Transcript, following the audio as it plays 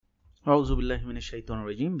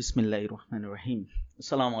𝙨𝙚𝙘𝙪𝙡𝙀𝙀 বিসমিল্লাহির রহমানির রহিম।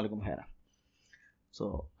 আসসালামু আলাইকুম ভাইরা। সো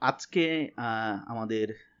আজকে আমাদের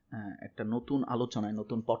একটা নতুন আলোচনায়,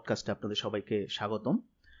 নতুন পডকাস্টে আপনাদের সবাইকে স্বাগতম।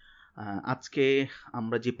 আজকে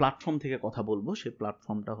আমরা যে প্ল্যাটফর্ম থেকে কথা বলবো সেই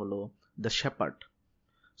প্ল্যাটফর্মটা হলো দ্য শেপার্ড।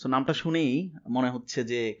 সো নামটা শুনেই মনে হচ্ছে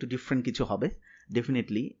যে একটু ডিফারেন্ট কিছু হবে।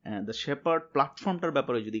 ডেফিনেটলি দ্য শেপার্ড প্ল্যাটফর্মটার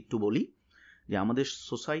ব্যাপারে যদি একটু বলি, যে আমাদের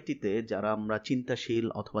সোসাইটিতে যারা আমরা চিন্তাশীল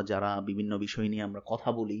অথবা যারা বিভিন্ন বিষয় নিয়ে আমরা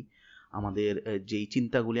কথা বলি, আমাদের যেই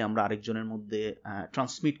চিন্তাগুলি আমরা আরেকজনের মধ্যে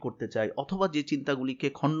ট্রান্সমিট করতে চাই অথবা যে চিন্তাগুলিকে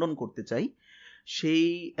খণ্ডন করতে চাই, সেই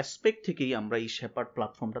অ্যাসপেক্ট থেকেই আমরা এই শেপার্ড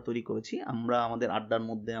প্ল্যাটফর্মটা তৈরি করেছি। আমরা আমাদের আড্ডার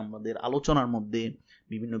মধ্যে, আমাদের আলোচনার মধ্যে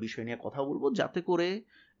বিভিন্ন বিষয় নিয়ে কথা বলবো, যাতে করে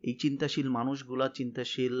এই চিন্তাশীল মানুষগুলা,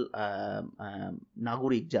 চিন্তাশীল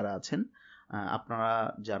নাগরিক যারা আছেন, আপনারা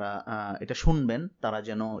যারা এটা শুনবেন, তারা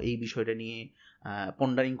যেন এই বিষয়টা নিয়ে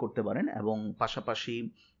পন্ডারিং করতে পারেন এবং পাশাপাশি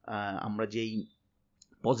আমরা যেই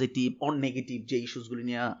পজিটিভ অর নেগেটিভ যে ইস্যুসগুলি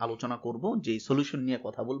নিয়ে আলোচনা করব, যেই সলিউশন নিয়ে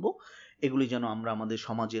কথা বলবো, এগুলি যেন আমরা আমাদের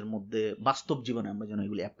সমাজের মধ্যে বাস্তব জীবনে আমরা যেন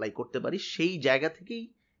এগুলি অ্যাপ্লাই করতে পারি, সেই জায়গা থেকেই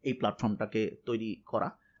এই প্ল্যাটফর্মটাকে তৈরি করা।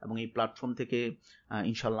 এবং এই প্ল্যাটফর্ম থেকে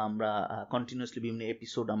ইনশাল্লাহ আমরা কন্টিনিউয়াসলি বিভিন্ন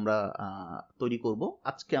এপিসোড আমরা তৈরি করব।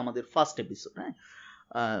 আজকে আমাদের first episode.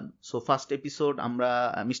 So first episode আমরা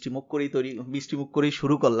মিষ্টিমুখ করেই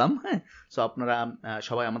শুরু করলাম। সো আপনারা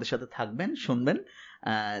সবাই আমাদের সাথে থাকবেন, শুনবেন,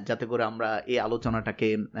 যাতে করে আমরা এই আলোচনাটাকে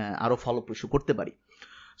আরো ফলপ্রসূ করতে পারি।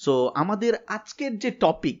 সো আমাদের আজকের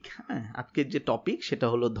যে টপিক সেটা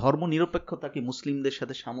হলো ধর্মনিরপেক্ষতা কি মুসলিমদের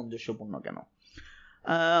সাথে সামঞ্জস্যপূর্ণ কেন?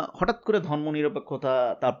 হঠাৎ করে ধর্মনিরপেক্ষতা,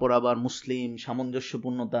 তারপর আবার মুসলিম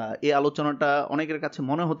সামঞ্জস্যপূর্ণতা, এই আলোচনাটা অনেকের কাছে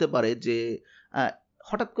মনে হতে পারে যে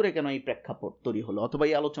হঠাৎ করে কেন এই প্রেক্ষাপট তৈরি হলো, অথবা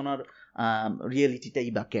এই আলোচনার রিয়েলিটিটাই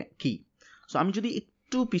বা কি। সো আমি যদি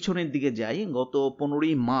একটু পিছনের দিকে যাই, গত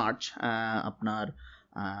 15ই মার্চ আপনার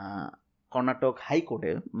কর্ণাটক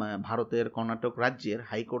হাইকোর্টে, ভারতের কর্ণাটক রাজ্যের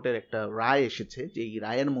হাইকোর্টের একটা রায় এসেছে। যে এই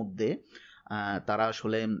রায়ের মধ্যে তারা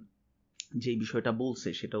আসলে যেই বিষয়টা বলছে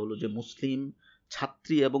সেটা হলো যে মুসলিম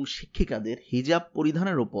ছাত্রী এবং শিক্ষিকাদের হিজাব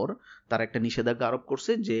পরিধানের উপর তারা একটা নিষেধাজ্ঞা আরোপ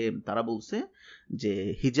করছে। যে তারা বলছে যে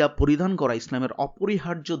হিজাব পরিধান করা ইসলামের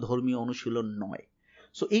অপরিহার্য ধর্মীয় অনুশীলন নয়।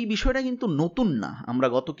 সো এই বিষয়টা কিন্তু নতুন না। আমরা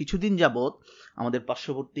গত কিছুদিন যাবৎ আমাদের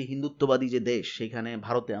পার্শ্ববর্তী হিন্দুত্ববাদী যে দেশ, সেখানে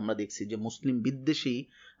ভারতে আমরা দেখছি যে মুসলিম বিদ্বেষী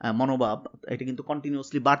মনোভাব এটা কিন্তু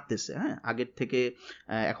কন্টিনিউয়াসলি বাড়তেছে। আগের থেকে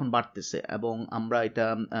এখন বাড়তেছে, এবং আমরা এটা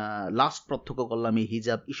লাস্ট প্রত্যক্ষ করলাম এই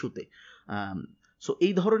হিজাব ইস্যুতে। সো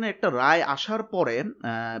এই ধরনের একটা রায় আসার পরে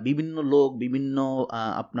বিভিন্ন লোক, বিভিন্ন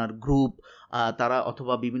আপনার গ্রুপ, তারা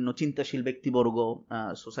অথবা বিভিন্ন চিন্তাশীল ব্যক্তিবর্গ,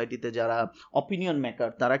 সোসাইটিতে যারা অপিনিয়ন মেকার,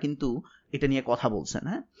 তারা কিন্তু এটা নিয়ে কথা বলছেন।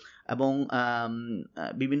 এবং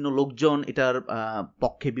বিভিন্ন লোকজন এটার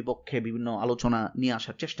পক্ষে বিপক্ষে বিভিন্ন আলোচনা নিয়ে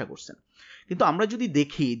আসার চেষ্টা করছেন। কিন্তু আমরা যদি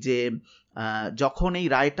দেখি যে যখন এই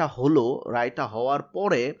রায়টা হওয়ার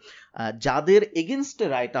পরে যাদের এগেনস্টে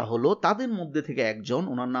রায়টা হলো, তাদের মধ্যে থেকে একজন,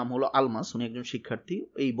 ওনার নাম হলো আলমাস, উনি একজন শিক্ষার্থী।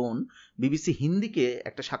 এই বোন বিবিসি হিন্দিকে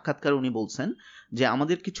একটা সাক্ষাৎকারে উনি বলছেন যে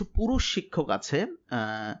আমাদের কিছু পুরুষ শিক্ষক আছে,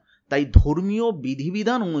 তাই ধর্মীয়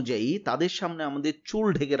বিধিবিধান অনুযায়ী তাদের সামনে আমাদের চুল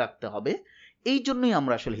ঢেকে রাখতে হবে, এই জন্যই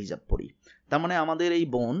আমরা আসলে হিজাব পরি। তার মানে আমাদের এই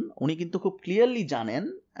বোন, উনি কিন্তু খুব ক্লিয়ারলি জানেন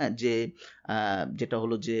যে যেটা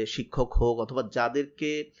হলো যে শিক্ষক হোক অথবা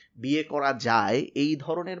যাদেরকে বিয়ে করা যায়, এই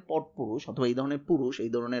ধরনের পরপুরুষ অথবা এই ধরনের পুরুষ,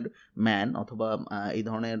 এই ধরনের ম্যান অথবা এই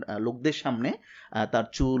ধরনের লোকদের সামনে তার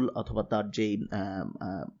চুল অথবা তার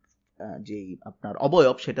যেই আপনার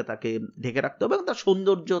অবয়ব, সেটা তাকে ঢেকে রাখতে হবে এবং তার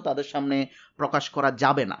সৌন্দর্য তাদের সামনে প্রকাশ করা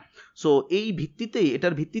যাবে না। সো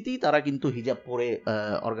এটার ভিত্তিতেই তারা কিন্তু হিজাব পরে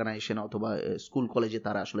অর্গানাইজেশন অথবা স্কুল কলেজে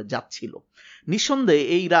তারা আসলে যাচ্ছিল। নিঃসন্দেহে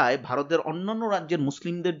এই রায় ভারতের অন্যান্য রাজ্যের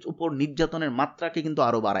মুসলিমদের উপর নির্যাতনের মাত্রাকে কিন্তু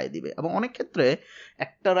আরো বাড়ায় দিবে, এবং অনেক ক্ষেত্রে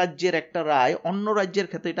একটা রাজ্যের একটা রায় অন্য রাজ্যের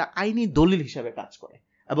ক্ষেত্রে এটা আইনি দলিল হিসাবে কাজ করে,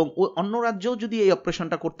 এবং অন্য রাজ্যও যদি এই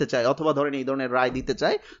অপারেশনটা করতে চায় অথবা ধরেন এই ধরনের রায় দিতে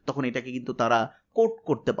চায়, তখন এটাকে কিন্তু তারা কোর্ট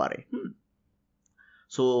করতে পারে।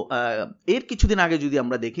 সো এর কিছুদিন আগে যদি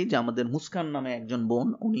আমরা দেখি যে আমাদের মুস্কান নামে একজন বোন,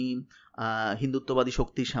 উনি হিন্দুত্ববাদী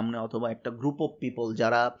শক্তির সামনে অথবা একটা গ্রুপ অফ পিপল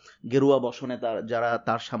যারা গেরুয়া বসনে, যারা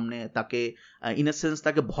তার সামনে তাকে ইনসেন্স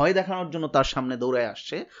তাকে ভয় দেখানোর জন্য তার সামনে দৌড়ায়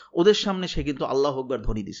আসছে, ওদের সামনে সে কিন্তু আল্লাহু আকবার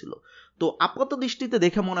ধ্বনি দিছিল। তো আপাত দৃষ্টিতে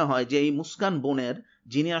দেখে মনে হয় যে এই মুস্কান বোনের,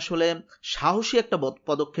 যিনি আসলে সাহসী একটা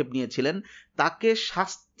পদক্ষেপ নিয়েছিলেন, তাকে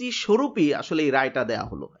শাস্তি স্বরূপই আসলে এই রায়টা দেয়া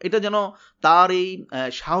হলো। এটা যেন তার এই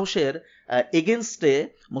সাহসের এগেনস্টে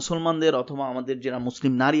মুসলমানদের অথবা আমাদের যারা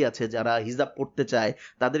মুসলিম নারী আছে যারা হিজাব পড়তে চায়,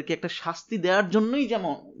 তাদেরকে একটা শাস্তি দেওয়ার জন্যই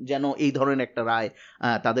যেন এই ধরনের একটা রায়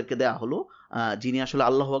তাদেরকে দেয়া হলো। যিনি আসলে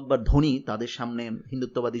আল্লাহু আকবার ধ্বনি তাদের সামনে,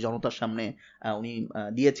 হিন্দুত্ববাদী জনতার সামনে উনি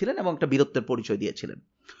দিয়েছিলেন এবং একটা বীরত্বের পরিচয় দিয়েছিলেন।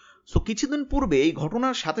 সো কিছুদিন পূর্বে এই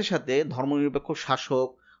ঘটনার সাথে সাথে ধর্মনিরপেক্ষ শাসক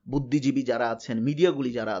বুদ্ধিজীবী যারা আছেন,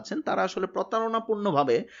 মিডিয়াগুলি যারা আছেন, তারা আসলে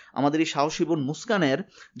প্রতারণাপূর্ণভাবে আমাদের এই সাহসী বোন মুস্কানের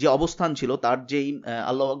যে অবস্থান ছিল, তার যেই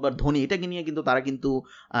আল্লাহু আকবার ধ্বনি, এটাকে নিয়ে কিন্তু তারা কিন্তু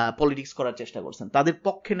পলিটিক্স করার চেষ্টা করছেন, তাদের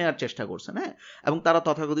পক্ষে নেওয়ার চেষ্টা করছেন। হ্যাঁ, এবং তারা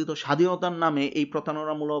তথাকথিত স্বাধীনতার নামে এই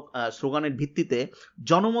প্রতারণামূলক স্লোগানের ভিত্তিতে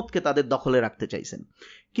জনমতকে তাদের দখলে রাখতে চাইছেন।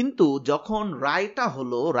 কিন্তু যখন রায়টা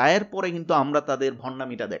হলো, রায়ের পরে কিন্তু আমরা তাদের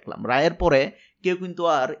ভণ্ডামিটা দেখলাম। রায়ের পরে কেউ কিন্তু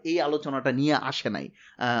আর এই আলোচনাটা নিয়ে আসে নাই।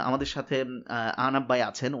 আমাদের সাথে আনাব ভাই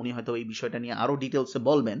আছেন, উনি হয়তো এই বিষয়টা নিয়ে আরো ডিটেলসে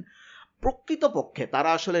বলবেন। প্রকৃতপক্ষে তারা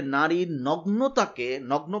আসলে নারীর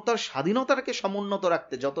নগ্নতার স্বাধীনতাটাকে সমুন্নত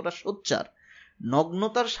রাখতে যতটা সোচ্চার,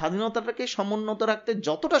 নগ্নতার স্বাধীনতাটাকে সমুন্নত রাখতে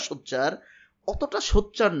যতটা সোচ্চার, অতটা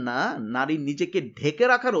সোচ্চার না নারীর নিজেকে ঢেকে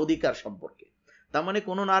রাখার অধিকার সম্পর্কে। তার মানে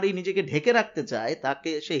কোনো নারী নিজেকে ঢেকে রাখতে চায়,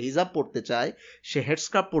 তাকে সে হিজাব পড়তে চায়, সে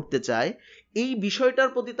হেডস্কার্ফ পড়তে চায়, এই বিষয়টার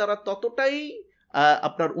প্রতি তারা ততটাই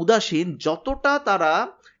আপনার উদাসীন যতটা তারা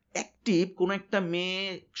অ্যাক্টিভ কোনো একটা মেয়ে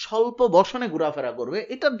স্বল্প বসনে ঘোরাফেরা করবে,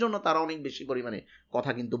 এটার জন্য তারা অনেক বেশি পরিমাণে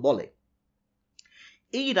কথা কিন্তু বলে।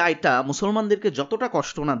 এই রায়টা মুসলমানদেরকে যতটা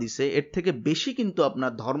কষ্ট না দিছে, এর থেকে বেশি কিন্তু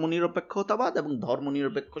আপনার ধর্মনিরপেক্ষতাবাদ এবং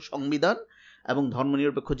ধর্মনিরপেক্ষ সংবিধান এবং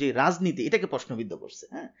ধর্মনিরপেক্ষ যে রাজনীতি, এটাকে প্রশ্নবিদ্ধ করছে।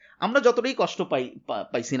 হ্যাঁ, আমরা যতটাই কষ্ট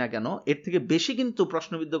পাইছি না কেন, এর থেকে বেশি কিন্তু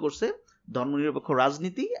প্রশ্নবিদ্ধ করছে ধর্মনিরপেক্ষ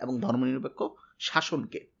রাজনীতি এবং ধর্মনিরপেক্ষ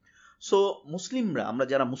শাসনকে। সো মুসলিমরা, আমরা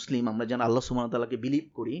যারা মুসলিম, আমরা যারা আল্লাহ সুবহানাহু ওয়া তাআলাকে বিলিভ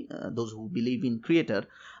করি, those who believe in creator,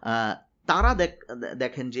 তারা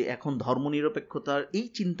দেখেন যে এখন ধর্মনিরপেক্ষতার এই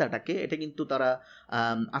চিন্তাটাকে, এটা কিন্তু তারা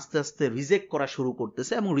আস্তে আস্তে রিজেক্ট করা শুরু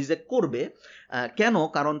করতেছে এবং রিজেক্ট করবে। কেন?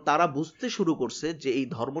 কারণ তারা বুঝতে শুরু করছে যে এই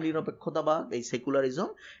ধর্মনিরপেক্ষতা বা এই সেকুলারিজম,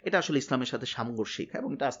 এটা আসলে ইসলামের সাথে সাংঘর্ষিক, এবং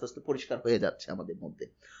এটা আস্তে আস্তে পরিষ্কার হয়ে যাচ্ছে আমাদের মধ্যে।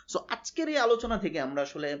 সো আজকের এই আলোচনা থেকে আমরা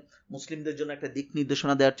আসলে মুসলিমদের জন্য একটা দিক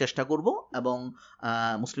নির্দেশনা দেওয়ার চেষ্টা করব, এবং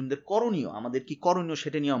মুসলিমদের করণীয়, আমাদের কি করণীয়,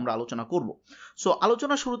 সেটা নিয়ে আমরা আলোচনা করব। সো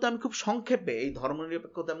আলোচনা শুরুতে আমি খুব সংক্ষেপে এই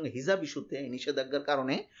ধর্মনিরপেক্ষতা এবং হিজাব ইস্যুতে নিষেধাজ্ঞার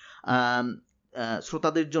কারণে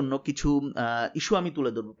শ্রোতাদের জন্য কিছু ইস্যু আমি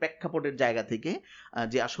তুলে ধরব প্রেক্ষাপটের জায়গা থেকে,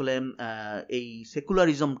 যে আসলে এই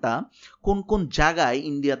সেকুলারিজমটা কোন কোন জায়গায়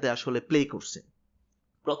ইন্ডিয়াতে আসলে প্লে করছে।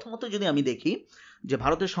 প্রথমত যদি আমি দেখি যে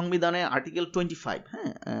ভারতের সংবিধানে আর্টিকেল 25,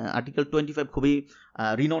 হ্যাঁ, আর্টিকেল 25 খুবই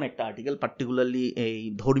রিনোন একটা আর্টিকেল, পার্টিকুলারলি এই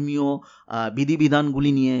ধর্মীয়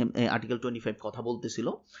বিধিবিধানগুলি নিয়ে আর্টিকেল 25 কথা বলতেছিল।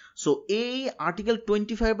 সো এই আর্টিকেল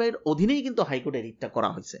 25-এর অধীনেই কিন্তু হাইকোর্টে রিটটা করা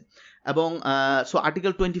হয়েছে, এবং সো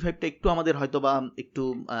আর্টিকেল 25টা একটু আমাদের হয়তো বা একটু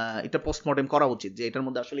এটা পোস্টমর্টেম করা উচিত, যে এটার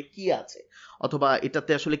মধ্যে আসলে কি আছে, অথবা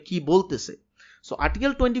এটাতে আসলে কি বলতেছে। সো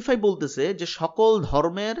আর্টিকেল 25 বলতেছে যে সকল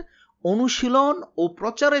ধর্মের অনুশীলন ও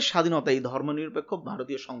প্রচারের স্বাধীনতা এই ধর্মনিরপেক্ষ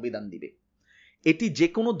ভারতীয় সংবিধান দিবে। এটি যে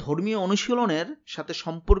কোনো ধর্মীয় অনুশীলনের সাথে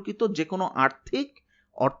সম্পর্কিত যে কোনো আর্থিক,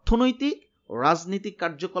 অর্থনৈতিক, রাজনৈতিক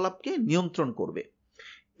কার্যকলাপকে নিয়ন্ত্রণ করবে।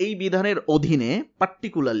 এই বিধানের অধীনে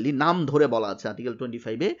পার্টিকুলারলি নাম ধরে বলা আছে আর্টিকেল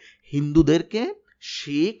 25-এ, হিন্দুদেরকে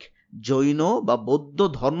শিখ, জৈন বা বৌদ্ধ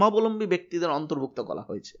ধর্মাবলম্বী ব্যক্তিদের অন্তর্ভুক্ত করা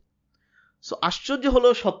হয়েছে। সো আশ্চর্য হলো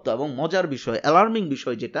সত্য এবং মজার বিষয়, অ্যালার্মিং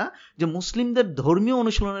বিষয় যেটা, যে মুসলিমদের ধর্মীয়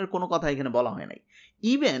অনুশীলনের কোনো কথা এখানে বলা হয় নাই।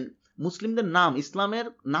 ইভেন মুসলিমদের নাম, ইসলামের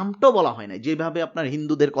নামটাও বলা হয় নাই। যেভাবে আপনার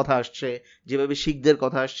হিন্দুদের কথা আসছে, যেভাবে শিখদের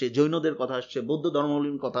কথা আসছে, জৈনদের কথা আসছে, বৌদ্ধ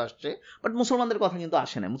ধর্মাবলম্বীর কথা আসছে, বাট মুসলমানদের কথা কিন্তু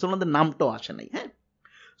আসে নাই, মুসলমানদের নামটাও আসে নাই। হ্যাঁ,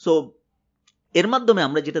 সো এর মাধ্যমে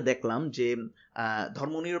আমরা যেটা দেখলাম যে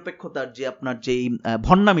ধর্মনিরপেক্ষতার যে আপনার যেই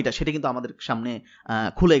ভণ্ডামিটা, সেটা কিন্তু আমাদের সামনে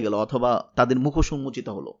খুলে গেল, অথবা তাদের মুখোশ উন্মোচিত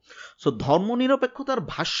হলো। সো ধর্মনিরপেক্ষতার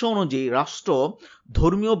ভাষ্য অনুযায়ী রাষ্ট্র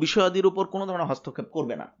ধর্মীয় বিষয়াদির উপর কোনো ধরনের হস্তক্ষেপ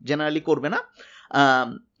করবে না, জেনারেলি করবে না।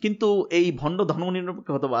 কিন্তু এই ভণ্ড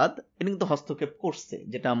ধর্মনিরপেক্ষতাবাদ এটা কিন্তু হস্তক্ষেপ করছে,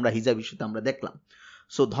 যেটা আমরা হিজাব ইস্যুতে আমরা দেখলাম।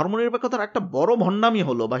 সো ধর্মনিরপেক্ষতার একটা বড় ভণ্ডামি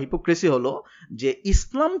হলো বা হিপোক্রেসি হলো যে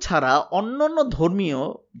ইসলাম ছাড়া অন্যান্য ধর্মীয়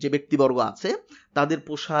যে ব্যক্তিবর্গ আছে, তাদের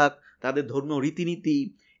পোশাক, তাদের ধর্মীয় রীতিনীতি,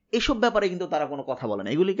 এসব ব্যাপারে কিন্তু তারা কোনো কথা বলে না,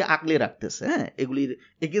 এগুলিকে আগলে রাখতেছে। হ্যাঁ, এগুলির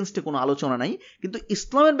এগেনস্টে কোনো আলোচনা নাই, কিন্তু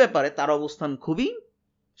ইসলামের ব্যাপারে তার অবস্থান খুবই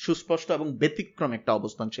সুস্পষ্ট এবং ব্যতিক্রম একটা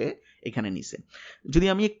অবস্থান সে এখানে নিছে। যদি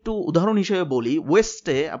আমি একটু উদাহরণ হিসেবে বলি,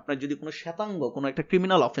 ওয়েস্টে আপনার যদি কোনো শ্বেতাঙ্গ কোনো একটা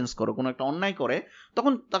ক্রিমিনাল অফেন্স করে, কোনো একটা অন্যায় করে,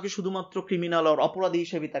 তখন তাকে শুধুমাত্র ক্রিমিনাল আর অপরাধী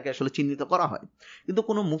হিসেবে তাকে আসলে চিহ্নিত করা হয়। কিন্তু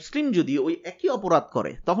কোনো মুসলিম যদি ওই একই অপরাধ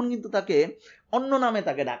করে, তখন কিন্তু তাকে অন্য নামে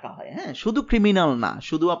তাকে ডাকা হয়। হ্যাঁ, শুধু ক্রিমিনাল না,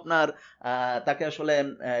 শুধু আপনার তাকে আসলে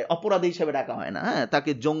অপরাধী হিসেবে ডাকা হয় না, হ্যাঁ,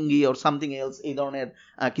 তাকে জঙ্গি ওর সামথিং এলস, এই ধরনের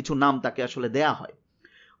কিছু নাম তাকে আসলে দেয়া হয়।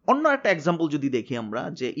 অন্য একটা এক্সাম্পল যদি দেখি আমরা,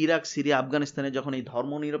 যে ইরাক, সিরিয়া, আফগানিস্তানে যখন এই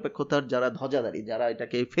ধর্মনিরপেক্ষতার যারা ধ্বজাধারী, যারা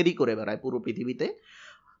এটাকে ফেরি করে বেড়ায় পুরো পৃথিবীতে,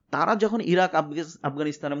 তারা যখন ইরাক,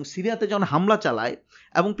 আফগানিস্তান এবং সিরিয়াতে যখন হামলা চালায়,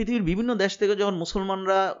 এবং পৃথিবীর বিভিন্ন দেশ থেকে যখন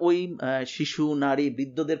মুসলমানরা ওই শিশু, নারী,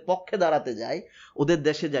 বৃদ্ধদের পক্ষে দাঁড়াতে যায়, ওদের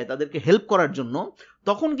দেশে যায় তাদেরকে হেল্প করার জন্য,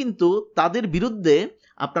 তখন কিন্তু তাদের বিরুদ্ধে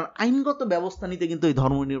আপনার আইনগত ব্যবস্থা নিতে কিন্তু এই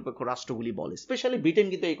ধর্মনিরপেক্ষ রাষ্ট্রগুলি বলে। স্পেশালি ব্রিটেন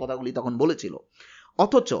কিন্তু এই কথাগুলি তখন বলেছিল।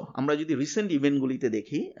 অথচ আমরা যদি রিসেন্ট ইভেন্টগুলিতে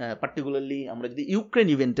দেখি, পার্টিকুলারলি আমরা যদি ইউক্রেন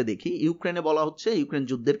ইভেন্টে দেখি, ইউক্রেনে বলা হচ্ছে ইউক্রেন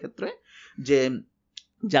যুদ্ধের ক্ষেত্রে যে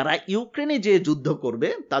যারা ইউক্রেনে যে যুদ্ধ করবে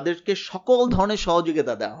তাদেরকে সকল ধরনের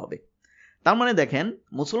সহযোগিতা দেওয়া হবে। তার মানে দেখেন,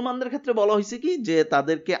 মুসলমানদের ক্ষেত্রে বলা হয়েছে কি যে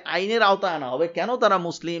তাদেরকে আইনের আওতায় আনা হবে। কেন? তারা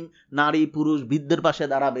মুসলিম নারী পুরুষ বৃদ্ধের পাশে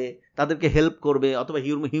দাঁড়াবে, তাদেরকে হেল্প করবে, অথবা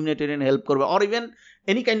হিউম্যানিটেরিয়ান হেল্প করবে, or even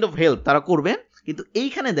any kind of help তারা করবে। কিন্তু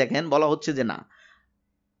এইখানে দেখেন বলা হচ্ছে যে না,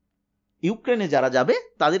 ইউক্রেনে যারা যাবে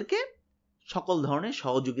তাদেরকে সকল ধরনের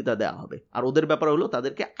সহযোগিতা দেওয়া হবে, আর ওদের ব্যাপার হলো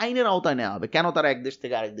তাদেরকে আইনের আওতায় নেওয়া হবে। কেন? তারা এক দেশ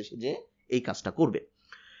থেকে আরেক দেশে যে এই কাজটা করবে।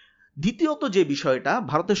 দ্বিতীয়ত যে বিষয়টা,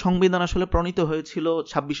 ভারতের সংবিধান আসলে প্রণীত হয়েছিল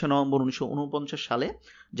 26শে নভেম্বর 1949 সালে,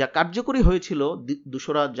 যা কার্যকরী হয়েছিল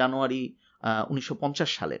 2রা জানুয়ারি 1950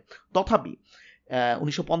 সালে। তথাপি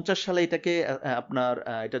 1950 সালে এটাকে আপনার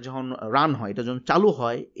এটা যখন রান হয়, এটা যখন চালু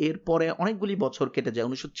হয়, এরপরে অনেকগুলি বছর কেটে যায়।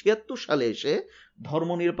 1976 সালে এসে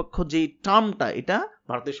ধর্মনিরপেক্ষ যেই টার্মটা, এটা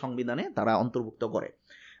ভারতের সংবিধানে তারা অন্তর্ভুক্ত করে।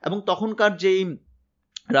 এবং তখনকার যেই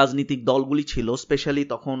রাজনৈতিক দলগুলি ছিল, স্পেশালি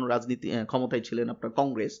তখন রাজনীতি ক্ষমতায় ছিলেন আপনার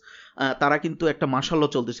কংগ্রেস, তারা কিন্তু একটা মার্শাল ল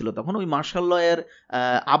চলতেছিল তখন। ওই মার্শাল লয়ের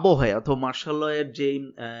আবহে অথবা মার্শাল লয়ের যে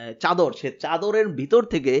চাদর, সে চাদরের ভিতর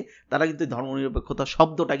থেকে তারা কিন্তু ধর্মনিরপেক্ষতা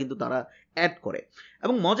শব্দটা কিন্তু তারা অ্যাড করে।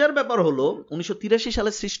 এবং মজার ব্যাপার হলো 1983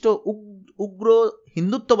 সালে সৃষ্ট উগ্র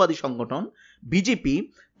হিন্দুত্ববাদী সংগঠন বিজেপি,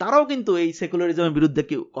 তারাও কিন্তু এই সেকুলারিজমের বিরুদ্ধে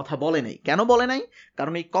কেউ কথা বলে নাই। কেন বলে নাই?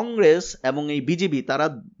 কারণ এই কংগ্রেস এবং এই বিজেপি, তারা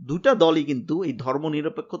দুইটা দলই কিন্তু এই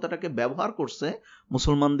ধর্মনিরপেক্ষতাটাকে ব্যবহার করছে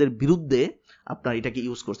মুসলমানদের বিরুদ্ধে, আপনার এটাকে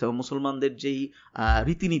ইউজ করছে। এবং মুসলমানদের যেই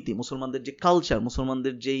রীতিনীতি, মুসলমানদের যে কালচার,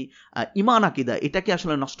 মুসলমানদের যেই ইমান আকিদা, এটাকে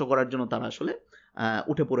আসলে নষ্ট করার জন্য তারা আসলে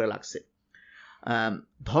উঠে পড়ে লাগছে।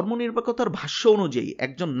 ধর্মনিরপেক্ষতার ভাষ্য অনুযায়ী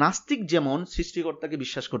একজন নাস্তিক যেমন সৃষ্টিকর্তাকে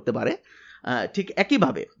বিশ্বাস করতে পারে, ঠিক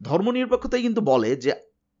একইভাবে ধর্মনিরপেক্ষতাই কিন্তু বলে যে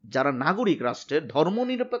যারা নাগরিক রাষ্ট্রের,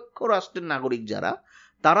 ধর্মনিরপেক্ষ রাষ্ট্রের নাগরিক যারা,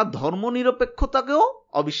 তারা ধর্মনিরপেক্ষতাকেও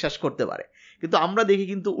অবিশ্বাস করতে পারে। কিন্তু আমরা দেখি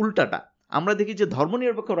কিন্তু উল্টাটা, আমরা দেখি যে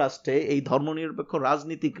ধর্মনিরপেক্ষ রাষ্ট্রে এই ধর্মনিরপেক্ষ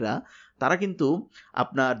রাজনীতিকরা, তারা কিন্তু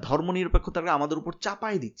আপনার ধর্মনিরপেক্ষতাকে আমাদের উপর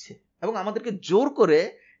চাপাই দিচ্ছে এবং আমাদেরকে জোর করে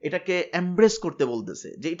এটাকে এমব্রেস করতে বলতেছে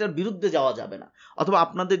যে এটার বিরুদ্ধে যাওয়া যাবে না, অথবা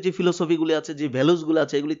আপনাদের যে ফিলোসফিগুলি আছে, যে ভ্যালুসগুলো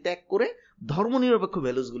আছে, এগুলি ত্যাগ করে ধর্মনিরপেক্ষ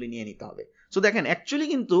ভ্যালুসগুলি নিয়ে নিতে হবে। সো দেখেন, অ্যাকচুয়ালি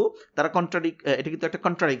কিন্তু তারা এটা কিন্তু একটা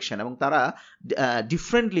কন্ট্রাডিকশন, এবং তারা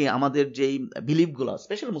ডিফারেন্টলি আমাদের যেই বিলিফগুলো,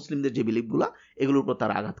 স্পেশাল মুসলিমদের যে বিলিফগুলো, এগুলোর উপর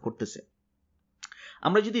তারা আঘাত করতেছে।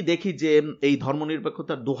 আমরা যদি দেখি যে এই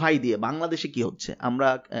ধর্মনিরপেক্ষতার দোহাই দিয়ে বাংলাদেশে কি হচ্ছে, আমরা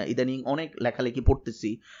ইদানিং অনেক লেখালেখি পড়তেছি,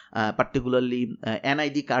 পার্টিকুলারলি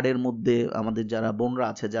এনআইডি কার্ডের মধ্যে আমাদের যারা বোনরা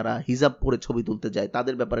আছে, যারা হিজাব পরে ছবি তুলতে যায়,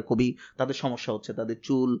 তাদের ব্যাপারে খুবই তাদের সমস্যা হচ্ছে, তাদের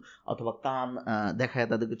চুল অথবা কান দেখায়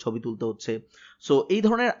তাদেরকে ছবি তুলতে হচ্ছে। সো এই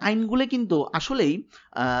ধরনের আইনগুলো কিন্তু আসলেই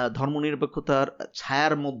ধর্মনিরপেক্ষতার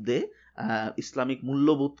ছায়ার মধ্যে ইসলামিক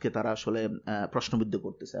মূল্যবোধকে তারা আসলে প্রশ্নবিদ্ধ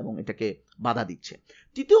করতেছে এবং এটাকে বাধা দিচ্ছে।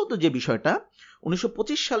 তৃতীয়ত যে বিষয়টা,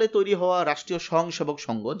 1925 সালে তৈরি হওয়া রাষ্ট্রীয় স্বয়ংসেবক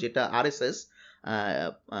সংঘ, যেটা RSS,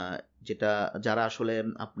 যেটা যারা আসলে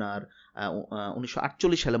আপনার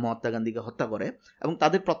 1948 সালে মহাত্মা গান্ধীকে হত্যা করে এবং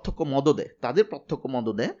তাদের প্রত্যক্ষ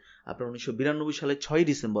মদদে আপনার 1992 সালে 6ই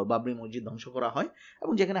ডিসেম্বর বাবরি মসজিদ ধ্বংস করা হয়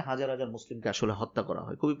এবং যেখানে হাজার হাজার মুসলিমকে আসলে হত্যা করা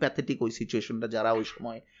হয়। খুবই প্যাথেটিক ওই সিচুয়েশনটা। যারা ওই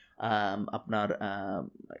সময় আপনার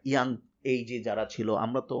ইয়াং এইজে যারা ছিল,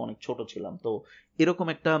 আমরা তো অনেক ছোট ছিলাম, তো এরকম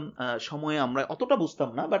একটা সময়ে আমরা অতটা বুঝতাম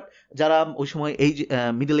না, বাট যারা ওই সময় এই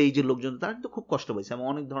মিডল এইজের লোকজন, তারা কিন্তু খুব কষ্ট পেয়েছে। এবং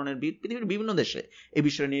অনেক ধরনের পৃথিবীর বিভিন্ন দেশে এই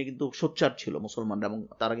বিষয় নিয়ে কিন্তু সোচ্চার ছিল মুসলমানরা এবং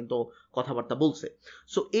তারা কিন্তু কথাবার্তা বলছে।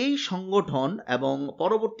 সো এই সংগঠন এবং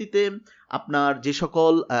পরবর্তীতে আপনার যে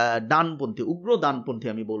সকল ডানপন্থী, উগ্র ডানপন্থী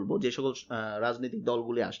আমি বলবো, যে সকল রাজনৈতিক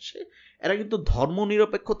দলগুলি আসছে, এরা কিন্তু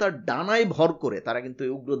ধর্মনিরপেক্ষতার ডানায় ভর করে তারা কিন্তু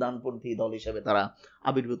উগ্র ডানপন্থী দল হিসেবে তারা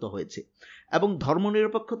আবির্ভূত হয়েছে। এবং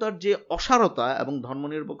ধর্মনিরপেক্ষতার যে অসারতা এবং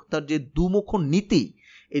ধর্মনিরপেক্ষতার যে দুমুখ নীতি,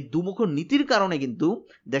 এই দুমুখ নীতির কারণে কিন্তু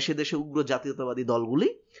দেশে দেশে উগ্র জাতীয়তাবাদী দলগুলি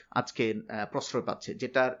আজকে প্রশ্রয় পাচ্ছে,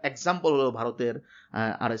 যেটার এক্সাম্পল হলো ভারতের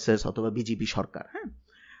RSS অথবা বিজেপি সরকার। হ্যাঁ,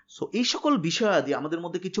 সো এই সকল বিষয়াদি আমাদের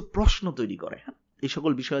মধ্যে কিছু প্রশ্ন তৈরি করে। হ্যাঁ, এই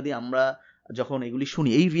সকল বিষয়াদি আমরা যখন এগুলি শুনি,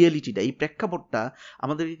 এই রিয়েলিটিটা, এই প্রেক্ষাপটটা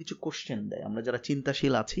আমাদেরকে কিছু কোশ্চেন দেয়। আমরা যারা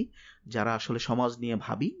চিন্তাশীল আছি, যারা আসলে সমাজ নিয়ে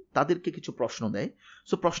ভাবি, তাদেরকে কিছু প্রশ্ন দেয়।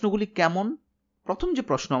 সো প্রশ্নগুলি কেমন? প্রথম যে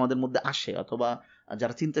প্রশ্ন আমাদের মধ্যে আসে, অথবা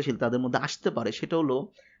যারা চিন্তাশীল তাদের মধ্যে আসতে পারে, সেটা হলো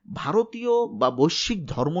ভারতীয় বা বৈশ্বিক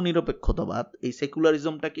ধর্মনিরপেক্ষতাবাদ, এই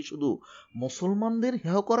সেকুলারিজমটা কি শুধু মুসলমানদের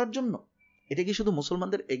হেয় করার জন্য? এটা কি শুধু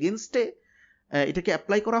মুসলমানদের এগেনস্টে এটাকে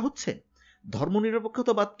অ্যাপ্লাই করা হচ্ছে?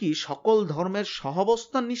 ধর্মনিরপেক্ষতাবাদ কি সকল ধর্মের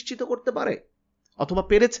সহাবস্থান নিশ্চিত করতে পারে অথবা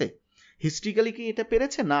পেরেছে? হিস্ট্রিক্যালি কি এটা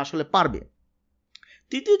পেরেছে? না আসলে পারবে?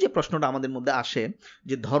 তৃতীয় যে প্রশ্নটা আমাদের মধ্যে আসে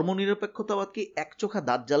যে ধর্মনিরপেক্ষতাবাদ কি একচোখা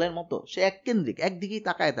দাজ্জালের মতো, সে এককেন্দ্রিক, একদিকেই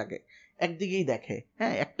তাকায় থাকে, একদিকেই দেখে,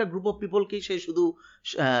 হ্যাঁ, একটা গ্রুপ অফ পিপলকেই সে শুধু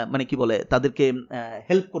মানে কি বলে তাদেরকে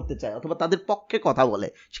হেল্প করতে চায় অথবা তাদের পক্ষে কথা বলে,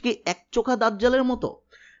 সে কি একচোখা দাজ্জালের মতো?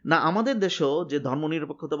 না, আমাদের দেশেও যে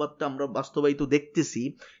ধর্মনিরপেক্ষতাবাদটা আমরা বাস্তবায়িত দেখতেছি,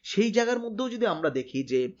 সেই জায়গার মধ্যেও যদি আমরা দেখি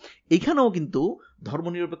যে এখানেও কিন্তু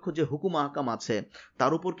ধর্মনিরপেক্ষ যে হুকুম আহকাম আছে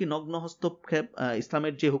তার উপর কি নগ্ন হস্তক্ষেপ,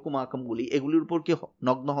 ইসলামের যে হুকুম আহকামগুলি এগুলির উপর কি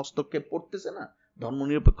নগ্ন হস্তক্ষেপ পড়তেছে না?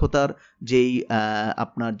 ধর্মনিরপেক্ষতার যেই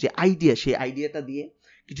আপনার যে আইডিয়া, সেই আইডিয়াটা দিয়ে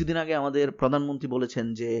কিছুদিন আগে আমাদের প্রধানমন্ত্রী বলেছেন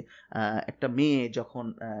যে একটা মেয়ে যখন,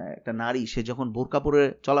 একটা নারী সে যখন বোরকা পরে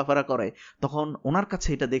চলাফেরা করে তখন ওনার কাছে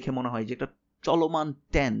এটা দেখে মনে হয় যে একটা চলমান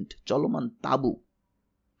টেন্ট, চলমান তাবু।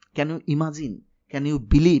 Can you imagine, can you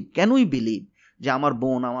believe যে আমার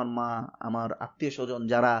বোন, আমার মা, আমার আত্মীয় স্বজন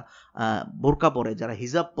যারা বোরকা পরে, যারা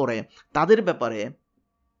হিজাব পরে, তাদের ব্যাপারে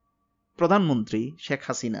প্রধানমন্ত্রী শেখ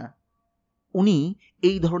হাসিনা উনি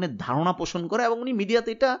এই ধরনের ধারণা পোষণ করে এবং উনি মিডিয়াতে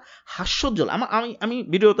এটা হাস্যোজ্জ্বল, আমি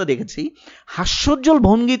ভিডিওটা দেখেছি, হাস্যোজ্জ্বল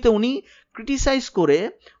ভঙ্গিতে উনি ক্রিটিসাইজ করে,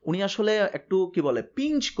 উনি আসলে একটু কি বলে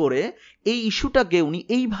পিঞ্চ করে এই ইস্যুটাকে উনি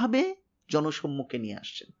এইভাবে জনসম্মুখে নিয়ে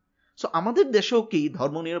আসছেন। সো আমাদের দেশেও কি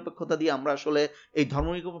ধর্মনিরপেক্ষতা দিয়ে আমরা আসলে এই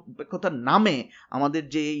ধর্মনিরপেক্ষতার নামে আমাদের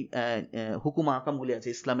যে হুকুম আহকামগুলি আছে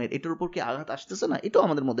ইসলামের, এটার উপর কি আঘাত আসতেছে না? এটাও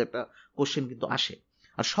আমাদের মধ্যে একটা কোশ্চেন কিন্তু আসে।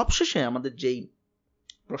 আর সবশেষে আমাদের যেই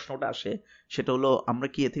প্রশ্নটা আসে সেটা হলো, আমরা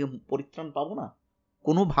কি এ থেকে পরিত্রাণ পাবো না?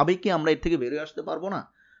 কোনোভাবে কি আমরা এর থেকে বেরিয়ে আসতে পারবো না?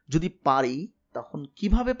 যদি পারি তখন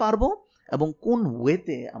কিভাবে পারবো এবং কোন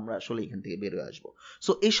ওয়েতে আমরা আসলে এখান থেকে বেরিয়ে আসবো?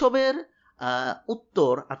 সো এসবের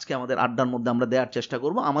উত্তর আজকে আমাদের আড্ডার মধ্যে আমরা দেওয়ার চেষ্টা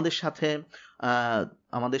করব।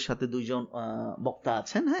 আমাদের সাথে দুইজন বক্তা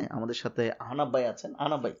আছেন। হ্যাঁ, আমাদের সাথে আহনাব ভাই আছেন।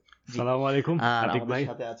 আহনাব ভাই, আসসালামু আলাইকুম। আর আতিক ভাই,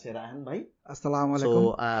 আমাদের সাথে আছে রায়হান ভাই। আসসালামু সো আলাইকুম।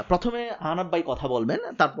 প্রথমে আহনাব ভাই কথা বলবেন,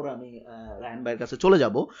 তারপরে আমি রায়হান ভাইয়ের কাছে চলে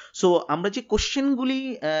যাব। সো আমরা যে কোশ্চেনগুলি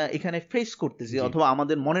এখানে ফেস করতেছি অথবা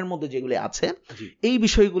আমাদের মনের মধ্যে যেগুলি আছে এই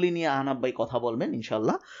বিষয়গুলি নিয়ে আহনাব ভাই কথা বলবেন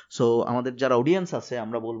ইনশাল্লাহ। সো আমাদের যারা অডিয়েন্স আছে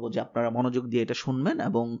আমরা বলবো যে আপনারা মনোযোগ দিয়ে এটা শুনবেন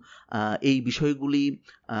এবং এই বিষয়গুলি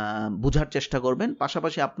বোঝার চেষ্টা করবেন।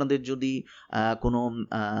 পাশাপাশি আপনাদের যদি কোনো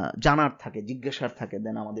জানার থাকে, জিজ্ঞাসার থাকে,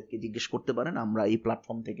 দেন আমাদেরকে জিজ্ঞেস করতে পারেন। আমরা এই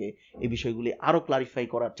প্ল্যাটফর্ম থেকে এই বিষয়গুলি আরো ক্লারিফাই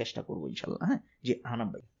করার চেষ্টা করবো ইনশাল্লাহ। হ্যাঁ জি আহনাব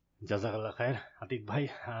ভাই। জাযাকাল্লাহ খায়ের আতিক ভাই,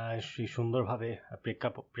 সেই সুন্দরভাবে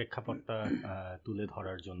প্রেক্ষাপটটা তুলে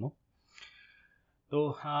ধরার জন্য। তো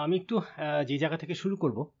আমি একটু যে জায়গা থেকে শুরু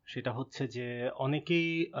করব সেটা হচ্ছে যে অনেকেই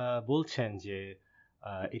বলছেন যে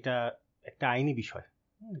এটা একটা আইনি বিষয়,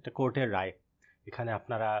 এটা কোর্টের রায়, এখানে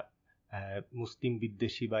আপনারা মুসলিম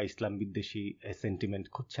বিদ্বেষী বা ইসলাম বিদ্বেষী সেন্টিমেন্ট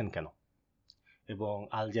খুঁজছেন কেন? এবং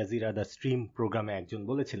আল জাজিরা দ্য স্ট্রিম প্রোগ্রামে একজন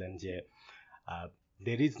বলেছিলেন যে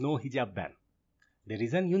there is no hijab ban, there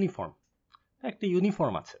is an uniform, একটা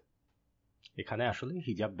ইউনিফর্ম আছে, এখানে আসলে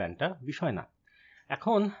হিজাব ব্যানটা বিষয় না।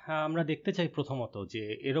 এখন আমরা দেখতে চাই প্রথমত যে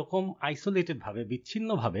এরকম আইসোলেটেড ভাবে,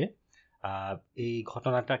 বিচ্ছিন্নভাবে এই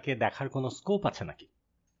ঘটনাটাকে দেখার কোনো স্কোপ আছে নাকি,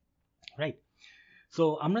 রাইট? সো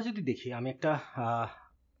আমরা যদি দেখি, আমি একটা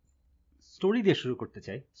স্টোরি দিয়ে শুরু করতে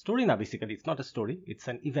চাই। স্টোরি না, basically it's not a story, it's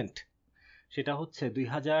an event. সেটা হচ্ছে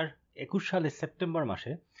 2021 সালের সেপ্টেম্বর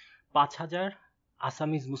মাসে 5,000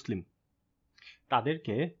 আসামিজ মুসলিম,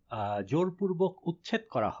 তাদেরকে জোরপূর্বক উচ্ছেদ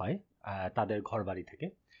করা হয় তাদের ঘরবাড়ি থেকে,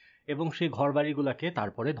 এবং সেই ঘরবাড়িগুলোকে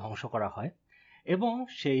তারপরে ধ্বংস করা হয় এবং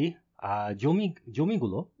সেই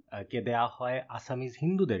জমিগুলো কে দেয়া হয় আসামিজ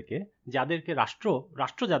হিন্দুদেরকে, যাদেরকে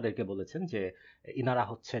রাষ্ট্র যাদেরকে বলেছেন যে ইনারা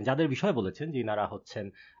হচ্ছেন, যাদের বিষয়ে বলেছেন যে ইনারা হচ্ছেন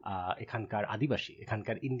এখানকার আদিবাসী,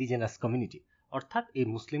 এখানকার ইন্ডিজেনাস কমিউনিটি, অর্থাৎ এই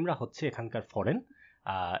মুসলিমরা হচ্ছে এখানকার ফরেন,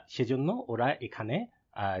 সেজন্য ওরা এখানে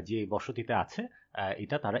যে বসতিতে আছে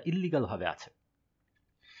এটা তারা ইল্লিগাল ভাবে আছে।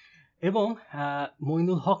 এবং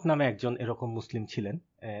মইনুল হক নামে একজন এরকম মুসলিম ছিলেন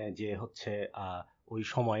যে হচ্ছে ওই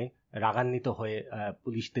সময় রাগান্বিত হয়ে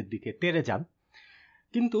পুলিশদের দিকে তেড়ে যান।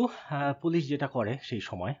 কিন্তু পুলিশ যেটা করে সেই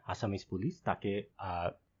সময়, আসামিজ পুলিশ তাকে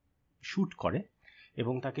শ্যুট করে,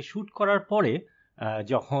 এবং তাকে শ্যুট করার পরে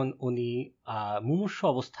যখন উনি মুমূর্ষ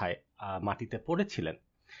অবস্থায় মাটিতে পড়েছিলেন,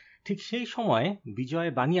 ঠিক সেই সময় বিজয়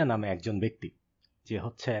বানিয়া নামে একজন ব্যক্তি, যে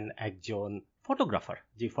হচ্ছেন একজন ফটোগ্রাফার,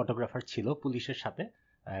 যে ফটোগ্রাফার ছিল পুলিশের সাথে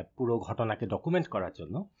পুরো ঘটনাকে ডকুমেন্ট করার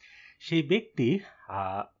জন্য, সেই ব্যক্তি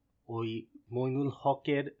ওই মইনুল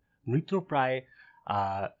হকের মৃতপ্রায়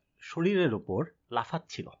শরীরের উপর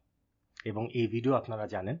লাফাচ্ছিল, এবং এই ভিডিও আপনারা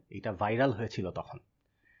জানেন, এটা ভাইরাল হয়েছিল তখন।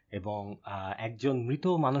 এবং একজন মৃত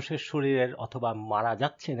মানুষের শরীরের অথবা মারা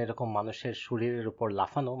যাচ্ছেন এরকম মানুষের শরীরের উপর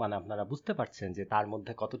লাফানো, মানে আপনারা বুঝতে পারছেন যে তার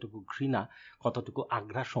মধ্যে কতটুকু ঘৃণা, কতটুকু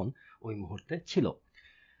আগ্রাসন ওই মুহূর্তে ছিল।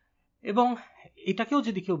 এবং এটাকেও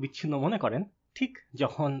যদি কেউ বিচ্ছিন্ন মনে করেন, ঠিক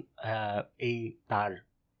যখন এই তার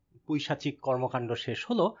পৈশাচিক কর্মকাণ্ড শেষ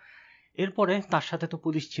হলো, এরপরে তার সাথে তো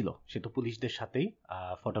পুলিশ ছিল, সে তো পুলিশদের সাথেই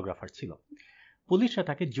ফটোগ্রাফার ছিল, পুলিশরা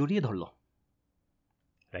তাকে জড়িয়ে ধরলো,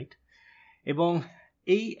 রাইট? এবং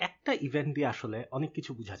এই একটা ইভেন্ট দিয়ে আসলে অনেক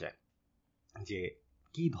কিছু বোঝা যায় যে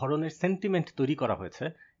কি ধরনের সেন্টিমেন্ট তৈরি করা হয়েছে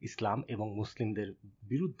ইসলাম এবং মুসলিমদের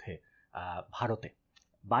বিরুদ্ধে ভারতে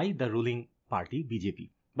by the ruling party BJP.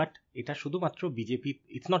 But এটা শুধুমাত্র BJP,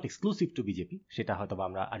 it's not exclusive to BJP, সেটা হয়তো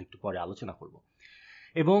আমরা আরেকটু পরে আলোচনা করব।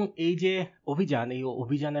 এবং এই যে অভিযান, এই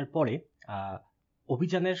অভিযানের পরে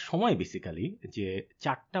অভিযানের সময় বেসিক্যালি যে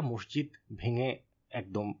 4টা মসজিদ ভেঙে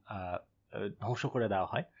একদম ধ্বংস করে দেওয়া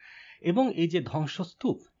হয়, এবং এই যে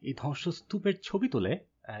ধ্বংসস্তূপ, এই ধ্বংসস্তূপের ছবি তুলে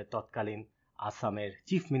তৎকালীন আসামের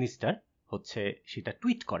চিফ মিনিস্টার হচ্ছে সেটা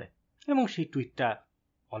টুইট করে, এবং সেই টুইটটা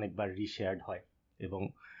অনেকবার রিশেয়ার্ড হয় এবং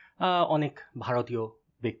অনেক ভারতীয়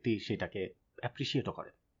ব্যক্তি সেটাকে অ্যাপ্রিসিয়েটও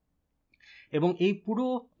করে। এবং এই পুরো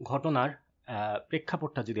ঘটনার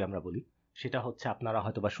প্রেক্ষাপটটা যদি আমরা বলি, সেটা হচ্ছে আপনারা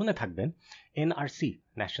হয়তোবা শুনে থাকবেন, NRC,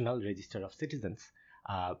 national register of citizens,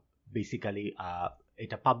 basically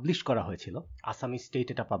এটা পাবলিশ করা হয়েছিল, আসামি স্টেট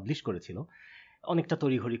এটা পাবলিশ করেছিল অনেকটা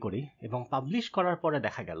তড়িঘড়ি করেই, এবং পাবলিশ করার পরে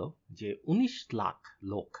দেখা গেল যে 19 লাখ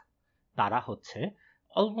লোক, তারা হচ্ছে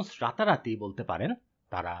অলমোস্ট রাতারাতি বলতে পারেন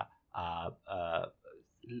তারা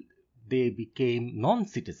they became non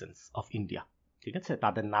citizens of India, ঠিক আছে,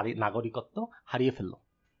 তাদের নাগরিকত্ব হারিয়ে ফেলল।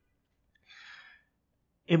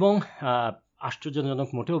 এবং আশ্চর্যজনক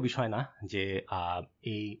মোটেও বিষয় না যে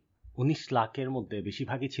এই 19 লাখের মধ্যে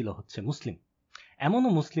বেশিরভাগই ছিল হচ্ছে মুসলিম। এমনও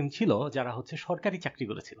মুসলিম ছিল যারা হচ্ছে সরকারি চাকরি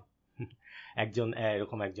করেছিল।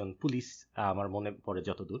 এরকম একজন পুলিশ, আমার মনে পড়ে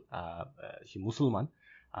যতদূর, সে মুসলমান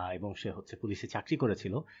এবং সে হচ্ছে পুলিশে চাকরি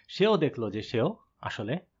করেছিল, সেও দেখলো যে সেও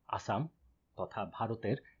আসলে আসাম তথা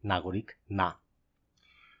ভারতের নাগরিক না।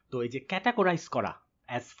 তো এই যে ক্যাটাগরাইজ করা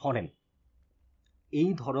অ্যাজ ফরেন, এই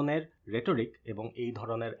ধরনের রেটরিক এবং এই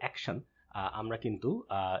ধরনের অ্যাকশন আমরা কিন্তু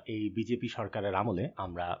এই বিজেপি সরকারের আমলে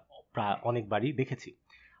আমরা প্রায় অনেকবারই দেখেছি।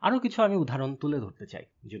 আরও কিছু আমি উদাহরণ তুলে ধরতে চাই,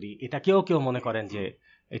 যদি এটা কেউ মনে করেন যে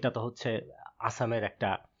এটা তো হচ্ছে আসামের একটা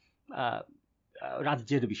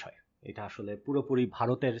রাজ্যের বিষয়, এটা আসলে পুরোপুরি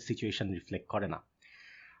ভারতের সিচুয়েশন রিফ্লেক্ট করে না।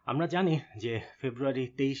 আমরা জানি যে ফেব্রুয়ারি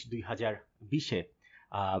 23, 2020-এ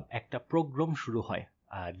একটা প্রোগ্রাম শুরু হয়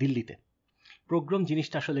দিল্লিতে। প্রোগ্রাম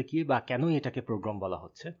জিনিসটা আসলে কি, বা কেনই এটাকে প্রোগ্রাম বলা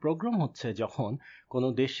হচ্ছে? প্রোগ্রাম হচ্ছে যখন কোনো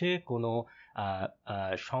দেশে কোনো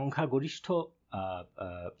সংখ্যাগরিষ্ঠ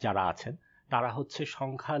যারা আছেন, তারা হচ্ছে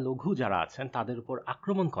সংখ্যালঘু যারা আছেন তাদের উপর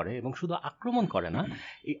আক্রমণ করে, এবং শুধু আক্রমণ করে না,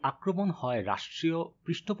 এই আক্রমণ হয় রাষ্ট্রীয়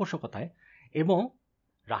পৃষ্ঠপোষকতায় এবং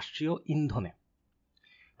রাষ্ট্রীয় ইন্ধনে।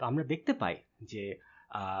 তো আমরা দেখতে পাই যে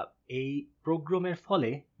এই প্রোগ্রামের ফলে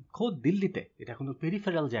খোদ দিল্লিতে, এটা কোনো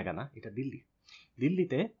পেরিফেরাল জায়গা না, এটা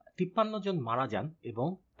দিল্লিতে 53 জন মারা যান, এবং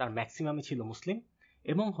তার ম্যাক্সিমামই ছিল মুসলিম,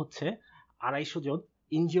 এবং হচ্ছে 250 জন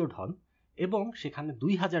ইনজিওর্ড হন, এবং সেখানে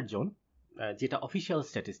 2000 জন, যেটা অফিসিয়াল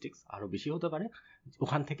স্ট্যাটিস্টিক্স, আরও বেশি হতে পারে,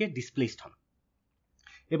 ওখান থেকে ডিসপ্লেসড হন।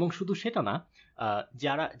 এবং শুধু সেটা না,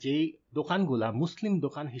 যেই দোকানগুলা মুসলিম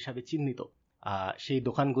দোকান হিসাবে চিহ্নিত, সেই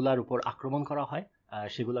দোকানগুলোর উপর আক্রমণ করা হয়,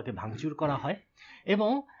 সেগুলোকে ভাঙচুর করা হয়,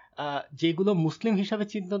 এবং যেগুলো মুসলিম হিসাবে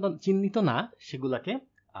চিহ্নিত না সেগুলোকে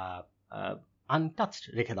আনটাচড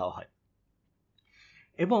রেখে দেওয়া হয়।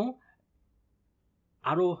 এবং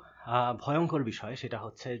আরও ভয়ঙ্কর বিষয় সেটা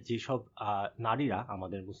হচ্ছে যেসব নারীরা,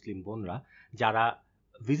 আমাদের মুসলিম বোনরা যারা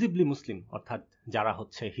ভিজিবলি মুসলিম, অর্থাৎ যারা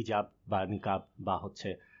হচ্ছে হিজাব বা নিকাব বা হচ্ছে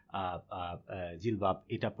জিলবাব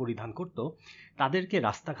এটা পরিধান করত, তাদেরকে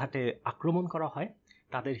রাস্তাঘাটে আক্রমণ করা হয়,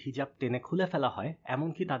 তাদের হিজাব টেনে খুলে ফেলা হয়,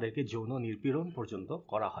 এমনকি তাদেরকে যৌন নিপীড়ন পর্যন্ত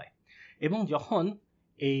করা হয়। এবং যখন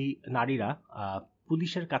এই নারীরা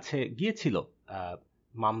পুলিশের কাছে গিয়েছিল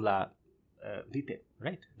মামলা দিতে,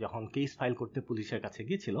 রাইট, যখন কেস ফাইল করতে পুলিশের কাছে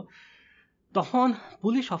গিয়েছিল, তখন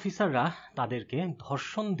পুলিশ অফিসাররা তাদেরকে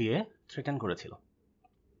ধর্ষণ দিয়ে থ্রেটেন করেছিল।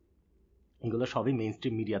 এগুলো সবই মেইন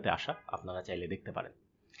স্ট্রিম মিডিয়াতে আসা, আপনারা চাইলে দেখতে পারেন।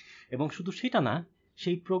 এবং শুধু সেটা না,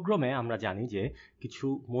 সেই প্রোগ্রামে আমরা জানি যে কিছু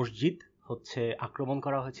মসজিদ হচ্ছে আক্রমণ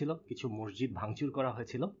করা হয়েছিল, কিছু মসজিদ ভাঙচুর করা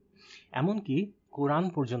হয়েছিল, এমনকি কোরআন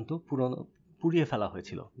পর্যন্ত পুড়িয়ে ফেলা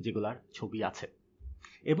হয়েছিল, যেগুলার ছবি আছে।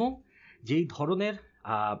 এবং যেই ধরনের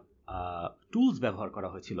টুলস ব্যবহার করা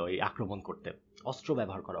হয়েছিল এই আক্রমণ করতে, অস্ত্র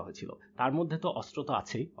ব্যবহার করা হয়েছিল, তার মধ্যে তো অস্ত্র তো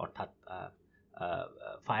আছেই, অর্থাৎ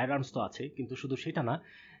ফায়ার আর্মস তো আছেই, কিন্তু শুধু সেটা না,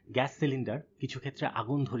 গ্যাস সিলিন্ডার, কিছু ক্ষেত্রে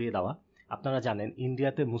আগুন ধরিয়ে দেওয়া। আপনারা জানেন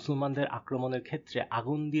ইন্ডিয়াতে মুসলমানদের আক্রমণের ক্ষেত্রে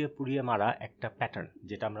আগুন দিয়ে পুড়িয়ে মারা একটা প্যাটার্ন,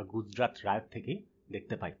 যেটা আমরা গুজরাট রায়ট থেকেই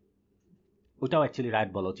দেখতে পাই। ওটাও অ্যাকচুয়ালি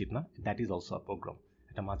রায়ট বলা উচিত না, that is also a programme,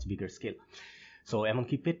 একটা মাচ বিগার স্কেল। সো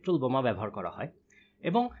এমনকি পেট্রোল বোমা ব্যবহার করা হয়,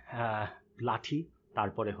 এবং লাঠি,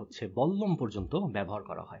 তারপরে হচ্ছে বল্লম পর্যন্ত ব্যবহার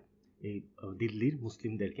করা হয় এই দিল্লির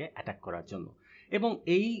মুসলিমদেরকে অ্যাটাক করার জন্য। এবং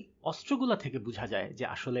এই অস্ত্রগুলা থেকে বোঝা যায় যে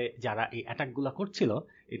আসলে যারা এই অ্যাটাকগুলা করছিল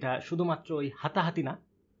এটা শুধুমাত্র ওই হাতাহাতি না,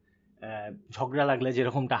 ঝগড়া লাগলে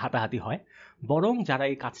যেরকমটা হাতাহাতি হয়, বরং যারা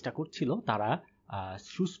এই কাজটা করছিল তারা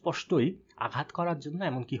সুস্পষ্টই আঘাত করার জন্য,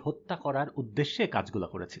 এমনকি হত্যা করার উদ্দেশ্যে কাজগুলো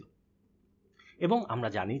করেছিল। এবং আমরা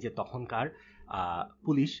জানি যে তখনকার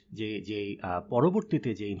পুলিশ যে পরবর্তীতে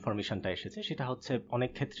যে ইনফরমেশনটা এসেছে সেটা হচ্ছে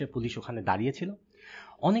অনেক ক্ষেত্রে পুলিশ ওখানে দাঁড়িয়েছিল,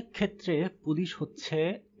 অনেক ক্ষেত্রে পুলিশ হচ্ছে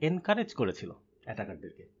এনকারেজ করেছিল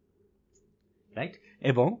অ্যাটাকারদেরকে, রাইট?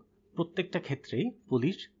 এবং প্রত্যেকটা ক্ষেত্রেই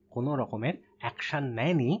পুলিশ কোনো রকমের অ্যাকশন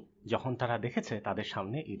নেয়নি যখন তারা দেখেছে তাদের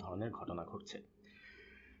সামনে এই ধরনের ঘটনা ঘটছে।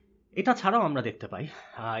 এটা ছাড়াও আমরা দেখতে পাই,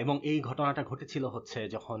 এবং এই ঘটনাটা ঘটেছিল হচ্ছে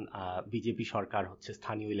যখন বিজেপি সরকার হচ্ছে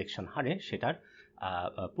স্থানীয় ইলেকশন হারে, সেটার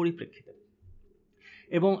পরিপ্রেক্ষিতে।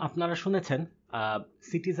 এবং আপনারা শুনেছেন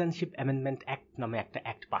সিটিজেনশিপ অ্যামেন্ডমেন্ট অ্যাক্ট নামে একটা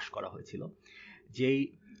অ্যাক্ট পাশ করা হয়েছিল, যেই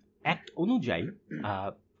অ্যাক্ট অনুযায়ী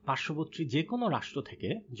পার্শ্ববর্তী যে কোনো রাষ্ট্র থেকে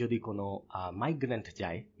যদি কোনো মাইগ্রেন্ট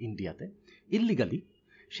যায় ইন্ডিয়াতে ইললিগালি,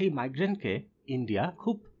 সেই মাইগ্রেন্টকে ইন্ডিয়া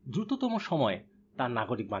খুব দ্রুততম সময়ে তার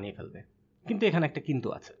নাগরিক বানিয়ে ফেলবে। কিন্তু এখানে একটা কিন্তু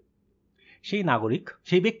আছে, সেই নাগরিক,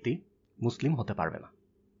 সেই ব্যক্তি মুসলিম হতে পারবে না।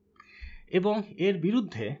 এবং এর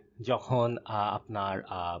বিরুদ্ধে যখন আপনার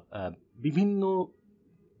বিভিন্ন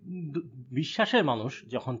বিশ্বাসের মানুষ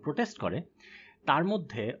যখন প্রোটেস্ট করে, তার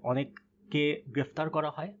মধ্যে অনেককে গ্রেফতার করা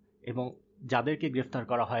হয়, এবং যাদেরকে গ্রেফতার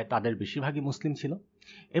করা হয় তাদের বেশিরভাগই মুসলিম ছিল,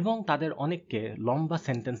 এবং তাদের অনেককে লম্বা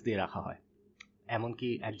সেন্টেন্স দিয়ে রাখা হয়। এমনকি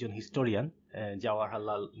একজন হিস্টোরিয়ান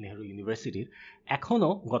জওয়াহরলাল নেহরু ইউনিভার্সিটির,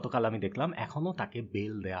 এখনও গতকাল আমি দেখলাম এখনও তাকে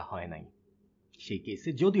বেল দেয়া হয় নাই সেই কেসে,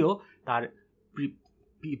 যদিও তার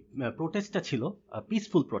প্রোটেস্টটা ছিল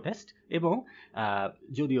পিসফুল প্রোটেস্ট, এবং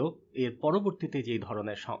যদিও এর পরবর্তীতে যে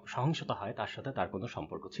ধরনের সহিংসতা হয় তার সাথে তার কোনো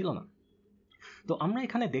সম্পর্ক ছিল না। তো আমরা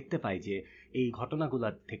এখানে দেখতে পাই যে এই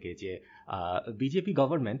ঘটনাগুলোর থেকে যে বিজেপি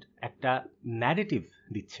গভর্নমেন্ট একটা ন্যারেটিভ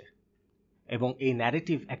দিচ্ছে, এবং এই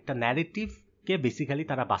একটা ন্যারেটিভকে বেসিক্যালি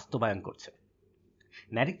তারা বাস্তবায়ন করছে।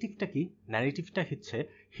 ন্যারেটিভটা কি? ন্যারেটিভটা হচ্ছে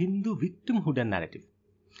হিন্দু ভিক্টিমহুডের ন্যারেটিভ,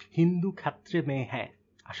 হিন্দু ক্ষেত্রে মেয়ে, হ্যাঁ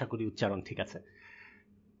আশা করি উচ্চারণ ঠিক আছে,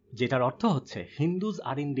 যেটার অর্থ হচ্ছে হিন্দুজ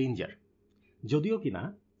আর ইন ডেঞ্জার। যদিও কিনা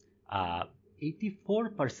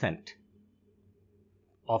 84%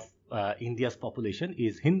 of India's population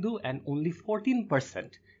is Hindu and only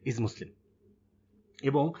 14% is Muslim.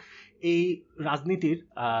 এবং এই রাজনীতির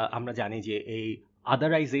আমরা জানি যে এই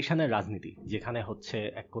আদারাইজেশনের রাজনীতি, যেখানে হচ্ছে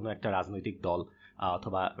কোনো একটা রাজনৈতিক দল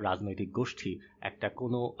অথবা রাজনৈতিক গোষ্ঠী একটা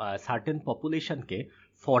কোনো সার্টেন পপুলেশনকে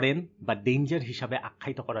ফরেন বা ডেঞ্জার হিসাবে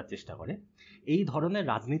আখ্যায়িত করার চেষ্টা করে, এই ধরনের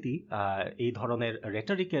রাজনীতি, এই ধরনের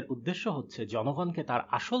রেটরিকের উদ্দেশ্য হচ্ছে জনগণকে তার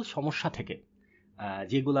আসল সমস্যা থেকে,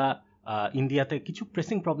 যেগুলা ইন্ডিয়াতে কিছু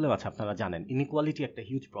প্রেসিং প্রবলেম আছে, আপনারা জানেন ইনইকুয়ালিটি একটা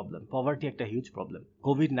হিউজ প্রবলেম, পভার্টি একটা হিউজ প্রবলেম,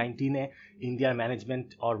 কোভিড-19 ইন্ডিয়ার ম্যানেজমেন্ট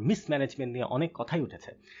অর মিসম্যানেজমেন্ট নিয়ে অনেক কথাই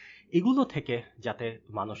উঠেছে, এগুলো থেকে যাতে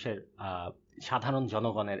মানুষের সাধারণ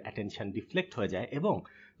জনগণের অ্যাটেনশন ডিফ্লেক্ট হয়ে যায় এবং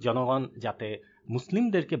জনগণ যাতে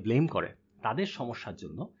মুসলিমদেরকে ব্লেম করে তাদের সমস্যার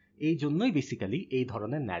জন্য, এই জন্যই বেসিক্যালি এই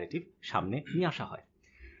ধরনের ন্যারেটিভ সামনে নিয়ে আসা হয়।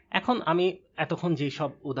 এখন আমি এতক্ষণ যেই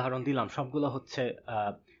সব উদাহরণ দিলাম সবগুলো হচ্ছে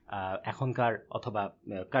এখনকার অথবা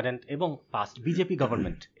কারেন্ট এবং পাস্ট বিজেপি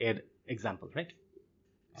গভর্নমেন্ট এর এক্সাম্পল, রাইট?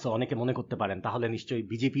 সো অনেকে মনে করতে পারেন তাহলে নিশ্চয়ই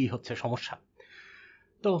বিজেপি হচ্ছে সমস্যা।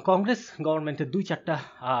 তো কংগ্রেস গভর্নমেন্টের 2-4টা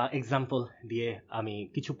এক্সাম্পল দিয়ে আমি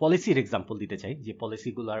কিছু পলিসির এক্সাম্পল দিতে চাই, যে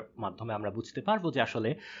পলিসিগুলোর মাধ্যমে আমরা বুঝতে পারবো যে আসলে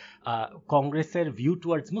কংগ্রেসের ভিউ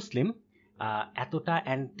টুয়ার্ডস মুসলিম এতটা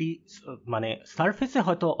অ্যান্টি, মানে সারফেসে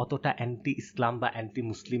হয়তো অতটা অ্যান্টি ইসলাম বা অ্যান্টি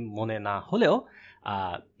মুসলিম মনে না হলেও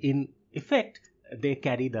in effect they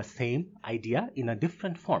carry the same idea in a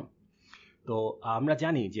different form. তো আমরা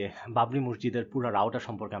জানি যে বাবরি মসজিদের পুরো রাওটা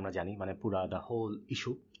সম্পর্কে আমরা জানি, মানে পুরো the whole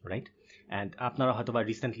issue, right? And আপনারা হয়তো বা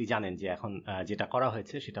রিসেন্টলি জানেন যে এখন যেটা করা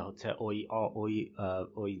হয়েছে সেটা হচ্ছে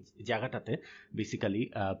ওই জায়গাটাতে বেসিক্যালি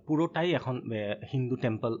পুরোটাই এখন হিন্দু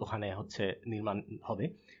টেম্পল ওখানে হচ্ছে নির্মাণ হবে,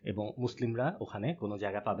 এবং মুসলিমরা ওখানে কোনো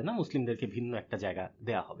জায়গা পাবে না, মুসলিমদেরকে ভিন্ন একটা জায়গা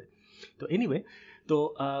দেয়া হবে। তো এনিওয়ে, তো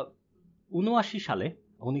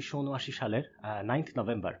 1979 সালের 9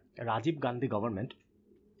 নভেম্বর রাজীব গান্ধী গভর্নমেন্ট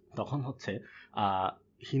তখন হচ্ছে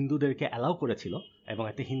হিন্দুদেরকে অ্যালাউ করেছিল, এবং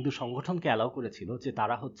একটা হিন্দু সংগঠনকে অ্যালাউ করেছিল যে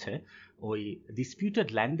তারা হচ্ছে ওই ডিসপিউটেড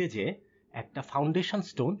ল্যান্ডে যে একটা ফাউন্ডেশন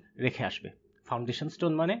স্টোন রেখে আসবে। ফাউন্ডেশন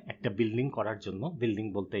স্টোন মানে একটা বিল্ডিং করার জন্য, বিল্ডিং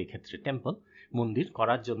বলতে এই ক্ষেত্রে টেম্পল, মন্দির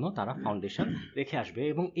করার জন্য তারা ফাউন্ডেশন রেখে আসবে,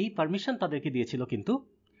 এবং এই পারমিশন তাদেরকে দিয়েছিল কিন্তু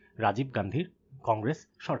রাজীব গান্ধীর কংগ্রেস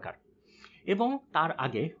সরকার। এবং তার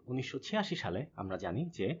আগে 1986 সালে আমরা জানি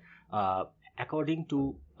যে according to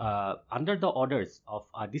under the orders of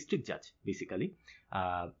a district জাজ বেসিক্যালি,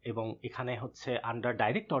 এবং এখানে হচ্ছে under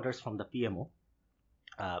direct orders from the PMO,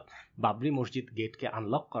 Babri Masjid গেটকে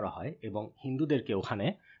আনলক করা হয় এবং হিন্দুদেরকে ওখানে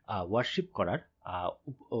ওয়ার্শিপ করার,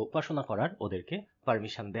 উপাসনা করার ওদেরকে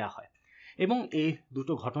পারমিশন দেয়া হয়। এবং এই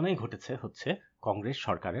দুটো ঘটনাই ঘটেছে হচ্ছে কংগ্রেস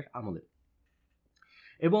সরকারের আমলে।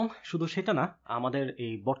 এবং শুধু সেটা না, আমাদের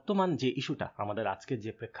এই বর্তমান যে ইস্যুটা, আমাদের আজকের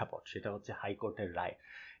যে প্রেক্ষাপট, সেটা হচ্ছে হাইকোর্টের রায়।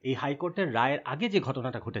 এই হাইকোর্টের রায়ের আগে যে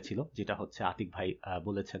ঘটনাটা ঘটেছিল, যেটা হচ্ছে আতিক ভাই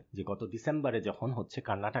বলেছেন যে গত ডিসেম্বরে যখন হচ্ছে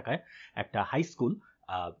কর্ণাটকায় একটা হাই স্কুল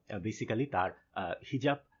বেসিক্যালি তার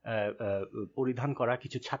হিজাব পরিধান করা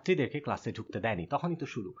কিছু ছাত্রীদেরকে ক্লাসে ঢুকতে দেয়নি, তখনই তো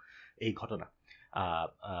শুরু এই ঘটনা,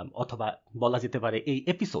 অথবা বলা যেতে পারে এই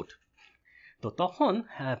এপিসোড। তো তখন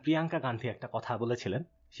প্রিয়াঙ্কা গান্ধী একটা কথা বলেছিলেন,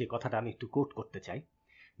 সেই কথাটা আমি একটু কোট করতে চাই,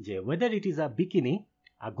 যে whether it is a bikini,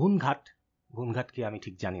 a ghunghat কি আমি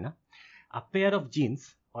ঠিক জানি না, a pair of jeans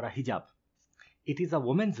or a hijab, it is a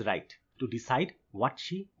women's right to decide what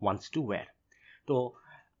she wants to wear. তো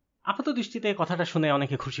আপাত দৃষ্টিতে কথাটা শুনে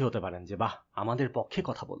অনেকে খুশি হতে পারেন যে বাহ, আমাদের পক্ষে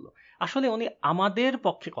কথা বলল। আসলে উনি আমাদের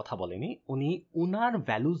পক্ষে কথা বলেনি, উনি উনার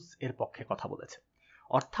ভ্যালুজ এর পক্ষে কথা বলেছে।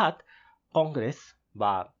 অর্থাৎ কংগ্রেস,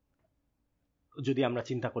 বা যদি আমরা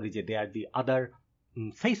চিন্তা করি যে they are the other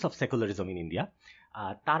face of secularism in India,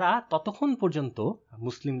 তারা ততক্ষণ পর্যন্ত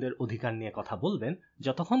মুসলিমদের অধিকার নিয়ে কথা বলবেন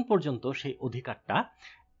যতক্ষণ পর্যন্ত সেই অধিকারটা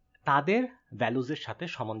তাদের ভ্যালুজের সাথে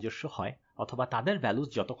সামঞ্জস্য হয়, অথবা তাদের ভ্যালুজ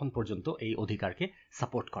যতক্ষণ পর্যন্ত এই অধিকারকে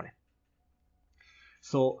সাপোর্ট করে।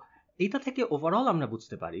 সো এইটা থেকে ওভারঅল আমরা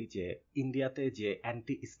বুঝতে পারি যে ইন্ডিয়াতে যে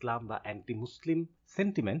অ্যান্টি ইসলাম বা অ্যান্টি মুসলিম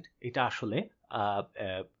সেন্টিমেন্ট, এটা আসলে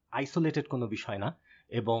আইসোলেটেড কোনো বিষয় না,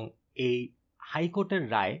 এবং এই হাইকোর্টের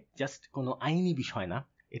রায় জাস্ট কোনো আইনি বিষয় না,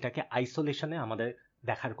 এটাকে আইসোলেশনে আমাদের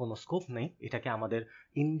দেখার কোনো স্কোপ নেই। এটাকে আমাদের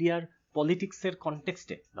ইন্ডিয়ার পলিটিক্সের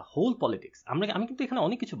কনটেক্সটে, দ্য হোল পলিটিক্স, আমি কিন্তু এখানে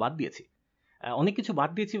অনেক কিছু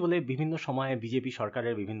বাদ দিয়েছি বলে বিভিন্ন সময়ে বিজেপি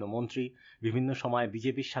সরকারের বিভিন্ন মন্ত্রী, বিভিন্ন সময়ে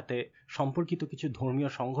বিজেপির সাথে সম্পর্কিত কিছু ধর্মীয়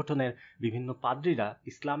সংগঠনের বিভিন্ন পাদ্রীরা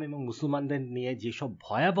ইসলাম এবং মুসলমানদের নিয়ে যেসব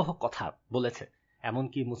ভয়াবহ কথা বলেছে,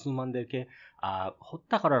 এমনকি মুসলমানদেরকে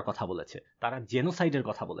হত্যা করার কথা বলেছে, তারা জেনোসাইডের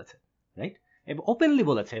কথা বলেছে, রাইট, এবং ওপেনলি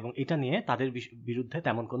বলেছে, এবং এটা নিয়ে তাদের বিরুদ্ধে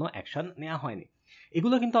তেমন কোনো অ্যাকশন নেওয়া হয়নি।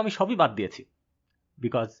 এগুলো কিন্তু আমি সবই বাদ দিয়েছি,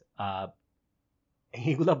 বিকজ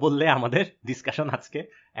এগুলো বললে আমাদের ডিসকাশন আজকে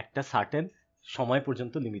একটা সার্টেন সময়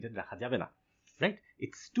পর্যন্ত লিমিটেড রাখা যাবে না, right,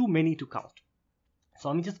 it's too many to count. So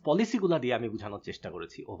আমি জাস্ট পলিসিগুলো দিয়ে আমি বোঝানোর চেষ্টা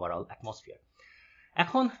করেছি ওভারঅল অ্যাটমসফিয়ার।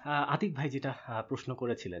 এখন আতিক ভাই যেটা প্রশ্ন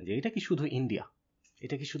করেছিলেন যে এটা কি শুধু ইন্ডিয়া,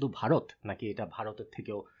 এটা কি শুধু ভারত, নাকি এটা ভারতের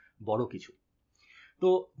থেকেও বড় কিছু। তো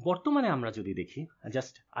বর্তমানে আমরা যদি দেখি,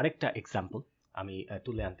 জাস্ট আরেকটা এক্সাম্পল আমি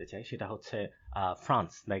তুলে আনতে চাই, সেটা হচ্ছে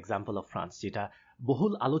France, the example of France, যেটা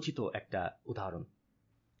বহুল আলোচিত একটা উদাহরণ।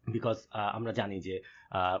 বিকজ আমরা জানি যে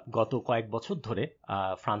গত কয়েক বছর ধরে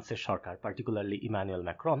ফ্রান্সের সরকার, পার্টিকুলারলি ইমানুয়েল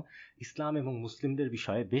ম্যাক্রন, ইসলাম এবং মুসলিমদের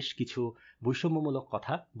বিষয়ে বেশ কিছু বৈষম্যমূলক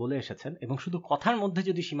কথা বলে এসেছেন, এবং শুধু কথার মধ্যে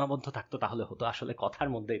যদি সীমাবদ্ধ থাকতো তাহলে হতো, আসলে কথার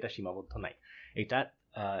মধ্যে এটা সীমাবদ্ধ নাই। এটা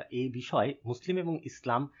এই বিষয়, মুসলিম এবং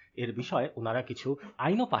ইসলাম এর বিষয়ে ওনারা কিছু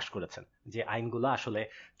আইনও পাশ করেছেন, যে আইনগুলো আসলে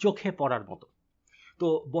চোখে পড়ার মতো। তো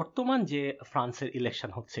বর্তমান যে ফ্রান্সের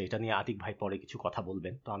ইলেকশন হচ্ছে, এটা নিয়ে আতিক ভাই পরে কিছু কথা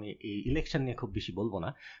বলবেন, তো আমি এই ইলেকশন নিয়ে খুব বেশি বলবো না।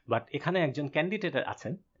 বাট এখানে একজন ক্যান্ডিডেট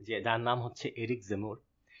আছেন, যে যার নাম হচ্ছে এরিক জেমুর,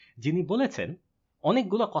 যিনি বলেছেন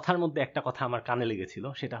অনেকগুলো কথার মধ্যে একটা কথা আমার কানে লেগেছিল,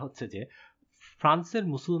 সেটা হচ্ছে যে ফ্রান্সের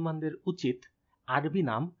মুসলমানদের উচিত আরবি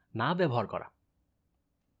নাম না ব্যবহার করা।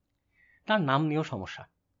 তার নাম নিয়েও সমস্যা,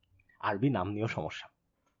 আরবি নাম নিয়েও সমস্যা।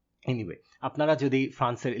 এনিওয়ে, আপনারা যদি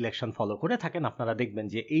ফ্রান্সের ইলেকশন ফলো করে থাকেন, আপনারা দেখবেন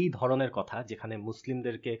যে এই ধরনের কথা, যেখানে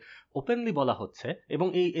মুসলিমদেরকে ওপেনলি বলা হচ্ছে, এবং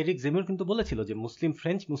এই এরিক জেমির কিন্তু বলেছিল যে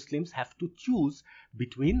French Muslims have to choose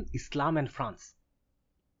between Islam and France.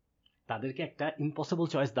 তাদেরকে একটা ইম্পসিবল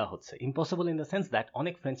চয়েস দেওয়া হচ্ছে, impossible in the sense that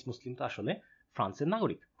অনেক ফ্রেঞ্চ মুসলিম তো আসলে ফ্রান্সের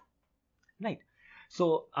নাগরিক, রাইট। সো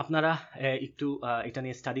আপনারা একটু এটা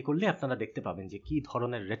নিয়ে স্টাডি করলে আপনারা দেখতে পাবেন যে কি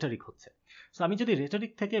ধরনের রেটরিক হচ্ছে। সো আমি যদি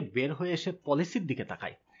রেটরিক থেকে বের হয়ে এসে পলিসির দিকে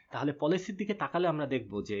তাকাই, তাহলে পলিসির দিকে তাকালে আমরা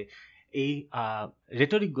দেখব যে এই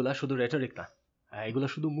রেটরিকগুলা শুধু রেটরিক না, এগুলো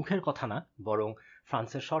শুধু মুখের কথা না, বরং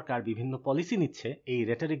ফ্রান্সের সরকার বিভিন্ন পলিসি নিচ্ছে এই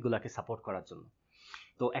রেটরিকগুলাকে সাপোর্ট করার জন্য।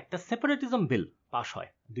 তো একটা সেপারেটিজম বিল পাস হয়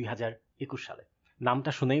 2021 সালে।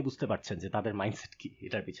 নামটা শুনেই বুঝতে পারছেন যে তাদের মাইন্ডসেট কি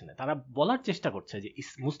এটার পিছনে। তারা বলার চেষ্টা করছে যে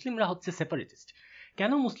মুসলিমরা হচ্ছে সেপারেটিস্ট।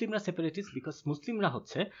 কেন মুসলিমরা সেপারেটিস্ট? বিকজ মুসলিমরা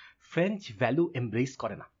হচ্ছে ফ্রেঞ্চ ভ্যালু এমব্রেস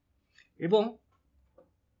করে না, এবং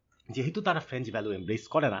যেহেতু তারা ফ্রেঞ্চ ভ্যালু এমব্রেস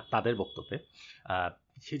করে না তাদের বক্তব্যে,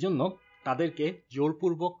 সেজন্য তাদেরকে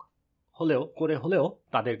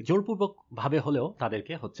জোরপূর্বকভাবে হলেও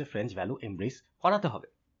তাদেরকে হচ্ছে ফ্রেঞ্চ ভ্যালু এমব্রেস করাতে হবে।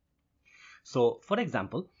 সো ফর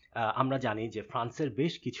এক্সাম্পল, আমরা জানি যে ফ্রান্সের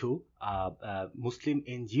বেশ কিছু মুসলিম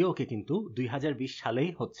এনজিওকে কিন্তু 2020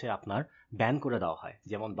 সালেই হচ্ছে আপনার ব্যান করে দেওয়া হয়,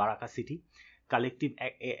 যেমন বারাকা city, collective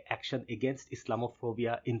action against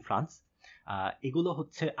Islamophobia in France, এগুলো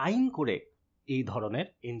হচ্ছে আইন করে এই ধরনের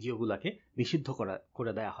এনজিওগুলোকে নিষিদ্ধ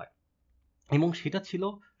করে দেওয়া হয়। এবং সেটা ছিল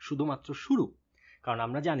শুধুমাত্র শুরু, কারণ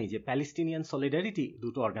আমরা জানি যে প্যালেস্টিনিয়ান সলিডারিটি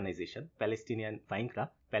দুটো organisation, Palestinian ভাইংরা,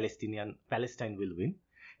 Palestine will win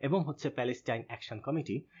এবং হচ্ছে প্যালেস্টাইন অ্যাকশন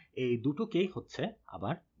কমিটি, এই দুটোকেই হচ্ছে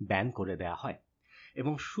আবার ব্যান করে দেয়া হয়।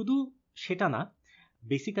 এবং শুধু সেটা না,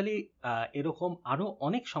 বেসিক্যালি এরকম আরও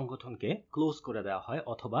অনেক সংগঠনকে ক্লোজ করে দেওয়া হয়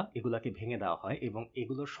অথবা এগুলাকে ভেঙে দেওয়া হয়, এবং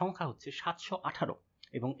এগুলোর সংখ্যা হচ্ছে 718,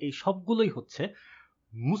 এবং এই সবগুলোই হচ্ছে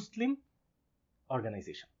মুসলিম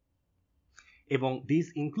অর্গানাইজেশন। এবং this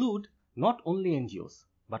include not only NGOs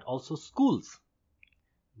but also schools,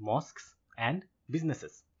 mosques and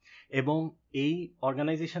businesses. এবং এই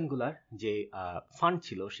অর্গানাইজেশনগুলোর যে ফান্ড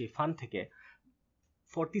ছিল, সেই ফান্ড থেকে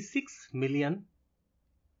 46 million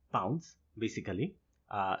pounds basically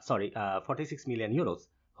 46 million euros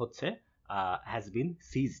হচ্ছে হ্যাজ বিন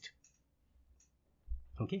সিজড।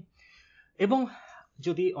 ওকে, এবং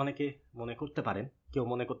যদি অনেকে কেউ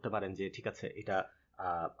মনে করতে পারেন যে ঠিক আছে, এটা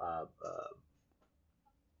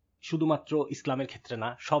শুধুমাত্র ইসলামের ক্ষেত্রে না,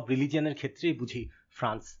 সব রিলিজিয়নের ক্ষেত্রেই বুঝি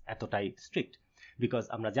ফ্রান্স এতটাই স্ট্রিক্ট। বিকজ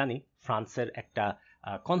আমরা জানি ফ্রান্সের একটা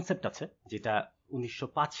কনসেপ্ট আছে যেটা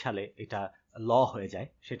 1905 সালে এটা ল হয়ে যায়,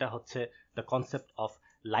 সেটা হচ্ছে দ্য কনসেপ্ট অফ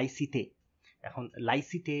লাইসিতে। এখন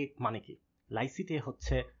লাইসিতে মানে কি? লাইসিতে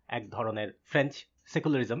হচ্ছে এক ধরনের French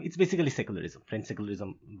secularism, it's basically secularism, French secularism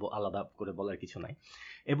আলাদা করে বলার কিছু নাই।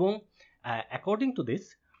 এবং according to this,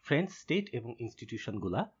 French state এবং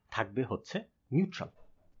ইনস্টিটিউশনগুলা থাকবে হচ্ছে নিউট্রাল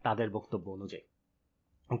তাদের বক্তব্য অনুযায়ী।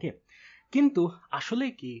 ওকে, কিন্তু আসলে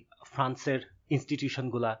কি ফ্রান্সের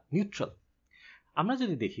ইনস্টিটিউশনগুলা নিউট্রাল? আমরা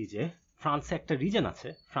যদি দেখি যে ফ্রান্সে একটা রিজন আছে,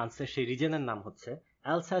 ফ্রান্সের সেই রিজনের নাম হচ্ছে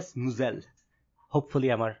অ্যালসাস মুজেল, হোপফুলি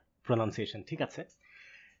আমার প্রনাউন্সিয়েশন ঠিক আছে।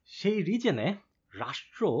 সেই রিজনে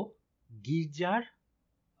রাষ্ট্র গির্জার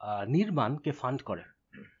নির্মাণকে ফান্ড করে,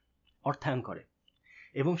 অর্থায়ন করে।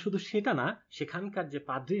 এবং শুধু সেটা না, সেখানকার যে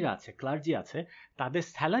পাদ্রীরা আছে, ক্লার্জি আছে, তাদের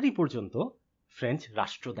স্যালারি পর্যন্ত ফ্রেঞ্চ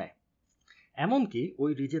রাষ্ট্র দেয়। এমনকি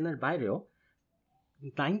ওই রিজনের বাইরেও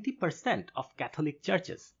 90% of Catholic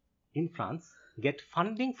churches in France get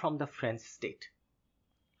funding from the French state.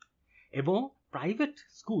 এবং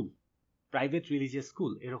প্রাইভেট রিলিজিয়াস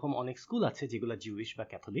স্কুল, এরকম অনেক স্কুল আছে যেগুলো জিউইশ বা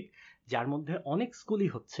ক্যাথলিক, যার মধ্যে অনেক স্কুলই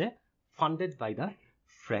হচ্ছে funded by the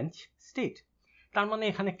French state. তার মানে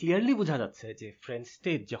এখানে ক্লিয়ারলি বোঝা যাচ্ছে যে ফ্রেঞ্চ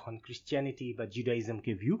স্টেট যখন ক্রিশ্চিয়ানিটি বা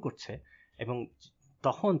জুডাইজমকে ভিউ করছে, এবং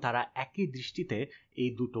তখন তারা একই দৃষ্টিতে এই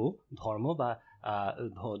দুটো ধর্ম বা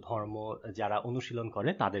ধর্ম যারা অনুশীলন করে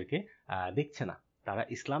তাদেরকে দেখছে না, তারা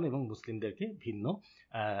ইসলাম এবং মুসলিমদেরকে ভিন্ন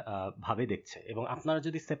ভাবে দেখছে। এবং আপনারা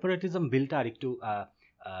যদি সেপারেটিজম বিলটা আর একটু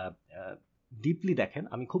ডিপলি দেখেন,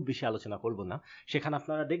 আমি খুব বেশি আলোচনা করব না, সেখানে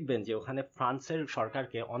আপনারা দেখবেন যে ওখানে ফ্রান্সের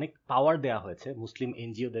সরকারকে অনেক পাওয়ার দেওয়া হয়েছে মুসলিম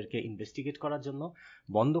এনজিওদেরকে ইনভেস্টিগেট করার জন্য,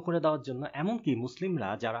 বন্ধ করে দেওয়ার জন্য। এমনকি মুসলিমরা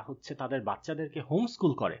যারা হচ্ছে তাদের বাচ্চাদেরকে হোম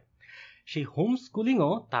স্কুল করে, সেই হোম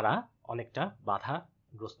স্কুলিংও তারা অনেকটা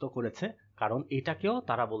বাধাগ্রস্ত করেছে, কারণ এটাকেও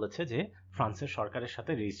তারা বলেছে যে ফ্রান্সের সরকারের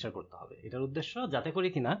সাথে রেজিস্টার করতে হবে। এটার উদ্দেশ্য যাতে করে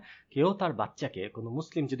কিনা কেউ তার বাচ্চাকে, কোনো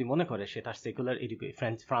মুসলিম যদি মনে করে সে তার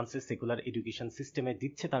ফ্রান্সের সেকুলার এডুকেশন সিস্টেমে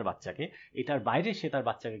দিচ্ছে তার বাচ্চাকে, এটার বাইরে সে তার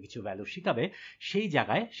বাচ্চাকে কিছু ভ্যালু শিখাবে, সেই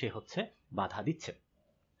জায়গায় সে হচ্ছে বাধা দিচ্ছে।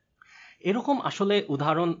 এরকম আসলে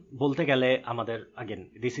উদাহরণ বলতে গেলে আমাদের, again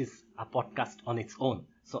this is a podcast on its own,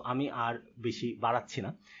 so আমি আর বেশি বাড়াচ্ছি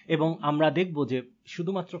না। এবং আমরা দেখব যে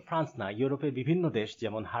শুধুমাত্র ফ্রান্স না, ইউরোপের বিভিন্ন দেশ,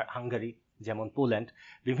 যেমন হাঙ্গারি, যেমন পোল্যান্ড,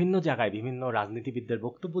 বিভিন্ন জায়গায় বিভিন্ন রাজনীতিবিদদের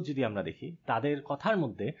বক্তব্য যদি আমরা দেখি, তাদের কথার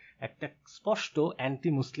মধ্যে একটা স্পষ্ট অ্যান্টি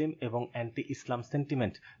মুসলিম এবং অ্যান্টি ইসলাম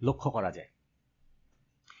সেন্টিমেন্ট লক্ষ্য করা যায়।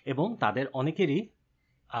 এবং তাদের অনেকেরই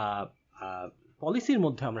পলিসির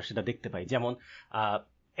মধ্যে আমরা সেটা দেখতে পাই। যেমন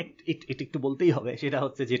এটা একটু বলতেই হবে, সেটা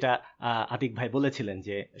হচ্ছে যেটা আতিক ভাই বলেছিলেন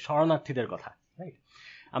যে শরণার্থীদের কথা, রাইট?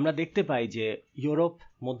 আমরা দেখতে পাই যে ইউরোপ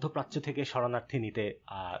মধ্যপ্রাচ্য থেকে শরণার্থী নিতে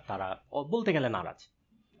তারা বলতে গেলে নারাজ।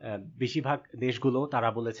 বেশিরভাগ দেশগুলো তারা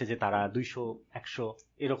বলেছে যে তারা 200-100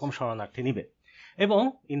 এরকম শরণার্থী নিবে। এবং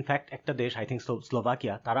ইনফ্যাক্ট একটা দেশ, আই থিঙ্ক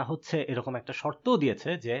স্লোভাকিয়া, তারা হচ্ছে এরকম একটা শর্তও দিয়েছে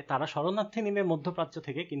যে তারা শরণার্থী নিবে মধ্যপ্রাচ্য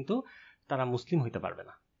থেকে, কিন্তু তারা মুসলিম হইতে পারবে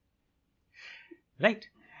না, রাইট?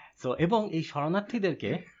 সো এবং এই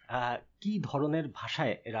শরণার্থীদেরকে কি ধরনের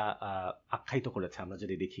ভাষায় এরা আখ্যায়িত করেছে আমরা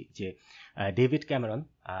যদি দেখি, যে ডেভিড ক্যামেরন,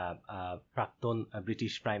 প্রাক্তন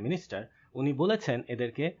ব্রিটিশ প্রাইম মিনিস্টার, উনি বলেছেন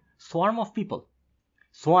এদেরকে সোয়ার্ম অফ পিপল।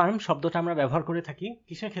 সোয়ার্ম শব্দটা আমরা ব্যবহার করে থাকি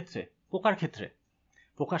কিসের ক্ষেত্রে? পোকার ক্ষেত্রে,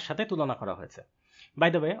 পোকার সাথে তুলনা করা হয়েছে। By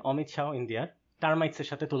the way, Amit Shah ইন্ডিয়ার টার্মাইটসের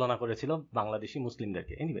সাথে তুলনা করেছিল বাংলাদেশি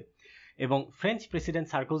মুসলিমদেরকে, এনিওয়ে। এবং ফ্রেঞ্চ প্রেসিডেন্ট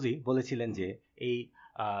সার্কোজি বলেছিলেন যে এই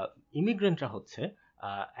ইমিগ্রেন্টরা হচ্ছে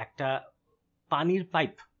একটা পানির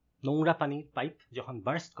পাইপ নোংরা পানির পাইপ যখন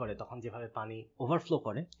বার্স্ট করে তখন যেভাবে পানি ওভারফ্লো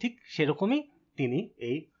করে, ঠিক সেরকমই তিনি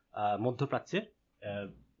এই মধ্যপ্রাচ্যের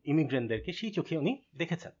ইমিগ্রেন্টদেরকে সেই চোখে উনি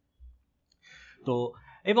দেখেছেন। তো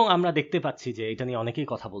এবং আমরা দেখতে পাচ্ছি যে এটা নিয়ে অনেকেই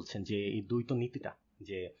কথা বলছেন যে এই দ্বৈত নীতিটা,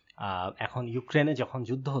 যে এখন ইউক্রেনে যখন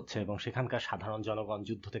যুদ্ধ হচ্ছে এবং সেখানকার সাধারণ জনগণ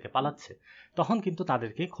যুদ্ধ থেকে পালাচ্ছে, তখন কিন্তু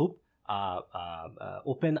তাদেরকে খুব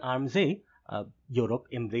ওপেন আর্মসেই ইউরোপ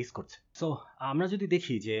এমব্রেস করছে। সো আমরা যদি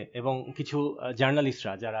দেখি যে, এবং কিছু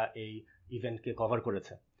জার্নালিস্টরা যারা এই ইভেন্টকে কভার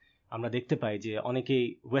করেছে, আমরা দেখতে পাই যে অনেকেই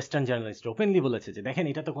ওয়েস্টার্ন জার্নালিস্ট ওপেনলি বলেছে যে দেখেন,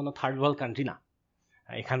 এটা তো কোনো থার্ড ওয়ার্ল্ড কান্ট্রি না,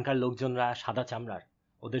 এখানকার লোকজনরা সাদা চামড়ার,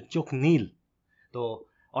 ওদের চোখ নীল। তো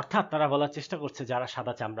অর্থাৎ তারা বলার চেষ্টা করছে যারা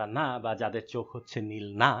সাদা চামড়া না, বা যাদের চোখ হচ্ছে নীল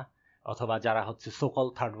না, অথবা যারা হচ্ছে সোকল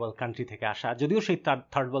থার্ড ওয়ার্ল্ড কান্ট্রি থেকে আসা, যদিও সেই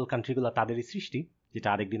থার্ড ওয়ার্ল্ড কান্ট্রিগুলো তাদেরই সৃষ্টি, যেটা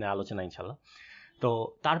আরেকদিনের আলোচনা ইনশাল্লাহ। তো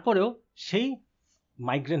তারপরেও সেই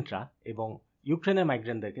মাইগ্রেন্টরা এবং ইউক্রেনের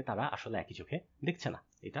মাইগ্রেন্টদেরকে তারা আসলে একই চোখে দেখছে না,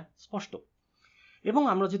 এটা স্পষ্ট। এবং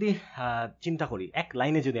আমরা যদি চিন্তা করি, এক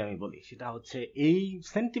লাইনে যদি আমি বলি, সেটা হচ্ছে এই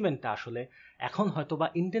সেন্টিমেন্টটা আসলে এখন হয়তো বা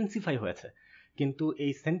ইন্টেন্সিফাই হয়েছে, কিন্তু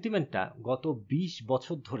এই সেন্টিমেন্টটা গত 20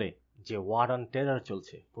 বছর ধরে যে ওয়ার অন টেরর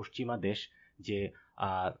চলছে, পশ্চিমা দেশ যে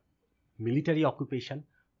military occupation,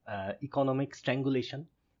 economic strangulation,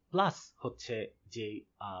 plus হচ্ছে যে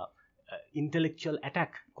ইন্টেলেকচুয়াল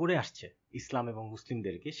অ্যাটাক করে আসছে ইসলাম এবং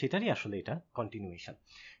মুসলিমদেরকে, সেটারই আসলে এটা কন্টিনিউয়েশন।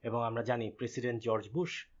 এবং আমরা জানি প্রেসিডেন্ট জর্জ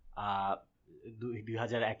বুশ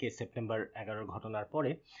 2001 সেপ্টেম্বর 11 ঘটনার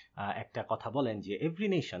পরে একটা কথা বলেন যে every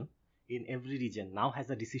nation in every region now has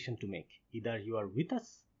a decision to make, either you are with us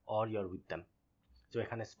or you are with them. তো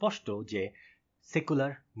এখানে স্পষ্ট যে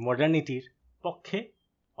সেকুলার মডার্নিটির পক্ষে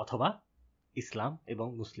অথবা ইসলাম এবং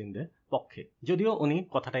মুসলিমদের পক্ষে, যদিও উনি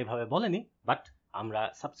কথাটা এইভাবে বলেনি, বাট আমরা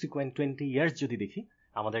সাবসিকুয়েন্ট 20 ইয়ার্স যদি দেখি,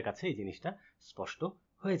 আমাদের কাছে এই জিনিসটা স্পষ্ট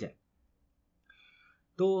হয়ে যায়।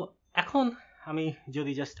 তো এখন আমি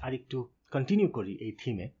যদি জাস্ট আরেকটু কন্টিনিউ করি এই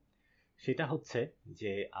থিমে, সেটা হচ্ছে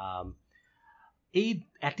যে এই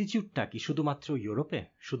অ্যাটিটিউডটা কি শুধুমাত্র ইউরোপে,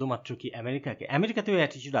 শুধুমাত্র কি আমেরিকাতেও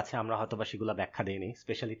অ্যাটিটিউড আছে, আমরা হয়তো বা সেগুলো ব্যাখ্যা দেইনি,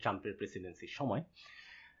 স্পেশালি ট্রাম্পের প্রেসিডেন্সির সময়।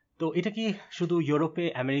 তো এটা কি শুধু ইউরোপে,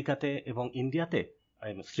 আমেরিকাতে এবং ইন্ডিয়াতে,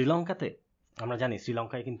 শ্রীলঙ্কাতে? আমরা জানি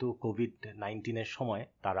শ্রীলঙ্কায় কিন্তু কোভিড-19 সময়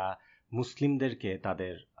তারা মুসলিমদেরকে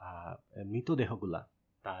তাদের মৃতদেহগুলা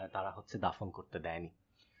তারা হচ্ছে দাফন করতে দেয়নি,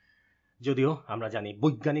 যদিও আমরা জানি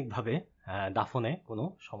বৈজ্ঞানিকভাবে দাফনে কোনো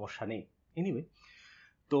সমস্যা নেই। এনিওয়ে,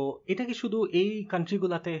 তো এটা কি শুধু এই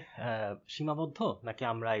কান্ট্রিগুলাতে সীমাবদ্ধ, নাকি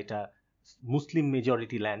আমরা এটা Muslim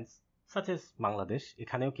majority lands such as Bangladesh,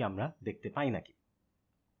 এখানেও কি আমরা দেখতে পাই নাকি?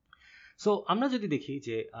 সো আমরা যদি দেখি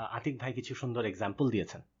যে আতিক ভাই কিছু সুন্দর এক্সাম্পল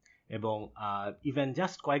দিয়েছেন, এবং ইভেন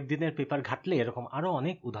জাস্ট কয়েকদিনের পেপার ঘাটলে এরকম আরও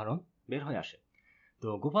অনেক উদাহরণ বের হয়ে আসে। তো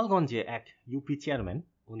গোপালগঞ্জে এক ইউপি চেয়ারম্যান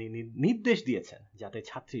উনি নির্দেশ দিয়েছেন যাতে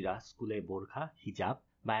ছাত্রীরা স্কুলে বোরখা, হিজাব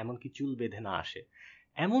বা এমনকি চুল বেঁধে না আসে।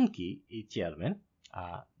 এমনকি এই চেয়ারম্যান,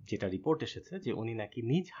 যেটা রিপোর্ট এসেছে, যে উনি নাকি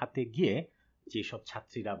নিজ হাতে গিয়ে যেসব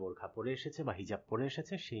ছাত্রীরা বোরখা পরে এসেছে বা হিজাব পরে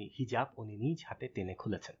এসেছে, সেই হিজাব উনি নিজ হাতে টেনে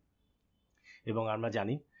খুলেছেন। এবং আমরা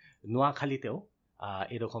জানি নোয়াখালীতেও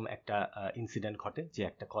এরকম একটা ইনসিডেন্ট ঘটে, যে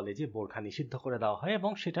একটা কলেজে বোরখা নিষিদ্ধ করে দেওয়া হয়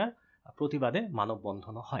এবং সেটার প্রতিবাদে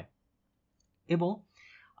মানববন্ধনও হয়। এবং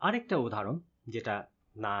আরেকটা উদাহরণ যেটা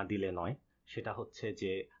না দিলে নয়, সেটা হচ্ছে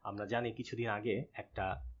যে আমরা জানি কিছুদিন আগে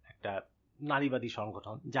একটা নারীবাদী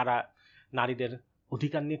সংগঠন, যারা নারীদের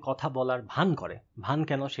অধিকার নিয়ে কথা বলার ভান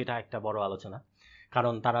কেন সেটা একটা বড় আলোচনা,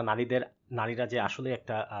 কারণ তারা নারীরা যে আসলে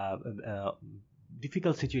একটা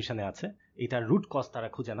ডিফিকাল্ট সিচুয়েশনে আছে, এটার রুট কজ তারা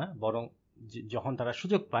খুঁজে না, বরং যখন তারা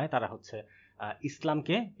সুযোগ পায় তারা হচ্ছে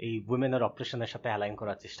ইসলামকে এই উইমেনের অপারেশনের সাথে অ্যালাইন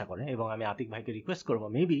করার চেষ্টা করে। এবং আমি আতিক ভাইকে রিকোয়েস্ট করবো,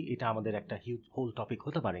 মেবি এটা আমাদের একটা হিউজ হোল টপিক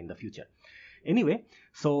হতে পারে in the future. Anyway,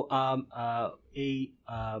 so এই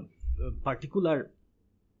পার্টিকুলার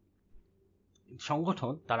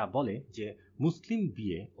সংগঠন তারা বলে যে মুসলিম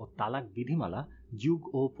বিয়ে ও তালাক বিধিমালা যুগ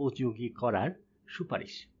ও উপযোগী করার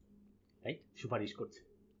সুপারিশ করছে।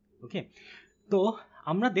 ওকে, তো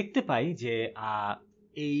আমরা দেখতে পাই যে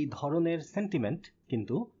এই ধরনের সেন্টিমেন্ট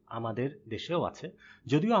কিন্তু আমাদের দেশেও আছে,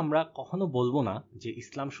 যদিও আমরা কখনো বলবো না যে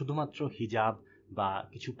ইসলাম শুধুমাত্র হিজাব বা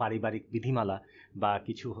কিছু পারিবারিক বিধিমালা বা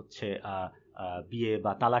কিছু হচ্ছে বিয়ে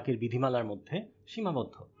বা তালাকের বিধিমালার মধ্যে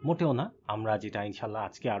সীমাবদ্ধ, মোটেও না। আমরা যেটা ইনশাল্লাহ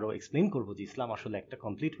আজকে আরো এক্সপ্লেইন করবো যে ইসলাম আসলে একটা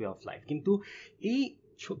কমপ্লিট ওয়ে অফ লাইফ। কিন্তু এই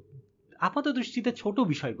আপাত দৃষ্টিতে ছোট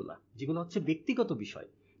বিষয়গুলা, যেগুলো হচ্ছে ব্যক্তিগত বিষয়,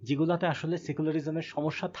 যেগুলোতে আসলে সেকুলারিজমের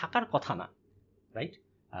সমস্যা থাকার কথা না, right,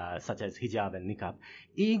 such as hijab and niqab,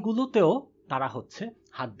 এইগুলোতেও তারা হচ্ছে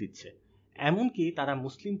হাত দিচ্ছে, এমনকি তারা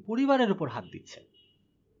মুসলিম পরিবারের উপর হাত দিচ্ছে,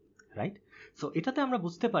 রাইট। সো এটাতে আমরা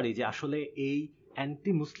বুঝতে পারি যে আসলে এই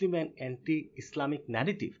anti Muslim and anti Islamic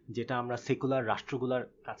narrative যেটা আমরা সেকুলার রাষ্ট্রগুলোর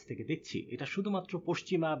কাছ থেকে দেখছি, এটা শুধুমাত্র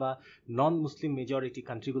পশ্চিমা বা নন মুসলিম মেজরিটি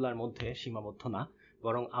কান্ট্রিগুলোর মধ্যে সীমাবদ্ধ না,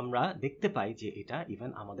 বরং আমরা দেখতে পাই যে এটা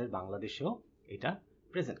ইভেন আমাদের বাংলাদেশেও এটা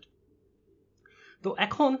প্রেজেন্ট। তো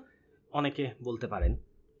এখন অনেকে বলতে পারেন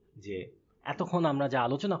যে এতক্ষণ আমরা যা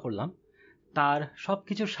আলোচনা করলাম তার সব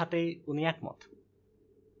কিছুর সাথেই উনি একমত।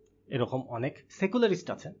 এরকম অনেক সেকুলারিস্ট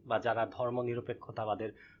আছেন বা যারা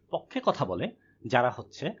ধর্মনিরপেক্ষতাবাদের পক্ষে কথা বলে, যারা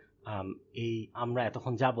হচ্ছে এই আমরা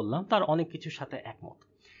এতক্ষণ যা বললাম তার অনেক কিছুর সাথে একমত।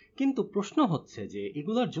 কিন্তু প্রশ্ন হচ্ছে যে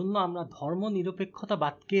এগুলোর জন্য আমরা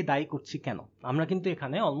ধর্মনিরপেক্ষতাবাদকে দায়ী করছি কেন? আমরা কিন্তু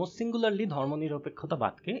এখানে অলমোস্ট সিঙ্গুলারলি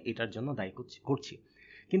ধর্মনিরপেক্ষতাবাদকে এটার জন্য দায়ী করছি,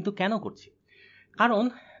 কিন্তু কেন করছি? কারণ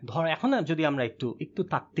এখন যদি আমরা একটু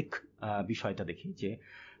তাত্ত্বিক বিষয়টা দেখি যে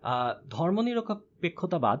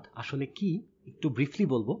ধর্মনিরপেক্ষতাবাদ আসলে কি একটু ব্রিফলি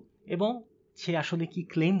বলবো, এবং সে আসলে কি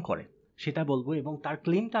ক্লেম করে সেটা বলবো, এবং তার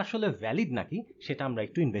ক্লেমটা আসলে ভ্যালিড নাকি সেটা আমরা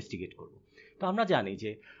একটু ইনভেস্টিগেট করব। তো আমরা জানি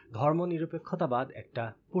যে ধর্মনিরপেক্ষতাবাদ একটা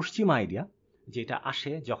পশ্চিমা আইডিয়া, যেটা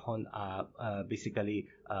আসে যখন basically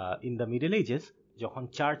in the middle ages, যখন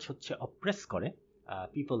চার্চ হচ্ছে অপ্রেস করে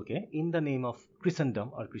পিপলকে in the name of Christendom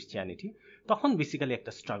or Christianity, তখন বেসিক্যালি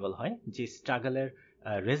একটা স্ট্রাগল হয়, যে স্ট্রাগলের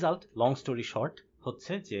রেজাল্ট, লং স্টোরি শর্ট,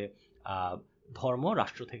 হচ্ছে যে ধর্ম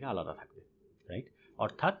রাষ্ট্র থেকে আলাদা থাকবে, রাইট?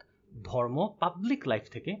 অর্থাৎ ধর্ম পাবলিক লাইফ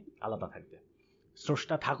থেকে আলাদা থাকবে।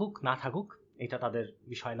 স্রষ্টা থাকুক না থাকুক এটা তাদের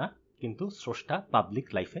বিষয় না, কিন্তু স্রষ্টা পাবলিক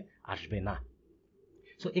লাইফে আসবে না।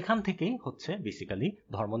 সো এখান থেকেই হচ্ছে বেসিক্যালি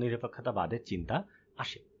ধর্মনিরপেক্ষতাবাদের চিন্তা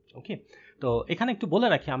আসে। ওকে, তো এখানে একটু বলে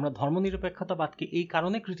রাখি, আমরা ধর্মনিরপেক্ষতাবাদকে এই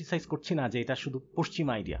কারণে ক্রিটিসাইজ করছি না যে এটা শুধু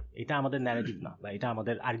পশ্চিমা আইডিয়া, এটা আমাদের ন্যারেটিভ না বা এটা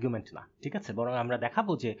আমাদের আর্গুমেন্ট না, ঠিক আছে? বরং আমরা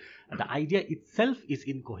দেখাবো যে the idea itself is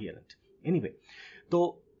ইনকোহিয়ারেন্ট। Anyway, তো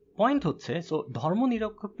পয়েন্ট হচ্ছে, সো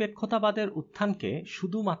ধর্মনিরপেক্ষতাবাদের উত্থানকে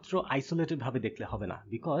শুধুমাত্র আইসোলেটেড ভাবে দেখলে হবে না,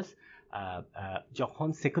 বিকজ যখন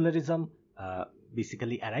সেকুলারিজম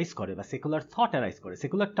বেসিক্যালি অ্যারাইজ করে বা সেকুলার থট অ্যারাইজ করে,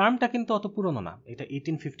 সেকুলার টার্মটা কিন্তু অত পুরনো না, এটা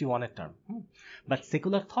 1851-এর টার্ম, বাট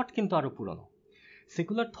সেকুলার থট কিন্তু আরো পুরনো।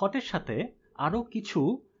 সেকুলার থটের সাথে আরো কিছু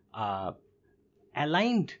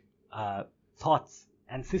aligned thoughts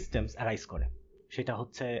and systems arise করে, সেটা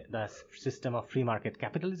হচ্ছে the system of free market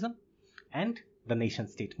capitalism and the nation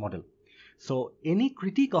state model. So any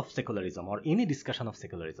critique of secularism or any discussion of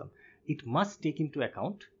secularism, it must take into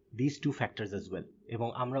account these two factors as well. এবং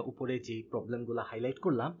আমরা উপরে যে প্রবলেমগুলো highlight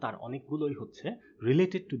করলাম তার অনেকগুলোই হচ্ছে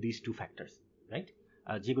related to this two factors, right?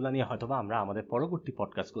 যেগুলো নিয়ে হয়তোবা আমরা আমাদের পরবর্তী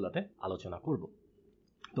পডকাস্টগুলোতে আলোচনা করব।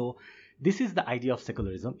 তো this is the idea of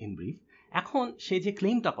secularism in brief. এখন সে যে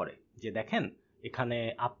ক্লেমটা করে যে দেখেন এখানে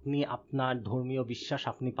আপনি আপনার ধর্মীয় বিশ্বাস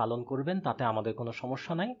আপনি পালন করবেন, তাতে আমাদের কোনো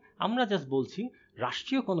সমস্যা নাই, আমরা জাস্ট বলছি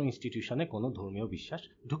রাষ্ট্রীয় কোনো ইনস্টিটিউশনে কোনো ধর্মীয় বিশ্বাস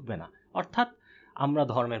ঢুকবে না। অর্থাৎ আমরা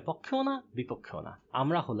ধর্মের পক্ষেও না বিপক্ষেও না,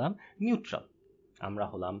 আমরা হলাম নিউট্রাল, আমরা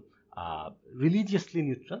হলাম রিলিজিয়াসলি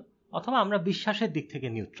নিউট্রাল, অথবা আমরা বিশ্বাসের দিক থেকে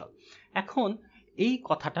নিউট্রাল। এখন এই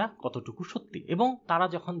কথাটা কতটুকু সত্যি? এবং তারা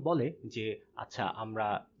যখন বলে যে আচ্ছা আমরা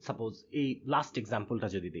সাপোজ এই লাস্ট এক্সাম্পলটা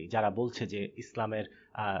যদি দিই, যারা বলছে যে ইসলামের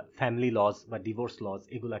ফ্যামিলি লজ বা ডিভোর্স লজ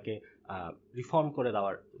এগুলাকে রিফর্ম করে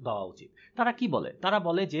দেওয়া উচিত, তারা কি বলে? তারা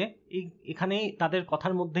বলে যে এখানেই তাদের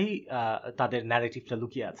কথার মধ্যেই তাদের ন্যারেটিভটা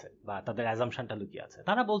লুকিয়ে আছে বা তাদের অ্যাজাম্পশনটা লুকিয়ে আছে।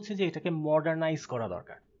 তারা বলছে যে এটাকে মডার্নাইজ করা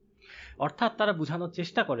দরকার। অর্থাৎ তারা বোঝানোর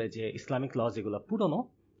চেষ্টা করে যে ইসলামিক লজ এগুলো পুরনো,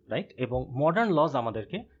 রাইট, এবং মডার্ন লজ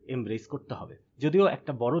আমাদেরকে এমব্রেস করতে হবে। যদিও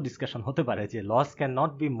একটা বড় ডিসকাশন হতে পারে যে lodge can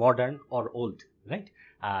not be modern or old, right?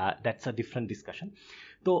 That's a different discussion.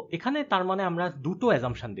 তো এখানে তার মানে আমরা দুটো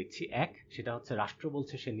অ্যাজাম্পশন দেখছি। এক, সেটা হচ্ছে রাষ্ট্র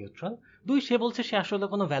বলছে সে নিউট্রাল। দুই, সে বলছে সে আসলে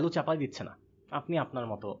কোনো ভ্যালু চাপাই দিচ্ছে না, আপনি আপনার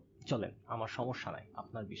মতো চলেন, আমার সমস্যা নাই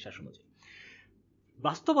আপনার বিশ্বাস অনুযায়ী।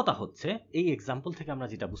 বাস্তবতা হচ্ছে এই এক্সাম্পল থেকে আমরা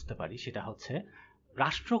যেটা বুঝতে পারি সেটা হচ্ছে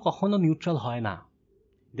রাষ্ট্র কখনো নিউট্রাল হয় না।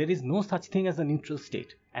 There is no such thing as a neutral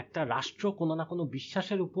state. একটা রাষ্ট্র কোনো না কোনো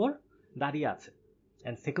বিশ্বাসের উপর দাঁড়িয়ে আছে,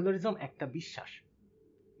 and secularism একটা বিশ্বাস,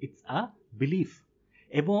 it's a belief,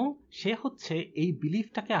 এবং সে হচ্ছে এই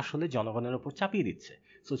বিলিফটাকে আসলে জনগণের উপর চাপিয়ে দিচ্ছে।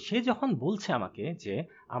 সো সে যখন বলছে আমাকে যে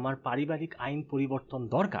আমার পারিবারিক আইন পরিবর্তন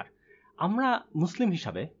দরকার, আমরা মুসলিম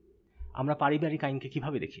হিসাবে আমরা পারিবারিক আইনকে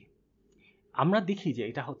কিভাবে দেখি? আমরা দেখি যে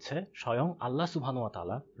এটা হচ্ছে স্বয়ং আল্লাহ সুবহানাহু ওয়া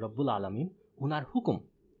তাআলা রব্বুল আলামিন, উনার হুকুম,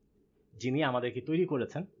 যিনি আমাদেরকে তৈরি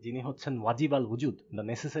করেছেন, যিনি হচ্ছেন ওয়াজিব আল উজুদ, দ্য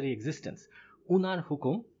নেসেসারি এক্সিস্টেন্স, উনার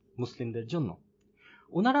হুকুম মুসলিমদের জন্য।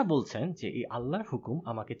 উনারা বলছেন যে এই আল্লাহর হুকুম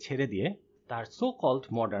আমাকে ছেড়ে দিয়ে তার সো কল্ড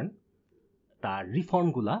মডার্ন তার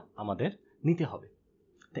রিফর্মগুলা আমাদের নিতে হবে।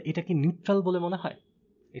 তা এটা কি নিউট্রাল বলে মনে হয়?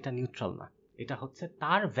 এটা নিউট্রাল না, এটা হচ্ছে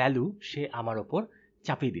তার ভ্যালু সে আমার ওপর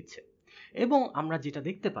চাপিয়ে দিচ্ছে। এবং আমরা যেটা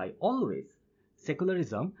দেখতে পাই অলওয়েজ,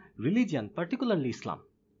 সেকুলারিজম রিলিজিয়ান, পার্টিকুলারলি ইসলাম,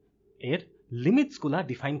 এর লিমিটসগুলা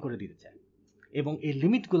ডিফাইন করে দিতে চায়। এবং এই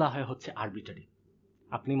লিমিটগুলো হয় হচ্ছে আরবিটারি।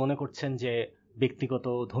 আপনি মনে করছেন যে ব্যক্তিগত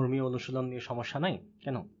ধর্মীয় অনুশীলন নিয়ে সমস্যা নাই,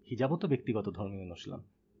 কেন? হিজাবও তো ব্যক্তিগত ধর্মীয় অনুশীলন,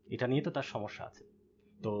 এটা নিয়ে তো তার সমস্যা আছে।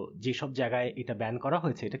 তো যেসব জায়গায় এটা ব্যান করা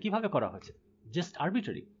হয়েছে, এটা কিভাবে করা হয়েছে? Just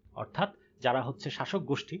arbitrary. অর্থাৎ যারা হচ্ছে শাসক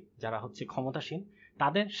গোষ্ঠী, যারা হচ্ছে ক্ষমতাসীন,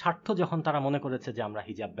 তাদের স্বার্থ যখন তারা মনে করেছে যে আমরা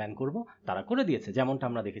হিজাব ব্যান করব, তারা করে দিয়েছে। যেমনটা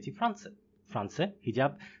আমরা দেখেছি ফ্রান্সে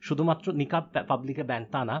হিজাব শুধুমাত্র নিকাব পাবলিকে ব্যান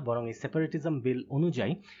তা না, বরং এই সেপারেটিজম বিল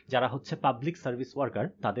অনুযায়ী যারা হচ্ছে পাবলিক সার্ভিস ওয়ার্কার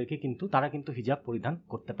তারা কিন্তু হিজাব পরিধান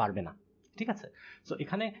করতে পারবে না। ঠিক আছে? সো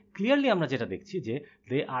এখানে ক্লিয়ারলি আমরা যেটা দেখছি যে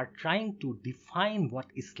they are trying to define what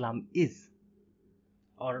Islam is,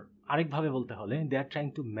 or আরেকভাবে বলতে হলে they are trying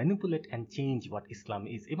to manipulate and change what Islam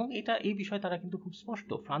is. এবং এই বিষয়ে তারা কিন্তু খুব স্পষ্ট।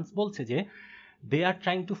 ফ্রান্স বলছে যে they are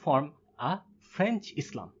trying to form a French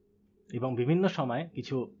Islam, এবং বিভিন্ন সময়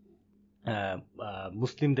কিছু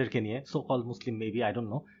মুসলিমদেরকে নিয়ে, so call Muslim maybe, I don't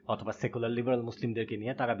know, অথবা সেকুলার লিবারাল মুসলিমদেরকে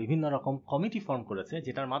নিয়ে তারা বিভিন্ন রকম কমিটি ফর্ম করেছে,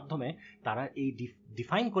 যেটার মাধ্যমে তারা এই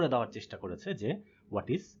ডিফাইন করে দেওয়ার চেষ্টা করেছে যে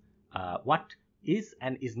what is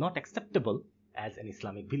and is not acceptable as an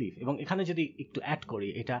Islamic belief. এবং এখানে যদি একটু অ্যাড করি,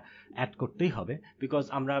 এটা অ্যাড করতেই হবে, বিকজ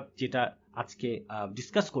আমরা যেটা আজকে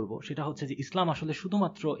ডিসকাস করব সেটা হচ্ছে যে ইসলাম আসলে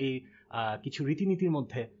শুধুমাত্র এই কিছু রীতিনীতির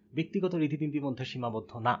মধ্যে, ব্যক্তিগত রীতিনীতির মধ্যে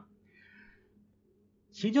সীমাবদ্ধ না।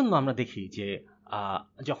 সেই জন্য আমরা দেখি যে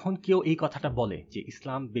যখন কেউ এই কথাটা বলে যে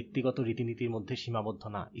ইসলাম ব্যক্তিগত রীতিনীতির মধ্যে সীমাবদ্ধ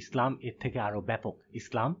না, ইসলাম এর থেকে আরো ব্যাপক,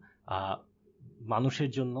 ইসলাম মানুষের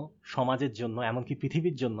জন্য, সমাজের জন্য, এমনকি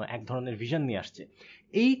পৃথিবীর জন্য এক ধরনের ভিশন নিয়ে আসছে,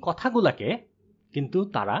 এই কথাগুলোকে কিন্তু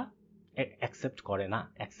তারা অ্যাকসেপ্ট করে না।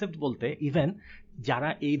 অ্যাকসেপ্ট বলতে ইভেন যারা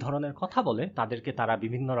এই ধরনের কথা বলে তাদেরকে তারা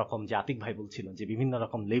বিভিন্ন রকম, যে আতিক ভাই বলছিল যে বিভিন্ন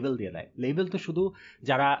রকম লেবেল দিয়ে দেয়। লেবেল তো শুধু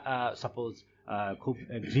যারা সাপোজ খুব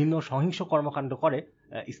ঘৃণ্য সহিংস কর্মকাণ্ড করে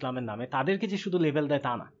ইসলামের নামে তাদেরকে যে শুধু লেবেল দেয়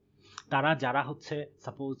তা না, তারা যারা হচ্ছে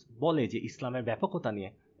সাপোজ বলে যে ইসলামের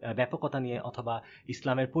ব্যাপকতা নিয়ে অথবা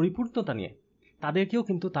ইসলামের পরিপূর্ণতা নিয়ে, তাদেরকেও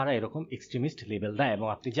কিন্তু তারা এরকম এক্সট্রিমিস্ট লেবেল দেয়। এবং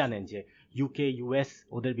আপনি জানেন যে ইউকে, ইউএস,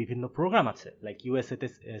 ওদের বিভিন্ন প্রোগ্রাম আছে, লাইক ইউএসএতে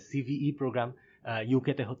সিভিই প্রোগ্রাম,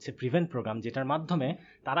 ইউকেতে হচ্ছে প্রিভেন্ট প্রোগ্রাম, যেটার মাধ্যমে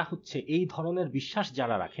তারা হচ্ছে এই ধরনের বিশ্বাস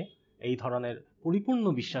যারা রাখে, এই ধরনের পরিপূর্ণ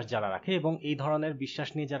বিশ্বাস যারা রাখে এবং এই ধরনের বিশ্বাস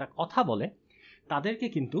নিয়ে যারা কথা বলে, তাদেরকে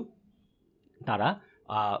কিন্তু তারা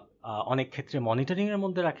অনেক ক্ষেত্রে মনিটরিংয়ের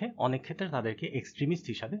মধ্যে রাখে, অনেক ক্ষেত্রে তাদেরকে এক্সট্রিমিস্ট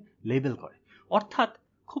হিসাবে লেবেল করে। অর্থাৎ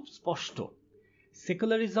খুব স্পষ্ট,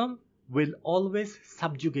 secularism will always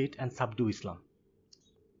subjugate and subdue Islam.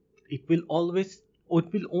 It will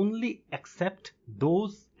only accept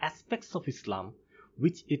those aspects of Islam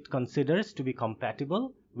which it considers to be compatible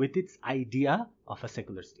with its idea of a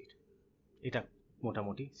secular state. এটা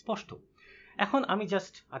মোটামুটি স্পষ্ট। এখন আমি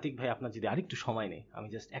জাস্ট, আতিক ভাই আপনার যদি আরেকটু সময় নেই, আমি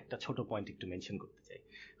জাস্ট একটা ছোট পয়েন্ট একটু মেনশন করতে চাই,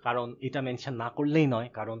 কারণ এটা মেনশন না করলেই নয়।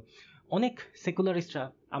 কারণ অনেক সেকুলারিস্টরা,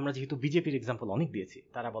 আমরা যেহেতু বিজেপির এক্সাম্পল অনেক দিয়েছি,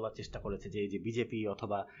 তারা বলার চেষ্টা করেছে যে এই যে বিজেপি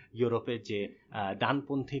অথবা ইউরোপের যে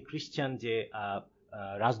ডানপন্থী খ্রিস্টান যে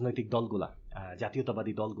রাজনৈতিক দলগুলা,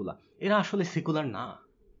 জাতীয়তাবাদী দলগুলা, এরা আসলে সেকুলার না,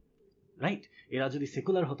 রাইট? এরা যদি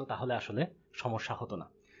সেকুলার হতো তাহলে আসলে সমস্যা হতো না।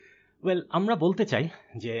 ওয়েল, আমরা বলতে চাই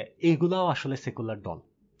যে এগুলাও আসলে সেকুলার দল।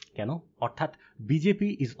 কেন? অর্থাৎ BJP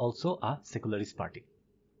is also a secularist party.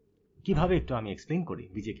 কিভাবে একটু আমি এক্সপ্লেইন করি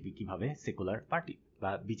বিজেপি কিভাবে সেকুলার পার্টি,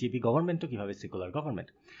 বা বিজেপি গভর্নমেন্টও কিভাবে সেকুলার গভর্নমেন্ট।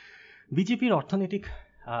 বিজেপির অর্থনৈতিক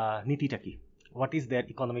নীতিটা কি? What is their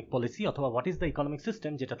economic policy, অথবা what is the economic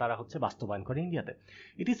system যেটা তারা হচ্ছে বাস্তবায়ন করে ইন্ডিয়াতে?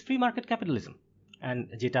 It is free market capitalism. And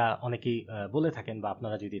যেটা অনেকেই বলে থাকেন, বা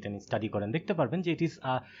আপনারা যদি এটা নিয়ে স্টাডি করেন দেখতে পারবেন যে it is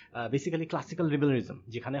basically classical liberalism,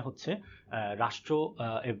 যেখানে হচ্ছে রাষ্ট্র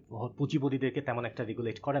পুঁজিপতিদেরকে তেমন একটা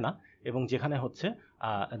রেগুলেট করে না, এবং যেখানে হচ্ছে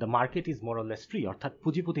the market is more or less free, অর্থাৎ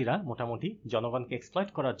পুঁজিপতিরা মোটামুটি জনগণকে এক্সপ্লয়েট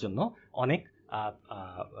করার জন্য অনেক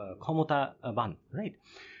ক্ষমতাবান, রাইট?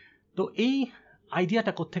 তো এই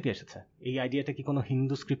আইডিয়াটা কোত্থেকে এসেছে? এই আইডিয়াটা কি কোনো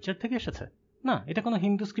হিন্দু স্ক্রিপচার থেকে এসেছে? না, এটা কোনো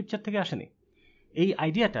হিন্দু স্ক্রিপচার থেকে আসেনি। এই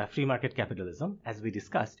আইডিয়াটা, free market capitalism, as we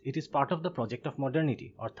discussed, it is part of the project of modernity.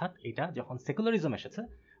 অর্থাৎ এটা যখন সেকুলারিজম এসেছে,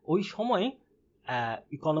 ওই সময়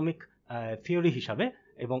ইকোনমিক থিওরি হিসাবে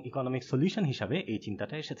এবং ইকোনমিক সলিউশন হিসাবে এই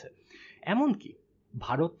চিন্তাটা এসেছে। এমনকি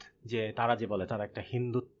ভারত, যে তারা যে বলে তারা একটা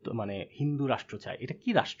হিন্দুত্ব, মানে হিন্দু রাষ্ট্র চায়, এটা কি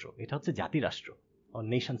রাষ্ট্র? এটা হচ্ছে জাতি রাষ্ট্র,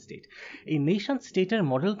 নেশন স্টেট। এই নেশন স্টেটের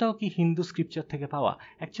মডেলটাও কি হিন্দু স্ক্রিপচার থেকে পাওয়া?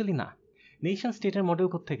 অ্যাকচুয়ালি না। নেশন স্টেটের মডেল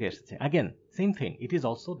কোত্থেকে এসেছে? Again same thing, it is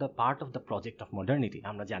also the part of the project of modernity.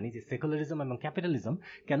 আমরা জানি যে সেকুলারিজম এবং capitalism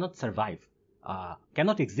cannot survive,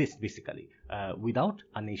 cannot exist basically without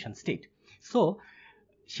a nation state. So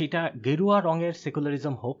সেটা গেরুয়া রঙের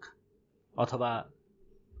সেকুলারিজম হোক অথবা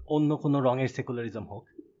অন্য কোনো রঙের সেকুলারিজম হোক,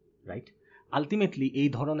 রাইট? আলটিমেটলি এই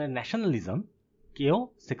ধরনের ন্যাশনালিজম কেও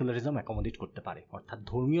সেকুলারিজম অ্যাকোমোডেট করতে পারে, অর্থাৎ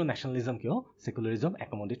ধর্মীয় ন্যাশনালিজমকেও সেকুলারিজম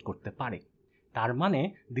অ্যাকোমোডেট করতে পারে। তার মানে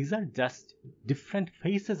these are just different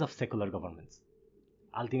faces of secular governments.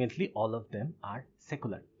 Ultimately all of them are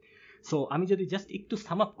secular. So আমি যদি জাস্ট একটু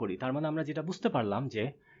সাম আপ করি, তার মানে আমরা যেটা বুঝতে পারলাম যে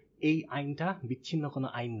এই আইনটা বিচ্ছিন্ন কোনো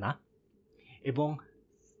আইন না, এবং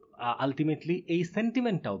আলটিমেটলি এই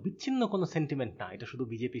সেন্টিমেন্টটাও বিচ্ছিন্ন কোনো সেন্টিমেন্ট না। এটা শুধু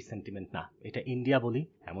বিজেপির সেন্টিমেন্ট না, এটা ইন্ডিয়া বলি,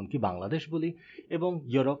 এমনকি বাংলাদেশ বলি, এবং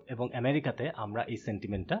ইউরোপ এবং আমেরিকাতে আমরা এই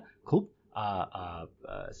সেন্টিমেন্টটা খুব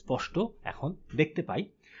স্পষ্ট এখন দেখতে পাই।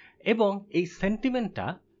 এবং এই সেন্টিমেন্টটা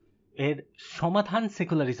এর সমাধান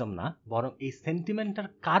সেকুলারিজম না, বরং এই সেন্টিমেন্টটার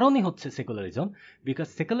কারণই হচ্ছে secularism. Because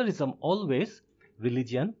secularism always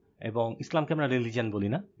religion, এবং ইসলামকে আমরা রিলিজিয়ান বলি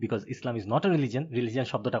না, because Islam is not a religion. Religion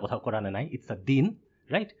শব্দটা কোথাও কোরআনে নাই, ইটস আ দিন,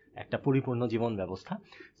 রাইট? একটা পরিপূর্ণ জীবন ব্যবস্থা।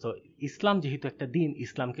 সো ইসলাম যেহেতু একটা দিন,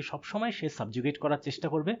 ইসলামকে সবসময় সে সাবজুগেট করার চেষ্টা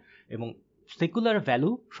করবে, এবং সেকুলার ভ্যালু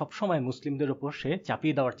সবসময় মুসলিমদের উপর সে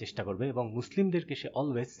চাপিয়ে দেওয়ার চেষ্টা করবে, এবং মুসলিমদেরকে সে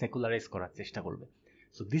অলওয়েজ সেকুলারাইজ করার চেষ্টা করবে।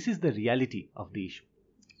 So this is the reality of the issue.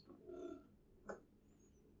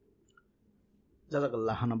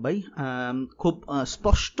 জাযাকাল্লাহ হানাব ভাই, খুব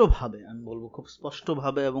স্পষ্টভাবে, আমি বলবো খুব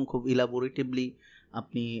স্পষ্টভাবে এবং খুব ইলাবোরেটিভলি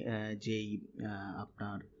আপনি যেই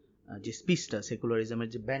আপনার যে স্পিচটা, সেকুলারিজমের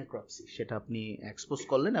যে ব্যাংক্রাপসি, সেটা আপনি এক্সপোজ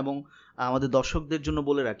করলেন। এবং আমাদের দর্শকদের জন্য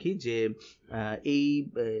বলে রাখি যে এই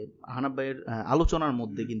হানাব ভাইয়ের আলোচনার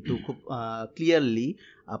মধ্যে কিন্তু খুব ক্লিয়ারলি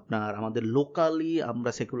আপনার আমাদের লোকালি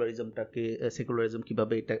আমরা সেকুলারিজম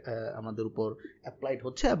কিভাবে এটা আমাদের উপর অ্যাপ্লাইড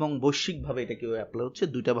হচ্ছে এবং বৈশ্বিকভাবে এটা কীভাবে অ্যাপ্লাই হচ্ছে,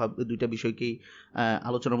 দুইটা বিষয়কেই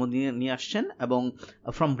আলোচনার মধ্যে নিয়ে আসছেন। এবং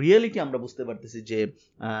ফ্রম রিয়েলিটি আমরা বুঝতে পারতেছি যে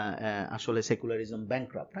আসলে সেকুলারিজম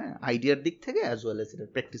ব্যাংক্রাফট, হ্যাঁ, আইডিয়ার দিক থেকে অ্যাজ ওয়েল এস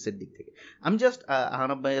এটার প্র্যাকটিসের দিক থেকে। আমি জাস্ট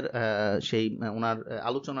হানাব ভাইয়ের সেই ওনার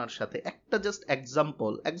আলোচনার সাথে একটা জাস্ট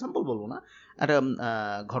এক্সাম্পল বলবো না, একটা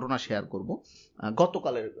ঘটনা শেয়ার করব।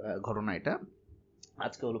 গতকালের ঘটনা এটা।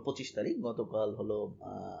 আজকে হলো 25 তারিখ, গতকাল হলো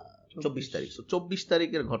 24 তারিখ। 24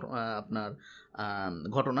 তারিখের আপনার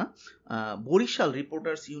ঘটনা, বরিশাল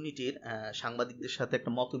রিপোর্টার্স ইউনিটির সাংবাদিকদের সাথে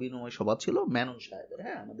একটা মতবিনিময় সভা ছিল মেনন সাহেবের,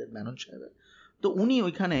 হ্যাঁ, আমাদের মেনন সাহেবের। তো উনি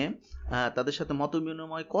ওইখানে তাদের সাথে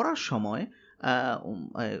মতবিনিময় করার সময়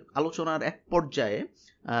আলোচনার এক পর্যায়ে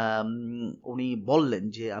উনি বললেন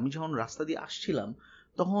যে আমি যখন রাস্তা দিয়ে আসছিলাম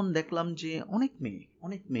তখন দেখলাম যে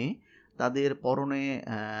অনেক মেয়ে তাদের পরনে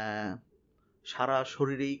সারা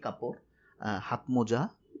শরীরেই কাপড়, হাত মোজা,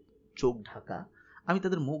 চোখ ঢাকা। আমি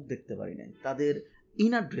তাদের মুখ দেখতে পারি নাই, তাদের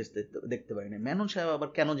ইনার ড্রেস দেখতে পারি নাই। মেনন সাহেব আবার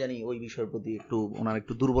কেন জানি ওই বিষয়ের প্রতি ওনার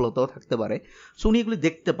একটু দুর্বলতাও থাকতে পারে, সো উনি এগুলি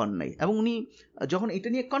দেখতে পান নাই। এবং উনি যখন এটা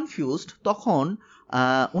নিয়ে কনফিউজড, তখন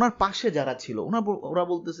ওনার পাশে যারা ছিল ওরা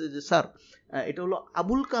বলতেছে যে স্যার, এটা হলো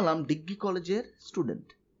আবুল কালাম ডিগ্রি কলেজের স্টুডেন্ট।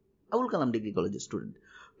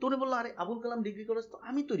 তো উনি বললো, আরে আবুল কালাম ডিগ্রি কলেজ তো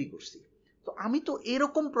আমি তৈরি করছি, তো আমি তো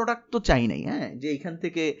এরকম প্রোডাক্ট তো চাই নাই, হ্যাঁ, যে এখান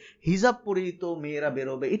থেকে হিজাব পরিহিত মেয়েরা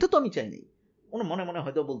বেরোবে, এটা তো আমি চাই নাই। ওনার মনে মনে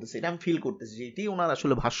হয়তো বলতেছে, এটা আমি ফিল করতেছি যে এটি ওনার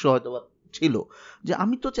আসলে ভাষ্য হয়তো বা ছিল, যে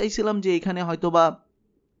আমি তো চাইছিলাম যে এখানে হয়তো বা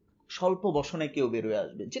স্বল্প বসনে কেউ বেরোয়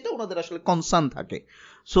আসবে, যেটা ওনাদের আসলে কনসার্ন থাকে।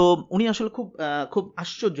 সো উনি আসলে খুব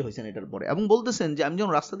আশ্চর্য হয়েছেন এটার পরে, এবং বলতেছেন যে আমি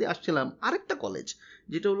যখন রাস্তা দিয়ে আসছিলাম আরেকটা কলেজ,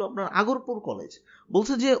 যেটা হলো আপনার আগরপুর কলেজ,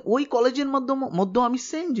 বলছে যে ওই কলেজের মধ্যে আমি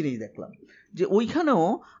সেম জিনিস দেখলাম, যে ওইখানেও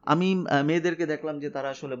আমি মেয়েদেরকে দেখলাম যে তারা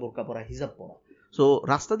আসলে বোরকা পরা, হিজাব পরা। সো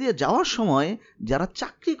রাস্তা দিয়ে যাওয়ার সময় যারা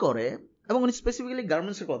চাকরি করে, এবং উনি স্পেসিফিক্যালি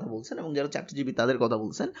গার্মেন্টসের কথা বলছেন, এবং যারা চাকরিজীবী তাদের কথা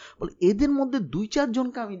বলছেন, বলে এদের মধ্যে 2-4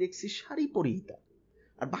 জনকে আমি দেখছি শাড়ি পরিহিতা,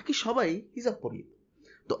 আর বাকি সবাই হিজাব পরিহিত।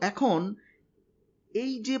 তো এখন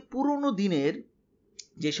এই যে পুরোনো দিনের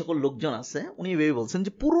যে সকল লোকজন আছে, উনি ভেবে বলছেন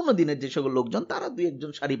যে পুরোনো দিনের যে সকল লোকজন, তারা 2-1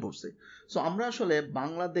 জন শাড়ি পরছে। সো আমরা আসলে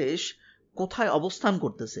বাংলাদেশ কোথায় অবস্থান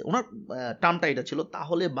করতেছে, ওনার টার্মটা এটা ছিল,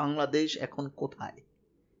 তাহলে বাংলাদেশ এখন কোথায়,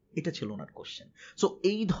 এটা ছিল ওনার কোশ্চেন। সো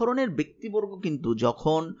এই ধরনের ব্যক্তিবর্গ কিন্তু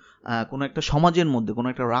যখন কোনো একটা সমাজের মধ্যে, কোনো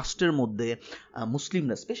একটা রাষ্ট্রের মধ্যে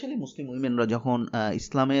মুসলিমরা, স্পেশালি মুসলিম উইমেনরা যখন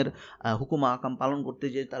ইসলামের হুকুম আহকাম পালন করতে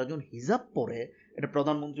যায়, তারা যখন হিজাব পরে, এটা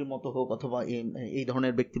প্রধানমন্ত্রীর মতো হোক অথবা এই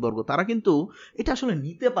ধরনের ব্যক্তিবর্গ, তারা কিন্তু এটা আসলে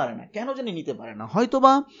নিতে পারে না। কেন জানি নিতে পারে না?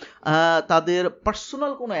 হয়তোবা তাদের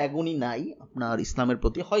পার্সোনাল কোনো অ্যাগনি নাই আপনার ইসলামের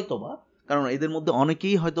প্রতি, হয়তোবা, কারণ এদের মধ্যে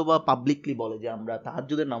অনেকেই হয়তোবা পাবলিকলি বলে যে আমরা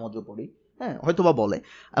তাহাজ্জুদের নামাজও পড়ি, হ্যাঁ, হয়তোবা বলে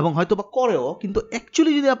এবং হয়তোবা করেও, কিন্তু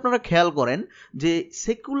অ্যাকচুয়ালি যদি আপনারা খেয়াল করেন যে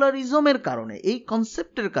সেকুলারিজমের কারণে, এই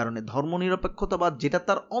কনসেপ্টের কারণে, ধর্মনিরপেক্ষতাবাদ যেটা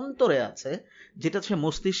তার অন্তরে আছে, যেটা সে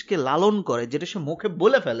মস্তিষ্কে লালন করে, যেটা সে মুখে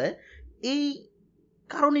বলে ফেলে, এই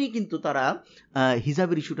কারণেই কিন্তু তারা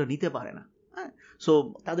হিজাবের ইস্যুটা নিতে পারে না। হ্যাঁ, সো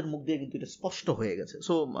তাদের মুখ দিয়ে কিন্তু এটা স্পষ্ট হয়ে গেছে।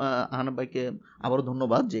 সো আহনাব ভাইকে আবারও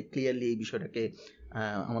ধন্যবাদ যে ক্লিয়ারলি এই বিষয়টাকে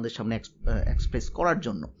আমাদের সামনে এক্সপ্রেস করার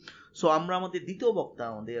জন্য। সো আমরা আমাদের দ্বিতীয় বক্তা,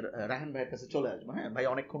 আমাদের রায়হান ভাইয়ের কাছে চলে আসবো। হ্যাঁ ভাই,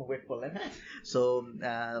 অনেকক্ষণ ওয়েট করলেন। হ্যাঁ, সো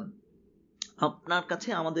আপনার কাছে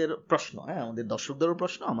আমাদের প্রশ্ন, আমাদের দর্শকদেরও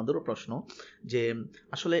প্রশ্ন, আমাদেরও প্রশ্ন, যে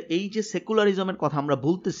আসলে এই যে সেকুলারিজমের কথা আমরা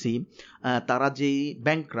বলতেছি, তারা যেই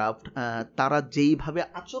ব্যাংক্রাফট, তারা যেইভাবে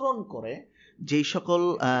আচরণ করে, যেই সকল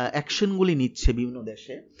অ্যাকশনগুলি নিচ্ছে বিভিন্ন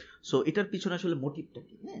দেশে, সো এটার পিছনে আসলে মোটিভটা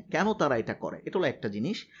কি, কেন তারা এটা করে, এটা হলো একটা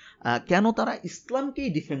জিনিস। কেন তারা ইসলামকেই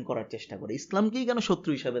ডিফেন্ড করার চেষ্টা করে, ইসলামকেই কেন শত্রু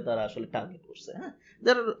হিসাবে তারা আসলে টার্গেট করছে?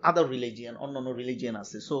 দেয়ার আর আদার রিলিজিয়ান, অন্যান্য রিলিজিয়ান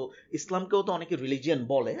আছে, সো ইসলামকেও তো অনেকে রিলিজিয়ান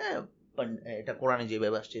বলে, এটা কোরআনে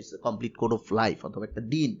যেভাবে আসছে কমপ্লিট কোড অফ লাইফ, অথবা একটা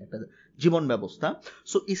দিন, একটা জীবন ব্যবস্থা।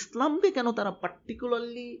 সো ইসলামকে কেন তারা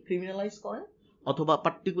পার্টিকুলারলি ক্রিমিনালাইজ করে, অথবা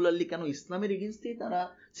পার্টিকুলারলি কেন ইসলামের এগেইনস্টেই তারা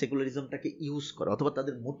সেকুলারিজমটাকে ইউজ করে, অথবা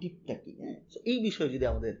তাদের মোটিভটা কি? এই বিষয়ে যদি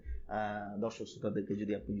আমাদের দর্শক শ্রোতাদেরকে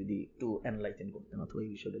যদি আপনি যদি একটু এনলাইটেন করতেন, অথবা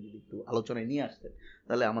এই বিষয়টা যদি একটু আলোচনায় নিয়ে আসতেন,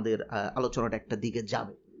 তাহলে আমাদের আলোচনাটা একটা দিকে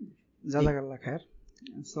যাবে। জাযাকাল্লাহ খায়ের।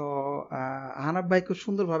 সো আহনাফ ভাই খুব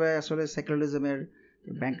সুন্দরভাবে আসলে সেকুলারিজমের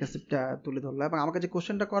ব্যাংক কনসেপ্টটা তুলে ধরলো, এবং আমাকে যে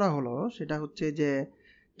কোশ্চেনটা করা হলো সেটা হচ্ছে যে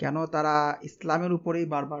কেন তারা ইসলামের উপরেই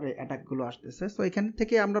বারবার অ্যাটাকগুলো আসতেছে। সো এখান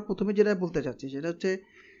থেকে আমরা প্রথমে যেটা বলতে চাচ্ছি সেটা হচ্ছে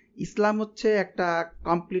ইসলাম হচ্ছে একটা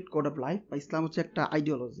কমপ্লিট কোড অফ লাইফ, বা ইসলাম হচ্ছে একটা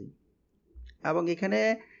আইডিওলজি, এবং এখানে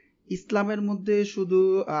ইসলামের মধ্যে শুধু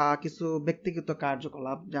কিছু ব্যক্তিগত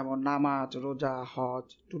কার্যকলাপ যেমন নামাজ, রোজা, হজ,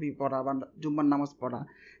 টুপি পরা বা জুম্মার নামাজ পড়া,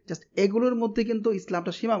 জাস্ট এগুলোর মধ্যে কিন্তু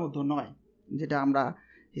ইসলামটা সীমাবদ্ধ নয়, যেটা আমরা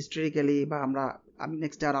হিস্টোরিক্যালি বা আমি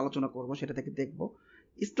নেক্সট আর আলোচনা করব সেটা থেকে দেখব।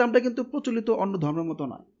 ইসলামটা কিন্তু প্রচলিত অন্য ধর্মের মতো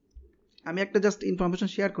নয়। আমি একটা জাস্ট ইনফরমেশন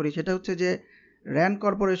শেয়ার করি, সেটা হচ্ছে যে র্যান্ড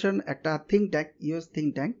কর্পোরেশন একটা think tank, US think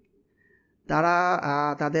tank, তারা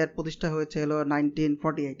তাদের প্রতিষ্ঠা হয়েছিল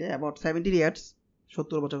 1948-এ, অ্যাবাউট 70 ইয়ার্স,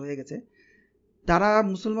 70 বছর হয়ে গেছে। তারা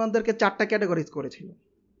মুসলমানদেরকে 4টা ক্যাটাগরিজ করেছিল,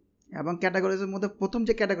 এবং ক্যাটাগরিজের মধ্যে প্রথম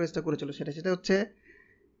যে ক্যাটাগরিজটা করেছিল সেটা হচ্ছে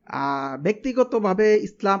ব্যক্তিগতভাবে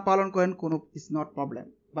ইসলাম পালন করেন কোনো is not problem,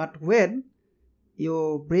 but when you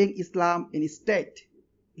bring Islam in state,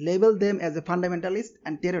 label them as a fundamentalist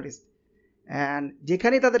and terrorist, and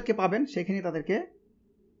যেখানেই তাদেরকে পাবেন সেখানেই তাদেরকে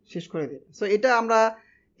শেষ করে দেবে। সো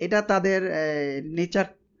এটা তাদের নেচার,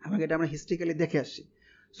 এটা আমরা হিস্ট্রিক্যালি দেখে আসছি।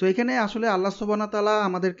 সো এখানে আসলে আল্লাহ সুবহানাহু ওয়া তাআলা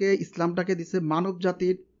আমাদেরকে ইসলামটাকে দিচ্ছে মানব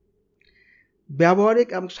জাতির ব্যবহারিক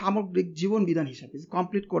এবং সামগ্রিক জীবন বিধান হিসাবে,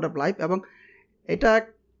 কমপ্লিট কোড অফ লাইফ। এবং এটা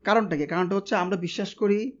কারণটা কি? কারণটা হচ্ছে আমরা বিশ্বাস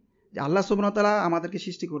করি যে আল্লাহ সুবহানাহু ওয়া তাআলা আমাদেরকে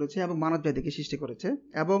সৃষ্টি করেছে এবং মানব জাতিকে সৃষ্টি করেছে,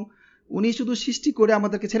 এবং উনি শুধু সৃষ্টি করে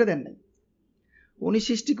আমাদেরকে ছেড়ে দেন নাই, উনি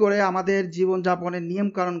সৃষ্টি করে আমাদের জীবনযাপনের নিয়ম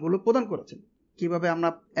কারণগুলো প্রদান করেছেন, কিভাবে আমরা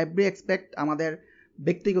এভরি এক্সপেক্ট আমাদের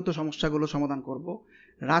ব্যক্তিগত সমস্যাগুলো সমাধান করব,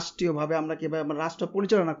 রাষ্ট্রীয়ভাবে আমরা কীভাবে আমরা রাষ্ট্র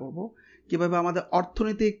পরিচালনা করব, কীভাবে আমাদের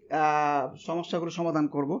অর্থনৈতিক সমস্যাগুলো সমাধান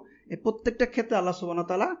করব, এই প্রত্যেকটা ক্ষেত্রে আল্লাহ সুবহানাহু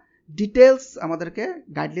ওয়া তাআলা ডিটেলস আমাদেরকে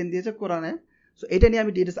গাইডলাইন দিয়েছে কোরআনে। সো এটা নিয়ে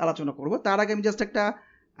আমি ডিটেলস আলোচনা করব। তার আগে আমি জাস্ট একটা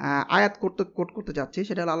আয়াত কোট করতে যাচ্ছি,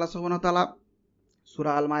 সেটা হলো আল্লাহ সুবহানাহু ওয়া তাআলা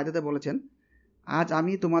সূরা আল মায়েদাতে বলেছেন, আজ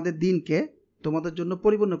আমি তোমাদের দিনকে তোমাদের জন্য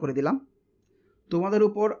পরিপূর্ণ করে দিলাম, তোমাদের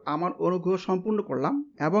উপর আমার অনুগ্রহ সম্পূর্ণ করলাম,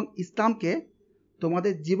 এবং ইসলামকে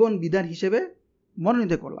তোমাদের জীবন বিধান হিসেবে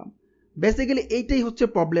মনোনীত করলাম। বেসিক্যালি এইটাই হচ্ছে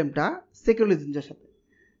প্রবলেমটা সেকুলারিজমের সাথে,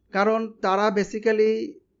 কারণ তারা বেসিক্যালি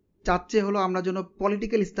চাচ্ছে হলো আমরা যেন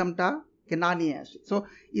পলিটিক্যাল ইসলামটাকে না নিয়ে আসি। সো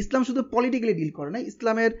ইসলাম শুধু পলিটিক্যালি ডিল করে না,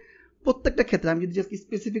 ইসলামের প্রত্যেকটা ক্ষেত্রে আমি যদি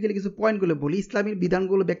স্পেসিফিক্যালি কিছু পয়েন্টগুলো বলি, ইসলামের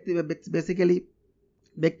বিধানগুলো বেসিক্যালি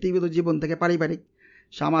ব্যক্তিগত জীবন থেকে পারিবারিক,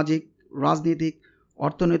 সামাজিক, রাজনৈতিক,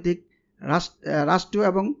 অর্থনৈতিক, রাষ্ট্রীয়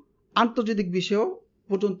এবং আন্তর্জাতিক বিষয়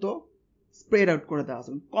পর্যন্ত স্প্রেড আউট করে দেওয়া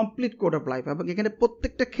আছে, কমপ্লিট কোড অফ লাইফ। এবং এখানে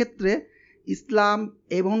প্রত্যেকটা ক্ষেত্রে ইসলাম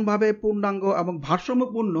এমনভাবে পূর্ণাঙ্গ এবং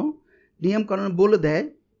ভারসাম্যপূর্ণ নিয়মকানুন বলে দেয়,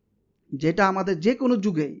 যেটা আমাদের যে কোনো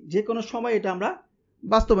যুগেই যে কোনো সময় এটা আমরা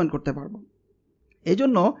বাস্তবায়ন করতে পারবো। এই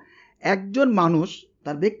জন্য একজন মানুষ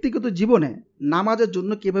তার ব্যক্তিগত জীবনে নামাজের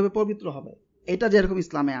জন্য কীভাবে পবিত্র হবে, এটা যেরকম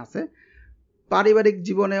ইসলামে আছে, পারিবারিক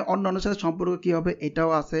জীবনে অন্যান্যর সাথে সম্পর্ক কী হবে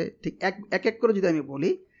এটাও আছে। ঠিক এক এক করে যদি আমি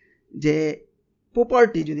বলি, যে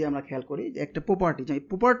প্রপার্টি যদি আমরা খেয়াল করি, যে একটা প্রপার্টি, যে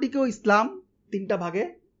প্রপার্টিকেও ইসলাম 3টা ভাগে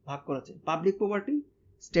ভাগ করেছে, পাবলিক প্রপার্টি,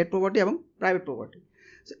 স্টেট প্রপার্টি এবং প্রাইভেট প্রপার্টি।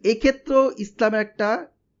 এই ক্ষেত্রেও ইসলামের একটা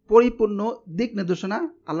পরিপূর্ণ দিক নির্দেশনা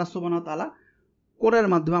আল্লাহ সুবহানাহু ওয়া তাআলা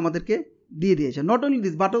কোরআনের মাধ্যমে আমাদেরকে দিয়ে দিয়েছে। Not only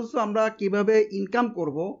this, but also আমরা কীভাবে ইনকাম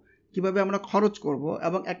করব, কীভাবে আমরা খরচ করব,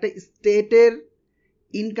 এবং একটা স্টেটের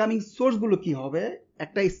ইনকামিং সোর্সগুলো কী হবে,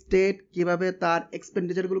 একটা স্টেট কীভাবে তার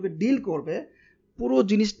এক্সপেন্ডিচারগুলোকে ডিল করবে, পুরো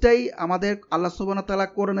জিনিসটাই আমাদের আল্লাহ সুবহানাহু ওয়া তাআলা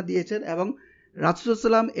কোরআনে দিয়েছেন, এবং রাসূল সাল্লাল্লাহু আলাইহি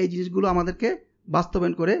ওয়াসাল্লাম এই জিনিসগুলো আমাদেরকে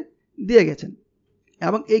বাস্তবায়ন করে দিয়ে গেছেন।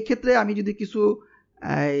 এবং এই ক্ষেত্রে আমি যদি কিছু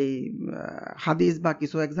হাদিস বা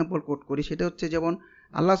কিছু এক্সাম্পল কোট করি, সেটা হচ্ছে যেমন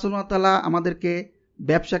আল্লাহ সুবহানাহু ওয়া তাআলা আমাদেরকে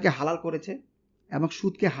ব্যবসাকে হালাল করেছে এবং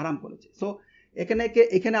সুদকে হারাম করেছে। সো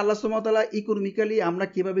এখানে আল্লাহ সুবহানাহু ওয়া তাআলা ইকোনমিক্যালি আমরা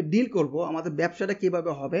কীভাবে ডিল করব, আমাদের ব্যবসাটা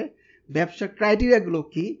কীভাবে হবে, ব্যবসার ক্রাইটেরিয়াগুলো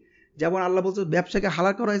কি। যেমন আল্লাহ বলছে ব্যবসাকে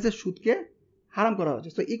হালাল করা হয়েছে, সুদকে হারাম করা হয়েছে।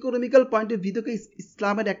 So economical point of view থেকে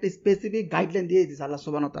ইসলামের একটা স্পেসিফিক গাইডলাইন দিয়ে দিয়েছে আল্লাহ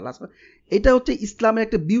সুবহানাহু ওয়া তাআলা। এটা হচ্ছে ইসলামের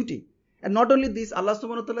একটা beauty. And not only this, আল্লাহ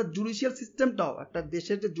সুবহানাহু ওয়া তাআলা জুডিশিয়াল সিস্টেমটাও, একটা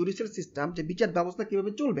দেশের যে জুডিশিয়াল সিস্টেম, যে বিচার ব্যবস্থা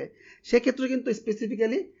কীভাবে চলবে সেক্ষেত্রে কিন্তু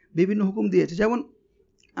স্পেসিফিক্যালি বিভিন্ন হুকুম দিয়েছে। যেমন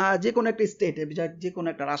যে কোনো একটা স্টেটে, যে কোনো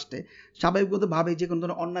একটা রাষ্ট্রে স্বাভাবিকভাবে যে কোনো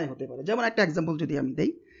ধরনের অন্যায় হতে পারে। যেমন একটা এক্সাম্পল যদি আমি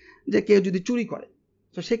দেই, যে কেউ যদি চুরি করে,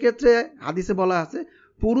 তো সেক্ষেত্রে হাদিসে বলা আছে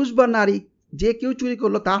পুরুষ বা নারী যে কেউ চুরি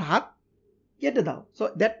করলো তার হাত কেটে দাও। সো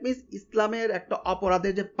দ্যাট মিনস ইসলামের একটা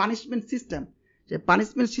অপরাধের যে পানিশমেন্ট সিস্টেম, যে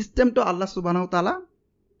পানিশমেন্ট সিস্টেমটা আল্লাহ সুবহানাহু ওয়া তাআলা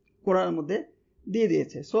কোরআনের মধ্যে দিয়ে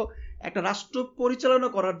দিয়েছে। সো একটা রাষ্ট্র পরিচালনা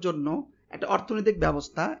করার জন্য একটা অর্থনৈতিক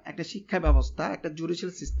ব্যবস্থা, একটা শিক্ষা ব্যবস্থা, একটা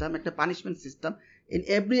জুডিশিয়াল সিস্টেম, একটা punishment system, in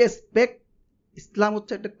every aspect ইসলাম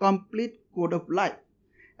হচ্ছে একটা কমপ্লিট কোড অফ লাইফ।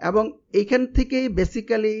 এবং এইখান থেকেই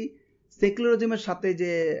বেসিক্যালি সেকুলারিজমের সাথে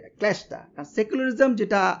যে ক্ল্যাশটা, কারণ সেকুলারিজম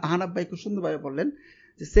যেটা আহনাফ ভাই খুব সুন্দরভাবে বললেন,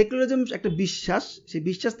 যে সেকুলারিজম একটা বিশ্বাস, সেই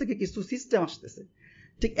বিশ্বাস থেকে কিছু সিস্টেম আসতেছে।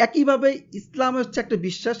 ঠিক একইভাবে ইসলাম হচ্ছে একটা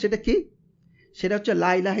বিশ্বাস, সেটা কি? সেটা হচ্ছে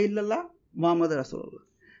লা ইলাহা ইল্লাল্লাহ মুহাম্মাদুর রাসূলুল্লাহ।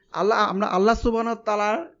 আমরা আল্লাহ সুবহানাহু ওয়া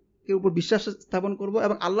তাআলার উপর বিশ্বাস স্থাপন করব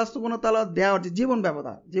এবং আল্লাহ সুবহানাহু ওয়া তাআলা দেওয়ার যে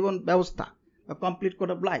জীবন ব্যবস্থা কমপ্লিট কোড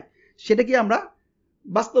অফ লাইফ, সেটাকে আমরা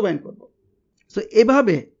বাস্তবায়ন করব। সো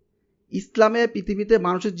এভাবে ইসলামে পৃথিবীতে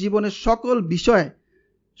মানুষের জীবনের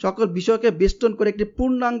সকল বিষয়কে বেষ্টন করে একটি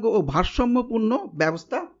পূর্ণাঙ্গ ও ভারসাম্যপূর্ণ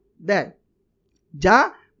ব্যবস্থা দেয়, যা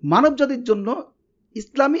মানব জাতির জন্য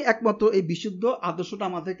ইসলামই একমাত্র এই বিশুদ্ধ আদর্শটা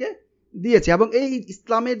আমাদেরকে দিয়েছে। এবং এই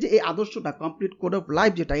ইসলামের যে এই আদর্শটা কমপ্লিট কোড অফ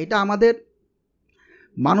লাইফ যেটা, এটা আমাদের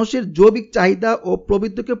মানুষের জৈবিক চাহিদা ও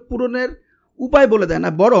প্রবৃত্তিকে পূরণের উপায় বলে দেয় না,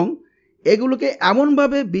 বরং এগুলোকে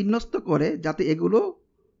এমনভাবে বিন্যস্ত করে যাতে এগুলো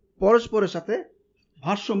পরস্পরের সাথে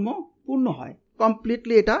ভারসাম্যপূর্ণ হয়।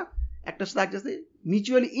 কমপ্লিটলি এটা একটা সাথে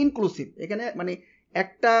মিউচুয়ালি ইনক্লুসিভ। এখানে মানে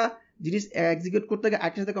একটা জিনিস এক্সিকিউট করতে গেলে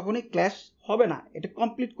একটার সাথে কখনোই ক্ল্যাশ হবে না। এটা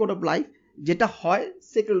কমপ্লিট কোড অফ লাইফ যেটা হয়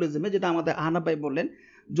সেকুলারিজমে, যেটা আমাদের আহনাফ ভাই বললেন।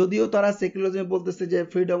 যদিও তারা সেকুলারিজমে বলতেছে যে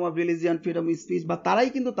freedom of religion, freedom of speech, বা তারাই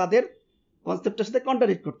কিন্তু তাদের কনসেপ্টের সাথে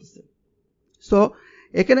কন্ট্রাডিক্ট করতেছে। সো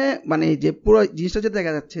এখানে মানে যে পুরো জিনিসটা যেটা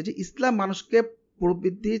দেখা যাচ্ছে যে ইসলাম মানুষকে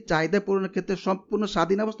প্রবৃত্তি চাহিদা পূরণের ক্ষেত্রে সম্পূর্ণ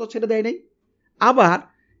স্বাধীন অবস্থা ছেড়ে দেয় নাই, আবার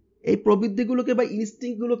এই প্রবৃত্তিগুলোকে বা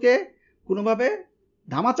ইনস্টিংক্টগুলোকে কোনোভাবে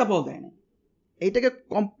ধামাচাপাও দেয় না। এইটাকে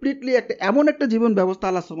কমপ্লিটলি এমন একটা জীবন ব্যবস্থা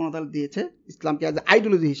আল্লাহ সুবহানাহু ওয়া তাআলা দিয়েছে ইসলামকে অ্যাজ এ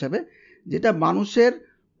আইডিওলজি হিসাবে, যেটা মানুষের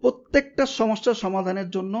প্রত্যেকটা সমস্যার সমাধানের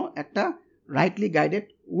জন্য একটা রাইটলি গাইডেড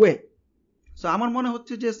ওয়ে। সো আমার মনে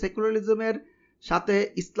হচ্ছে যে সেকুলারিজমের সাথে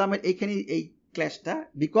ইসলামের এইখানে এই ক্ল্যাশটা,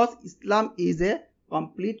 because Islam is a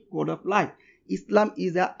complete code of life. Islam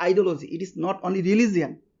is a ideology, it is not only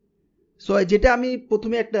religion. So যেটা আমি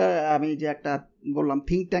প্রথমে একটা বললাম,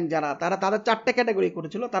 থিঙ্ক ট্যাঙ্ক যারা তাদের 4টা ক্যাটাগরি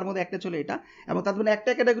করেছিল, তার মধ্যে একটা ছিল এটা। এবং তার মধ্যে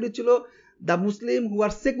একটা ক্যাটাগরি ছিল the Muslim who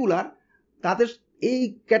R secular. তাদের এই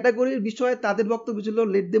ক্যাটাগরির বিষয়ে তাদের বক্তব্য ছিল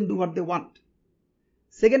let them do what they want.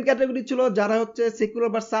 Second category ছিল যারা হচ্ছে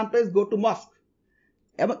secular but sometimes go to মস্ক,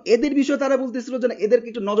 এবং এদের বিষয়ে তারা বলতেছিল যে এদেরকে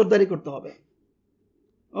একটু নজরদারি করতে হবে।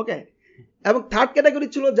 ওকে। এবং থার্ড ক্যাটাগরি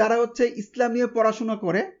ছিল যারা হচ্ছে ইসলাম নিয়ে পড়াশোনা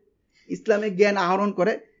করে, ইসলামিক জ্ঞান আহরণ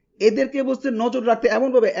করে, এদেরকে বলছে নজর রাখতে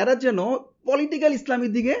এমনভাবে এরা যেন পলিটিক্যাল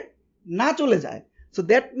ইসলামের দিকে না চলে যায়। সো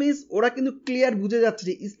দ্যাট মিনস ওরা কিন্তু ক্লিয়ার বুঝে যাচ্ছে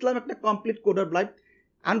যে ইসলাম একটা complete code of life.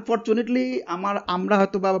 Unfortunately আমরা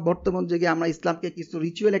হয়তো বা বর্তমান যুগে আমরা ইসলামকে কিছু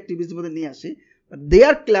রিচুয়াল অ্যাক্টিভিটির মধ্যে নিয়ে আসি, দে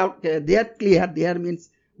আর clear, they R means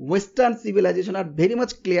Western civilization are very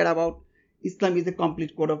much clear about Islam is a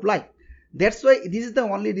complete code of life. That's why this is the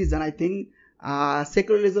only reason I think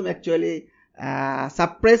secularism actually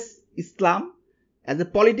suppress Islam as a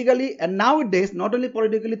politically, and nowadays not only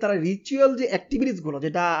politically, তারা ritual যে activities গুলো,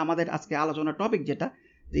 যেটা আমাদের আজকে আলোচনার topic, যেটা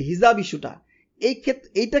যে হিজাব ইস্যুটা, এই ক্ষেত্রে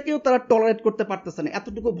এইটাকেও তারা টলারেট করতে পারতেছে না,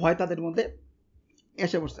 এতটুকু ভয় তাদের মধ্যে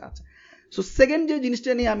এসে বসে আছে। সো সেকেন্ড যে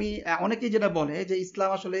জিনিসটা নিয়ে আমি, অনেকেই যেটা বলে যে ইসলাম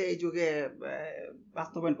আসলে এই যুগে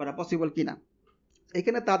বাস্তবায়ন করা পসিবল কিনা,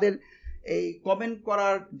 এখানে তাদের এই কমেন্ট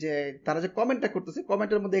করার যে তারা যে কমেন্টটা করতেছে,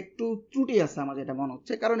 কমেন্টের মধ্যে একটু ত্রুটি আছে আমার যেটা মনে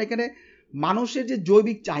হচ্ছে। কারণ এখানে মানুষের যে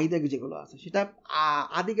জৈবিক চাহিদা যেগুলো আছে সেটা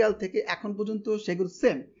আদিকাল থেকে এখন পর্যন্ত সেগুলো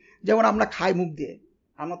সেম। যেমন আমরা খাই মুখ দিয়ে,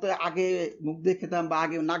 আমরা তো আগে মুখ দিয়ে খেতাম বা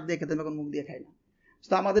আগে নাক দিয়ে খেতাম, এখন মুখ দিয়ে খাই না।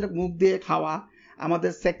 তো আমাদের মুখ দিয়ে খাওয়া,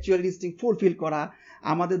 আমাদের সেক্সুয়াল ইনস্টিংক্ট ফুলফিল করা,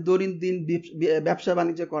 আমাদের দৈনন্দিন ব্যবসা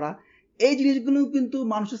বাণিজ্য করা, এই জিনিসগুলো কিন্তু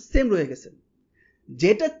মানুষের সেম রয়ে গেছে।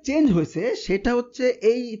 যেটা চেঞ্জ হয়েছে সেটা হচ্ছে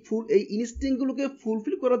এই ইনস্টিংক্টগুলোকে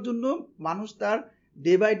ফুলফিল করার জন্য মানুষ তার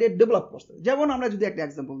ডে বাই ডে ডেভেলপ করছে। যেমন আমরা যদি একটা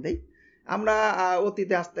এক্সাম্পল দিই, আমরা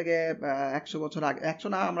অতীতে আজ থেকে 100 বছর আগে, 100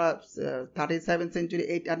 না, আমরা 37 সেঞ্চুরি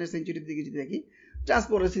 800 সেঞ্চুরির দিকে যদি দেখি,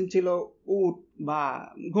 ট্রান্সপোর্টেশন ছিল উট বা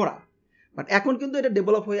ঘোড়া। বাট এখন কিন্তু এটা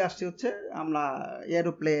ডেভেলপ হয়ে আসছে হচ্ছে আমরা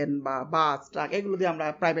এরোপ্লেন বা বাস ট্রাক এগুলো দিয়ে আমরা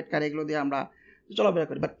প্রাইভেট কার এগুলো দিয়ে আমরা চলাফেরা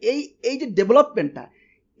করি। বাট এই যে ডেভেলপমেন্টটা,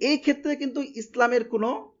 এই ক্ষেত্রে কিন্তু ইসলামের কোনো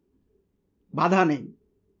বাধা নেই।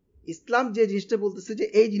 ইসলাম যে জিনিসটা বলতেছে যে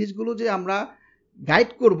এই জিনিসগুলো যে আমরা গাইড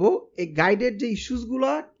করব, এই গাইডের যে ইস্যুসগুলো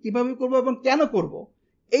কিভাবে করব এবং কেন করব,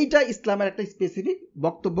 এইটা ইসলামের একটা স্পেসিফিক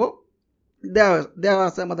বক্তব্য দেওয়া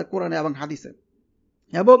আছে আমাদের কোরআনে এবং হাদিসে।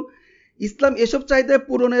 এবং ইসলাম এসব চাহিদা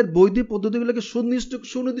পূরণের বৈধ পদ্ধতিগুলোকে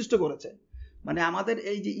সুনির্দিষ্ট করেছে। মানে আমাদের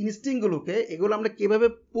এই যে ইনস্টিংগুলোকে এগুলো আমরা কিভাবে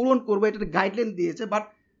পূরণ করবো এটা গাইডলাইন দিয়েছে। বাট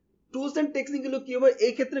টুলস অ্যান্ড টেকনিকগুলো কি হবে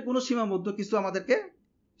এই ক্ষেত্রে কোনো সীমাবদ্ধ কিছু আমাদেরকে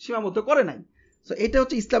সীমাবদ্ধ করে নাই। সো এটা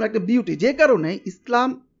হচ্ছে ইসলামের একটা বিউটি, যে কারণে ইসলাম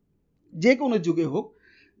যে কোনো যুগে হোক,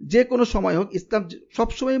 যে কোনো সময় হোক, ইসলাম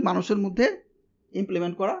সবসময় মানুষের মধ্যে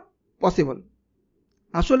ইমপ্লিমেন্ট করা পসিবল।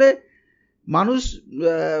 আসলে মানুষ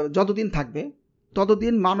যতদিন থাকবে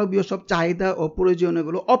ততদিন মানবীয় সব চাহিদা ও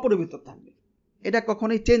প্রয়োজনীয়গুলো অপরিবর্তিত থাকবে, এটা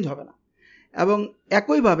কখনোই চেঞ্জ হবে না। এবং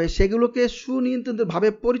একইভাবে সেগুলোকে সুনিয়ন্ত্রিতভাবে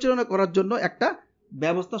পরিচালনা করার জন্য একটা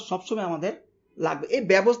ব্যবস্থা সবসময় আমাদের লাগবে। এই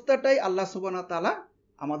ব্যবস্থাটাই আল্লাহ সুবহানাহু ওয়া তাআলা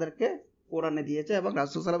আমাদেরকে কোরআনে দিয়েছে এবং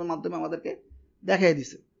রাসূল সাল্লাল্লাহু আলাইহি ওয়াসাল্লামের মাধ্যমে আমাদেরকে দেখিয়ে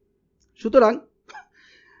দিয়েছে। সুতরাং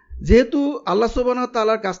যেহেতু আল্লাহ সুবহানাহু ওয়া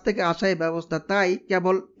তাআলার কাছ থেকে আসা এই ব্যবস্থা, তাই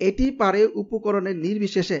কেবল এটি পারে উপকরণের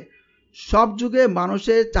নির্বিশেষে সব যুগে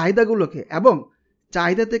মানুষের চাহিদাগুলোকে এবং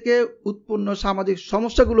চাহিদা থেকে উৎপন্ন সামাজিক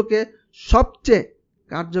সমস্যাগুলোকে সবচেয়ে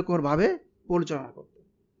কার্যকরভাবে পরিচালনা করতে।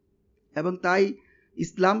 এবং তাই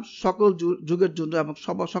ইসলাম সকল যুগের জন্য এবং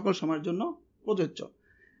সকল সময়ের জন্য প্রযোজ্য।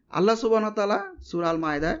 আল্লাহ সুবহানাহু ওয়া তাআলা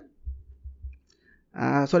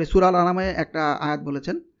সূরা আল-আনামে একটা আয়াত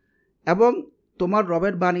বলেছেন, এবং তোমার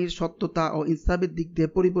রবের বাণীর সত্যতা ও ইনসাফের দিক দিয়ে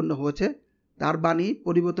পরিপূর্ণ হয়েছে, তার বাণী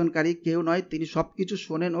পরিবর্তনকারী কেউ নয়, তিনি সবকিছু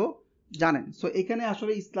শোনেন ও জানেন। সো এখানে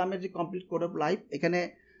আসলে ইসলামের যে কমপ্লিট কোড অফ লাইফ, এখানে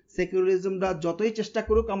সেকুলারিজমরা যতই চেষ্টা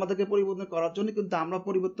করুক আমাদেরকে পরিবর্তন করার জন্য, কিন্তু আমরা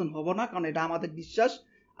পরিবর্তন হব না, কারণ এটা আমাদের বিশ্বাস,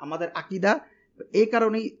 আমাদের আকীদা। এই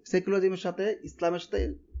কারণেই সেকুলারিজমের সাথে ইসলামের সাথে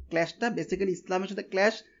ক্ল্যাশটা, বেসিক্যালি ইসলামের সাথে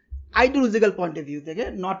clash ideological point of view থেকে,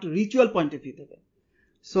 not ritual point of view থেকে।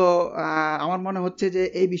 সো আমার মনে হচ্ছে যে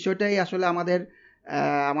এই বিষয়টাই আসলে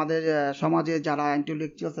আমাদের সমাজে যারা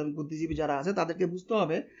ইন্টেলেকচুয়ালস এবং বুদ্ধিজীবী যারা আছে তাদেরকে বুঝতে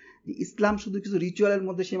হবে যে ইসলাম শুধু কিছু রিচুয়ালের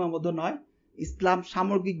মধ্যে সীমাবদ্ধ নয়। ইসলাম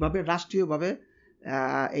সামগ্রিকভাবে, রাষ্ট্রীয়ভাবে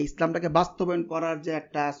এই ইসলামটাকে বাস্তবায়ন করার যে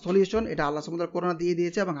একটা সলিউশন, এটা আল্লাহ সুবহানাহু ওয়া তাআলা কোরআনে দিয়ে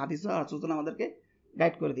দিয়েছে এবং হাদিসে রাসূল আমাদেরকে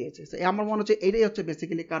গাইড করে দিয়েছে। আমার মনে হচ্ছে এটাই হচ্ছে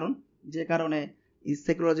বেসিক্যালি কারণ, যে কারণে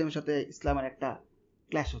সেকুলারিজমের সাথে ইসলামের একটা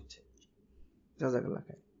ক্ল্যাশ হচ্ছে। জাযাকাল্লাহ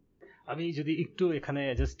খাইর। আমি যদি একটু এখানে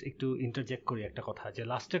জাস্ট একটু ইন্টারজেক্ট করি একটা কথা, যে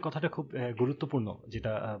লাস্টের কথাটা খুব গুরুত্বপূর্ণ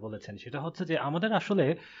যেটা বলেছেন, সেটা হচ্ছে যে আমাদের আসলে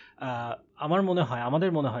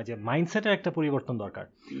আমাদের মনে হয় যে মাইন্ডসেটের একটা পরিবর্তন দরকার।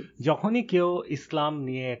 যখনই কেউ ইসলাম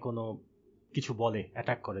নিয়ে কোনো কিছু বলে,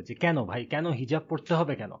 অ্যাটাক করে, যে কেন ভাই, কেন হিজাব পড়তে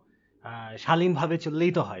হবে, কেন শালীনভাবে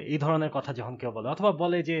চললেই তো হয়, এই ধরনের কথা যখন কেউ বলে, অথবা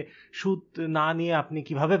বলে যে সুদ না নিয়ে আপনি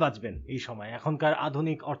কিভাবে বাঁচবেন এই সময়, এখনকার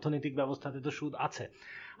আধুনিক অর্থনৈতিক ব্যবস্থাতে তো সুদ আছে,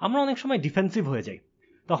 আমরা অনেক সময় ডিফেন্সিভ হয়ে যাই।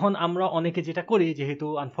 তখন আমরা অনেকে যেটা করি, যেহেতু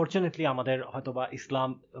আনফর্চুনেটলি আমাদের হয়তো বা ইসলাম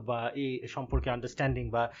বা এই সম্পর্কে আন্ডারস্ট্যান্ডিং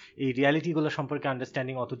বা এই রিয়ালিটিগুলো সম্পর্কে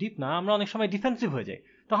আন্ডারস্ট্যান্ডিং অত ডিপ না, আমরা অনেক সময় ডিফেন্সিভ হয়ে যাই।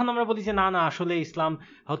 তখন আমরা বলি যে না আসলে ইসলাম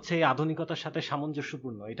হচ্ছে আধুনিকতার সাথে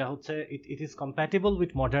সামঞ্জস্যপূর্ণ, এটা হচ্ছে it is compatible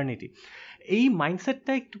with modernity. এই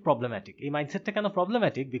মাইন্ডসেটটা একটু প্রবলেম্যাটিক। এই মাইন্ডসেটটা কেন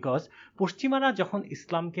প্রবলেম্যাটিক? বিকজ পশ্চিমারা যখন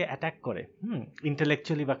ইসলামকে অ্যাটাক করে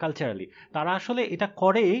ইন্টেলেকচুয়ালি বা কালচারালি, তারা আসলে এটা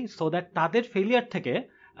করে সো দ্যাট তাদের ফেলিয়ার থেকে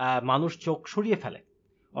মানুষ চোখ সরিয়ে ফেলে।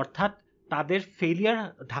 অর্থাৎ তাদের ফেলিয়ার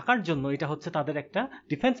ঢাকার জন্য এটা হচ্ছে তাদের একটা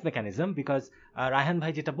ডিফেন্স মেকানিজম। বিকজ রায়হান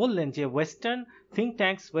ভাই যেটা বললেন যে ওয়েস্টার্ন থিঙ্ক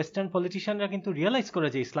ট্যাঙ্কস, ওয়েস্টার্ন পলিটিশিয়ানরা কিন্তু রিয়েলাইজ করে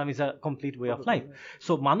যে Islam is a complete way of life.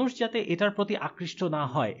 So মানুষ যাতে এটার প্রতি আকৃষ্ট না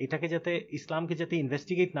হয়, এটাকে যাতে ইসলামকে যাতে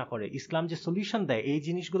ইনভেস্টিগেট না করে, ইসলাম যে সলিউশন দেয় এই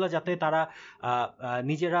জিনিসগুলো যাতে তারা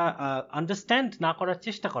নিজেরা আন্ডারস্ট্যান্ড না করার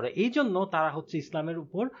চেষ্টা করে, এই জন্য তারা হচ্ছে ইসলামের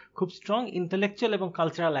উপর খুব স্ট্রং ইন্টেলেকচুয়াল এবং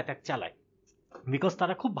কালচারাল অ্যাটাক চালায়। বিকজ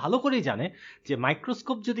তারা খুব ভালো করেই জানে যে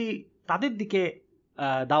মাইক্রোস্কোপ যদি তাদের দিকে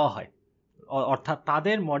দেওয়া হয়, অর্থাৎ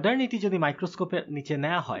তাদের মডার্নিটি যদি মাইক্রোস্কোপের নিচে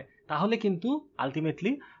নেওয়া হয়, তাহলে কিন্তু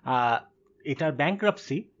আলটিমেটলি এটার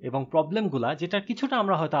ব্যাংক্রাপসি এবং প্রবলেমগুলা, যেটা কিছুটা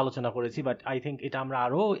আমরা হয়তো আলোচনা করেছি, বাট আই থিঙ্ক এটা আমরা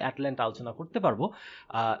আরও অ্যাটলেন্ট আলোচনা করতে পারবো,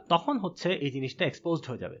 তখন হচ্ছে এই জিনিসটা এক্সপোজড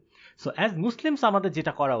হয়ে যাবে। সো অ্যাজ মুসলিমস আমাদের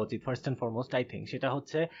যেটা করা উচিত first and foremost, I think সেটা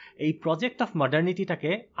হচ্ছে এই প্রজেক্ট অফ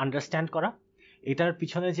মডার্নিটিটাকে আন্ডারস্ট্যান্ড করা, এটার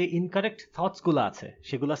পিছনে যে ইনকারেক্ট থটসগুলো আছে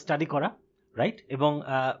সেগুলো স্টাডি করা, রাইট? এবং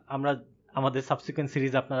আমরা আমাদের সাবসিকুয়েন্ট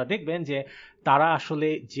সিরিজ আপনারা দেখবেন যে তারা আসলে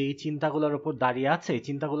যেই চিন্তাগুলোর উপর দাঁড়িয়ে আছে এই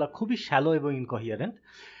চিন্তাগুলো খুবই শ্যালো এবং ইনকোহিয়ারেন্ট।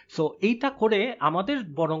 সো এইটা করে আমাদের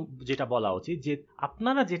বরং যেটা বলা উচিত যে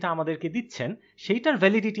আপনারা যেটা আমাদেরকে দিচ্ছেন সেইটার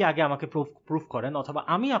ভ্যালিডিটি আগে আমাকে প্রুফ করেন, অথবা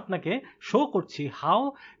আমি আপনাকে শো করছি how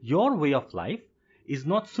your way of life is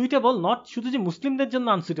not suitable, not শুধু যে মুসলিমদের জন্য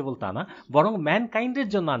আনসুইটেবল তা না, বরং ম্যানকাইন্ডের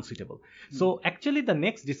জন্য unsuitable. So actually the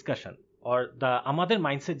next discussion or আমাদের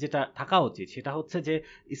মাইন্ডসেট যেটা থাকা উচিত সেটা হচ্ছে যে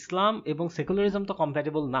ইসলাম এবং সেকুলারিজম তো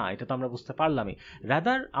কম্প্যাটেবল না, এটা তো আমরা বুঝতে পারলামই।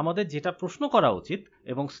 রাদার আমাদের যেটা প্রশ্ন করা উচিত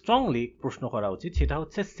এবং স্ট্রংলি প্রশ্ন করা উচিত সেটা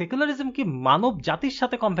হচ্ছে সেকুলারিজম কি মানব জাতির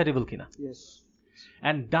সাথে কম্প্যাটেবল কিনা,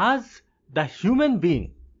 and does the human being,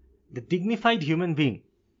 the dignified human being,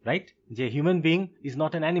 right, যে human being is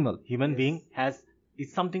not an animal, human being has is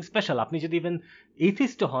something special. আপনি যদি ইভেন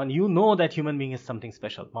এথিস্ট হন, you know that human being is something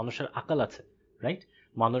special. মানুষের আকল আছে, right,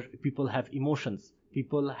 মানুষ, people have emotions,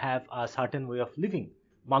 people have a certain way of living.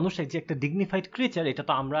 মানুষ যে একটা ডিগনিফাইড ক্রিয়েচার এটা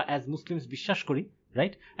তো আমরা অ্যাজ মুসলিমস বিশ্বাস করি,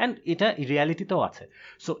 রাইট, অ্যান্ড এটা রিয়ালিটিতেও আছে।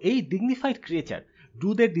 সো এই dignified creature, do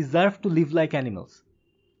they deserve to live like animals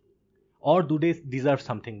or do they deserve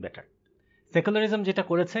something better? Secularism যেটা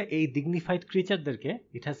করেছে এই ডিগনিফাইড ক্রিয়েচারদেরকে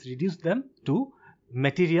it has reduce them to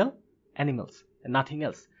material animals, nothing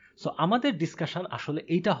else. So আমাদের ডিসকাশন আসলে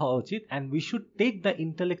এইটা হওয়া উচিত, and we should take the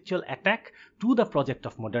intellectual attack to the project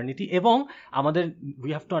of modernity. এবং আমাদের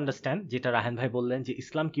উই হ্যাভ টু আন্ডারস্ট্যান্ড, যেটা রাহান ভাই বললেন যে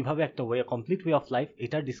ইসলাম কিভাবে একটা way, complete way of life,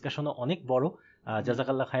 এটার ডিসকাশনও অনেক বড়।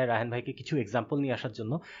 জাজাকাল্লাহ খায়ের রাহান ভাইকে কিছু এক্সাম্পল নিয়ে আসার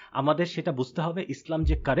জন্য। আমাদের সেটা বুঝতে হবে ইসলাম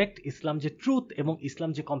যে কারেক্ট, ইসলাম যে ট্রুথ এবং ইসলাম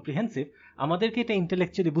যে কম্প্রিহেন্সিভ, আমাদেরকে এটা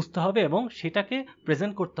ইন্টেলেকচুয়ালি বুঝতে হবে এবং সেটাকে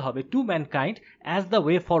প্রেজেন্ট করতে হবে to mankind as the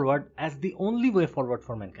way forward, as the only way forward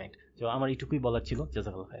for mankind. তো আমার এইটুকুই বলার ছিল।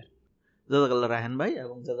 জাজাকাল্লাহ খায়ের। জাজাকাল্লাহ রায়হান ভাই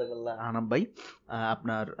এবং জাজাকাল্লাহ আহনাব ভাই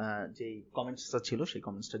আপনার যেই কমেন্টসটা ছিল সেই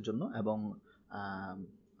কমেন্টসটার জন্য, এবং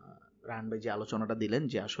রায়হান ভাই যে আলোচনাটা দিলেন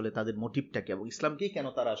যে আসলে তাদের মোটিভটাকে এবং ইসলামকেই কেন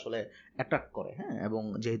তারা আসলে অ্যাট্রাক্ট করে। হ্যাঁ, এবং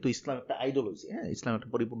যেহেতু ইসলাম একটা আইডিওলজি, হ্যাঁ, ইসলাম একটা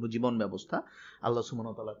পরিপূর্ণ জীবন ব্যবস্থা, আল্লাহ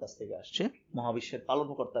সুবহানাহু ওয়া তাআলার কাছ থেকে আসছে, মহাবিশ্বের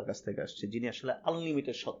পালনকর্তার কাছ থেকে আসছে, যিনি আসলে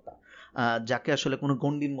আনলিমিটেড সত্তা, যাকে আসলে কোনো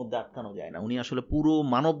গণ্ডির মধ্যে আটকানো যায় না। উনি আসলে পুরো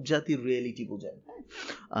মানব জাতির রিয়েলিটি বোঝেন।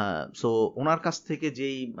 সো ওনার কাছ থেকে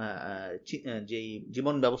যেই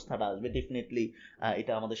জীবন ব্যবস্থাটা আসবে ডেফিনেটলি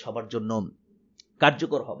এটা আমাদের সবার জন্য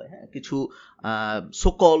কার্যকর হবে। হ্যাঁ, কিছু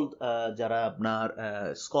সোকল যারা আপনার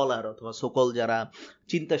স্কলার অথবা সোকল যারা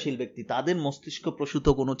চিন্তাশীল ব্যক্তি, তাদের মস্তিষ্ক প্রসূত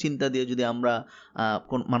কোনো চিন্তা দিয়ে যদি আমরা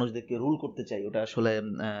কোন মানুষদেরকে রুল করতে চাই, ওটা আসলে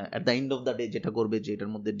at the end of the day যেটা করবে যে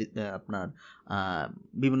এটার মধ্যে আপনার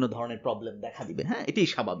বিভিন্ন ধরনের প্রবলেম দেখা দিবে। হ্যাঁ, এটাই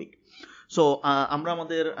স্বাভাবিক। সো আমরা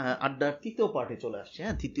আমাদের আড্ডার তৃতীয় পার্টে চলে আসছি।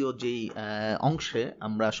 হ্যাঁ, তৃতীয় যেই অংশে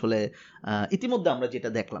আমরা আসলে ইতিমধ্যে আমরা যেটা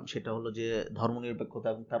দেখলাম সেটা হলো যে ধর্মনিরপেক্ষতা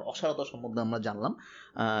এবং তার অসারতা সম্বন্ধে আমরা জানলাম,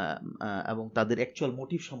 এবং তাদের অ্যাকচুয়াল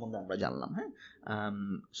মোটিভ সম্বন্ধে আমরা জানলাম। হ্যাঁ,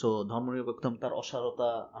 সো ধর্মনিরপেক্ষতা এবং তার অসারতা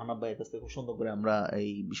আহনাব ভাইয়ের কাছ থেকে খুব সুন্দর করে আমরা এই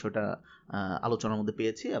বিষয়টা আলোচনার মধ্যে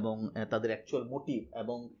পেয়েছি, এবং তাদের অ্যাকচুয়াল মোটিভ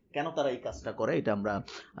এবং কেন তারা এই কাজটা করে এটা আমরা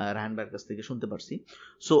রায়হান ভাইয়ের কাছ থেকে শুনতে পারছি।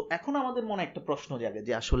 সো এখন আমাদের মনে একটা প্রশ্ন জাগে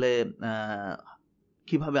যে আসলে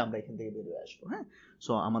কিভাবে আমরা এখান থেকে বেরিয়ে আসবো। হ্যাঁ,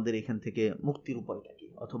 সো আমাদের এখান থেকে মুক্তির উপায়টা কি,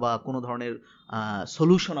 অথবা কোনো ধরনের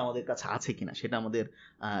সলিউশন আমাদের কাছে আছে কিনা সেটা আমাদের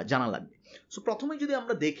জানা লাগবে। সো প্রথমে যদি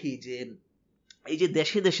আমরা দেখি যে এই যে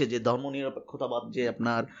দেশে দেশে যে ধর্মনিরপেক্ষতাবাদ যে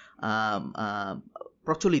আপনার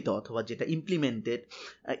প্রচলিত অথবা যেটা ইমপ্লিমেন্টেড,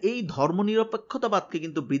 এই ধর্মনিরপেক্ষতাবাদকে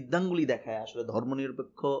কিন্তু বৃদ্ধাঙ্গুলি দেখায় আসলে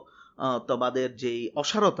ধর্মনিরপেক্ষতাবাদের যেই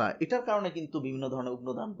অসারতা, এটার কারণে কিন্তু বিভিন্ন ধরনের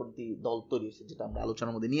উগ্রদানপন্থী দল তৈরি হয়েছে, যেটা আমরা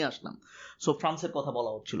আলোচনার মধ্যে নিয়ে আসলাম। সো ফ্রান্সের কথা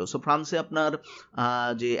বলা হচ্ছিল। সো ফ্রান্সে আপনার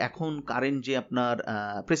যে এখন কারেন্ট যে আপনার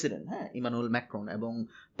প্রেসিডেন্ট, হ্যাঁ, ইমানুয়েল ম্যাক্রন, এবং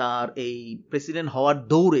তার এই প্রেসিডেন্ট হওয়ার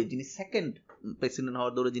দৌড়ে যিনি সেকেন্ড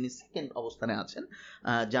অবস্থানে আছেন,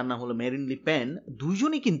 যার নাম হলো মেরিন লি পেন,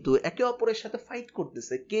 দুইজনই কিন্তু একে অপরের সাথে ফাইট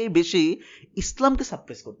করতেছে কে বেশি ইসলামকে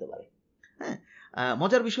সাপ্রেস করতে পারে। হ্যাঁ,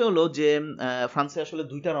 মজার বিষয় হলো যে ফ্রান্সে আসলে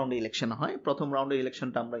দুইটা রাউন্ডে ইলেকশন হয়। প্রথম রাউন্ডের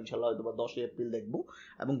ইলেকশনটা আমরা ইনশাল্লাহ হয়তো 10 এপ্রিল দেখবো,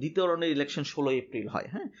 এবং দ্বিতীয় রাউন্ডের ইলেকশন 16 এপ্রিল হয়।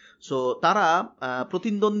 হ্যাঁ, সো তারা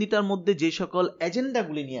প্রতিদ্বন্দ্বিতার মধ্যে যে সকল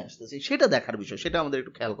এজেন্ডাগুলি নিয়ে আসতেছে সেটা দেখার বিষয়, সেটা আমাদের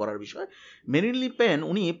একটু খেয়াল করার বিষয়। মেরিন লি পেন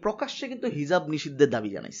উনি প্রকাশ্যে কিন্তু হিজাব নিষিদ্ধের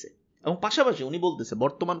দাবি জানাইছে, এবং পাশাপাশি উনি বলতেছে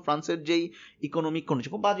বর্তমান ফ্রান্সের যেই ইকোনমিক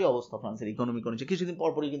কন্ডিশন, খুব বাজে অবস্থা ফ্রান্সের ইকোনমিক কন্ডিশন, কিছুদিন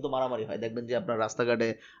পরপরই কিন্তু মারামারি হয়, দেখবেন যে আপনার রাস্তাঘাটে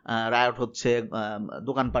রায়ট হচ্ছে,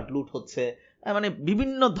 দোকানপাট লুট হচ্ছে, মানে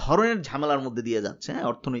বিভিন্ন ধরনের ঝামেলার মধ্যে দিয়ে যাচ্ছে,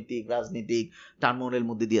 অর্থনৈতিক রাজনৈতিক টার্মোইলের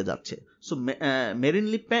মধ্যে দিয়ে যাচ্ছে। সো মেরিন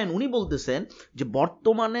লি পেন উনি বলতেছেন যে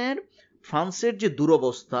বর্তমানের ফ্রান্সের যে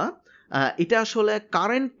দুরবস্থা, এটা আসলে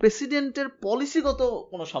কারেন্ট প্রেসিডেন্টের পলিসিগত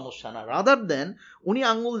কোনো সমস্যা না, রাদার দেন উনি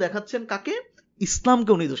আঙ্গুল দেখাচ্ছেন কাকে,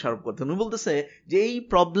 ইসলামকে উনি দোষারোপ করতেন। উনি বলতেছে যে এই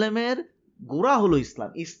প্রবলেমের গোড়া হলো ইসলাম।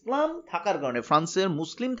 ইসলাম থাকার কারণে, ফ্রান্সের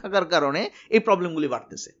মুসলিম থাকার কারণে এই প্রবলেমগুলি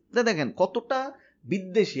বাড়তেছে। দেখেন কতটা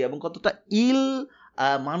বিদ্বেষী এবং কতটা ইল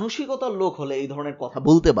মানসিকতার লোক হলে এই ধরনের কথা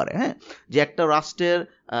বলতে পারে। হ্যাঁ, যে একটা রাষ্ট্রের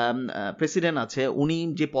প্রেসিডেন্ট আছে, উনি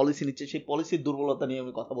যে পলিসি নিচ্ছে সেই পলিসির দুর্বলতা নিয়ে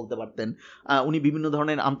উনি কথা বলতে পারতেন। উনি বিভিন্ন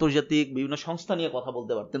ধরনের আন্তর্জাতিক বিভিন্ন সংস্থা নিয়ে কথা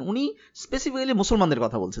বলতে পারতেন। উনি স্পেসিফিক্যালি মুসলমানদের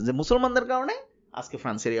কথা বলছেন, যে মুসলমানদের কারণে আজকে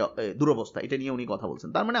ফ্রান্সের দুরবস্থা, এটা নিয়ে উনি কথা বলছেন।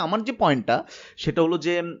 তার মানে আমার যে পয়েন্টটা সেটা হলো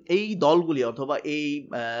যে এই দলগুলি অথবা এই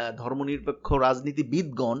ধর্মনিরপেক্ষ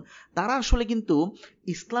রাজনীতিবিদগণ তারা আসলে কিন্তু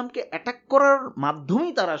ইসলামকে অ্যাটাক করার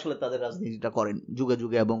মাধ্যমেই তারা আসলে তাদের রাজনীতিটা করেন যুগে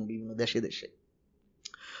যুগে এবং বিভিন্ন দেশে দেশে।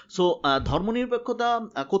 সো ধর্মনিরপেক্ষতা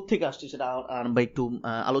কোত্থেকে আসছে সেটা আমরা একটু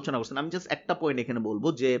আলোচনা করছেন। আমি জাস্ট একটা পয়েন্ট এখানে বলবো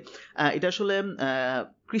যে এটা আসলে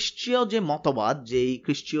খ্রিস্টীয় যে মতবাদ, যে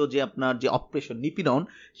খ্রিস্টীয় যে আপনার যে অপ্রেশন, নিপীড়ন,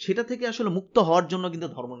 সেটা থেকে আসলে মুক্ত হওয়ার জন্য কিন্তু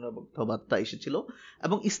ধর্মনিরপেক্ষতাবাদটা এসেছিল।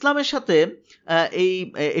 এবং ইসলামের সাথে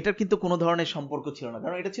এটার কিন্তু কোনো ধরনের সম্পর্ক ছিল না,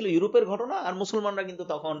 কারণ এটা ছিল ইউরোপের ঘটনা। আর মুসলমানরা কিন্তু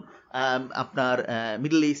তখন আপনার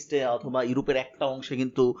মিডল ইস্টে অথবা ইউরোপের একটা অংশে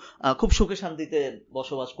কিন্তু খুব সুখে শান্তিতে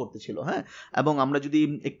বসবাস করতেছিল। হ্যাঁ, এবং আমরা যদি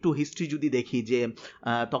একটু হিস্ট্রি যদি দেখি যে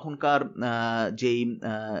তখনকার যেই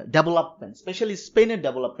ডেভেলপমেন্ট, স্পেশালি স্পেনের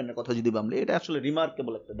ডেভেলপমেন্টের কথা যদি বলি, এটা আসলে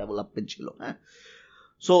রিমার্কেবল একটা ডেভেলপমেন্ট ছিল। হ্যাঁ,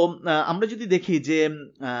 সো আমরা যদি দেখি যে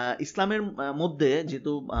ইসলামের মধ্যে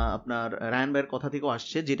যেহেতু আপনার রায়ান ভাইয়ের কথা থেকেও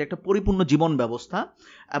আসছে, যেটা একটা পরিপূর্ণ জীবন ব্যবস্থা,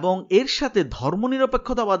 এবং এর সাথে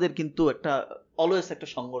ধর্মনিরপেক্ষতাবাদের কিন্তু একটা অলওয়েজ একটা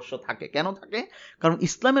সংঘর্ষ থাকে। কেন থাকে? কারণ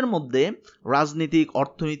ইসলামের মধ্যে রাজনৈতিক,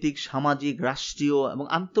 অর্থনৈতিক, সামাজিক, রাষ্ট্রীয় এবং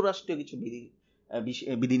আন্তঃরাষ্ট্রীয় কিছু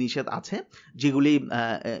বিধিনিষেধ আছে, যেগুলি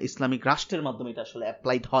ইসলামিক রাষ্ট্রের মাধ্যমে এটা আসলে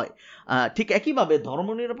অ্যাপ্লাইড হয়। ঠিক একইভাবে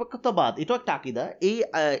ধর্মনিরপেক্ষতাবাদ এটাও একটা আকীদা।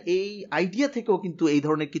 এই আইডিয়া থেকেও কিন্তু এই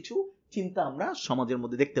ধরনের কিছু চিন্তা আমরা সমাজের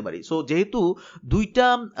মধ্যে দেখতে পারি। সো যেহেতু দুইটা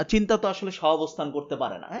চিন্তা তো আসলে সহাবস্থান করতে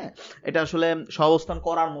পারে না, হ্যাঁ, এটা আসলে সহাবস্থান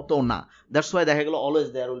করার মতো না। দ্যাটস ওয়াই দেখা গেল always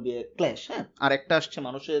there will be a clash. হ্যাঁ, আর একটা আসছে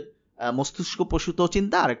মানুষের মস্তিষ্ক প্রসূত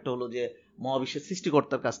চিন্তা, আর একটা হলো যে মহাবিশ্বের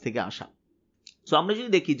সৃষ্টিকর্তার কাছ থেকে আসা। সো আমরা যদি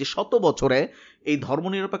দেখি যে শত বছরে এই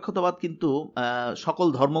ধর্মনিরপেক্ষতাবাদ কিন্তু সকল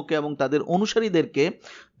ধর্মকে এবং তাদের অনুসারীদেরকে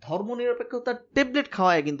ধর্মনিরপেক্ষতার ট্যাবলেট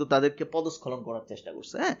খাওয়ায় কিন্তু তাদেরকে পদস্খলন করার চেষ্টা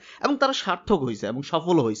করছে। হ্যাঁ, এবং তারা সার্থক হয়েছে এবং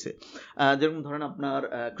সফল হয়েছে। যেরকম ধরেন আপনার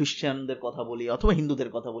খ্রিস্টানদের কথা বলি অথবা হিন্দুদের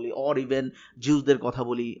কথা বলি, অর ইভেন জিউসদের কথা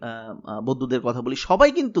বলি, বৌদ্ধদের কথা বলি, সবাই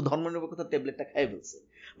কিন্তু ধর্মনিরপেক্ষতার ট্যাবলেটটা খেয়ে ফেলছে।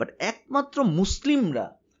 বাট একমাত্র মুসলিমরা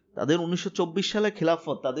তাদের 1924 সালে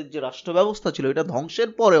খিলাফত, তাদের যে রাষ্ট্র ব্যবস্থা ছিল, এটা ধ্বংসের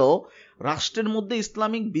পরেও, রাষ্ট্রের মধ্যে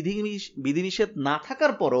ইসলামিক বিধিনিষেধ না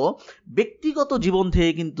থাকার পরও ব্যক্তিগত জীবন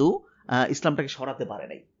থেকে কিন্তু ইসলামটাকে সরাতে পারে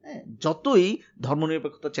নাই। হ্যাঁ, যতই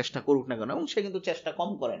ধর্মনিরপেক্ষতার চেষ্টা করুক না কেন, এবং সে কিন্তু চেষ্টা কম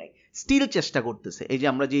করে নাই, স্টিল চেষ্টা করতেছে। এই যে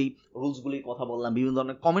আমরা যেই রুলসগুলির কথা বললাম, বিভিন্ন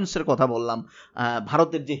ধরনের কমেন্টসের কথা বললাম,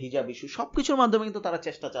 ভারতের যে হিজাব ইস্যু, সব কিছুর মাধ্যমে কিন্তু তারা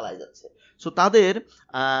চেষ্টা চালায় যাচ্ছে। সো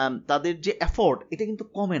তাদের যে এফোর্ট, এটা কিন্তু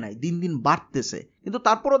কমে নাই, দিন দিন বাড়তেছে। কিন্তু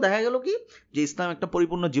তারপরও দেখা গেল কি, যে ইসলাম একটা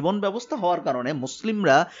পরিপূর্ণ জীবন ব্যবস্থা হওয়ার কারণে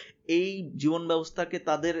মুসলিমরা এই জীবন ব্যবস্থাকে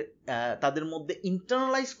তাদের মধ্যে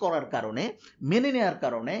ইন্টারনালাইজ করার কারণে, মেনে নেওয়ার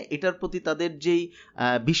কারণে, এটার প্রতি তাদের যেই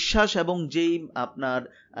বিশ্বাস এবং যেই আপনার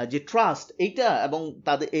যে ট্রাস্ট, এইটা এবং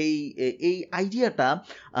তাদের এই আইডিয়াটা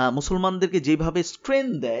মুসলমানদেরকে যেভাবে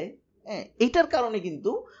স্ট্রেংথ দেয়, এইটার কারণে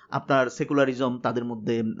কিন্তু আপনার সেকুলারিজম তাদের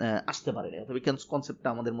মধ্যে আসতে পারে না, অথবা কনসেপ্টটা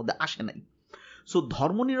আমাদের মধ্যে আসে নাই। সো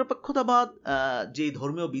ধর্মনিরপেক্ষতাবাদ যে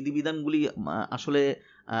ধর্মীয় বিধিবিধানগুলি আসলে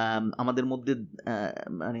আমাদের মধ্যে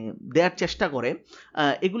মানে দেওয়ার চেষ্টা করে,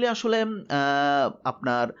 এগুলি আসলে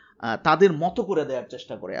আপনার তাদের মতো করে দেওয়ার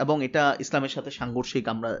চেষ্টা করে, এবং এটা ইসলামের সাথে সাংঘর্ষিক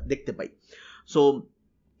আমরা দেখতে পাই। সো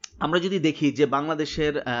আমরা যদি দেখি যে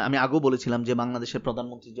বাংলাদেশের, আমি আগেও বলেছিলাম যে বাংলাদেশের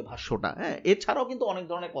প্রধানমন্ত্রীর যে ভাষ্যটা, হ্যাঁ, এছাড়াও কিন্তু অনেক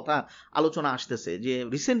ধরনের কথা আলোচনা আসতেছে। যে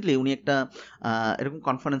রিসেন্টলি উনি একটা এরকম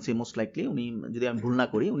কনফারেন্সে, মোস্ট লাইকলি উনি, যদি আমি ভুল না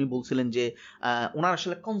করি, উনি বলছিলেন যে ওনার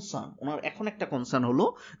আসলে ওনার এখন একটা কনসার্ন হলো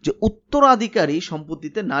যে উত্তরাধিকারী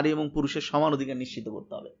সম্পত্তিতে নারী এবং পুরুষের সমান অধিকার নিশ্চিত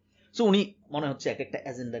করতে হবে। সো উনি মনে হচ্ছে একটা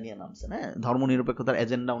এজেন্ডা নিয়ে নামছেন। হ্যাঁ, ধর্মনিরপেক্ষতার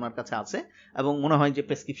এজেন্ডা ওনার কাছে আছে, এবং মনে হয় যে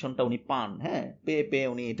প্রেসক্রিপশনটা উনি পান, হ্যাঁ, পেয়ে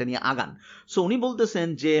উনি এটা নিয়ে আগান। সো উনি বলতেছেন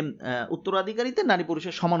যে উত্তরাধিকারীতে নারী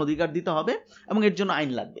পুরুষের সমান অধিকার দিতে হবে, এবং এর জন্য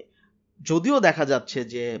আইন লাগবে। যদিও দেখা যাচ্ছে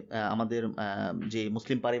যে আমাদের যে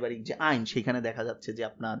মুসলিম পারিবারিক যে আইন, সেখানে দেখা যাচ্ছে যে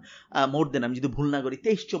আপনার মোর দেন, আমি যদি ভুল না করি,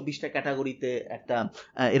 23-24টা ক্যাটাগরিতে একটা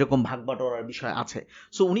এরকম ভাগ বাটোয়ারার বিষয় আছে।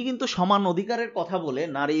 সো উনি কিন্তু সমান অধিকারের কথা বলে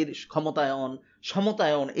নারীর ক্ষমতায়ন,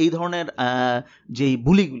 সমতায়ন, এই ধরনের যেই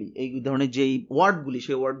বুলিগুলি, এই ধরনের যেই ওয়ার্ডগুলি,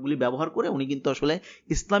 সেই ওয়ার্ডগুলি ব্যবহার করে উনি কিন্তু আসলে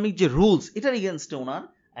ইসলামিক যে রুলস, এটার এগেনস্টে ওনার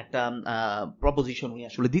একটা প্রপোজিশন উনি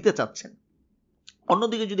আসলে দিতে চাচ্ছেন।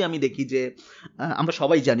 অন্যদিকে যদি আমি দেখি যে আমরা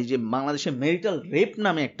সবাই জানি যে বাংলাদেশে ম্যারিটাল রেপ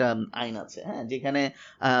নামে একটা আইন আছে, হ্যাঁ, যেখানে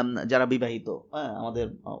যারা বিবাহিত, হ্যাঁ, আমাদের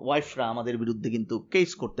ওয়াইফরা আমাদের বিরুদ্ধে কিন্তু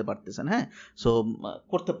কেস করতে পারতেছেন, হ্যাঁ, সো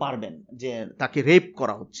করতে পারবেন যে তাকে রেপ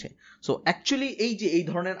করা হচ্ছে। সো অ্যাকচুয়ালি এই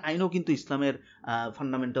ধরনের আইনও কিন্তু ইসলামের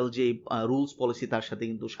ফান্ডামেন্টাল যে রুলস পলিসি তার সাথে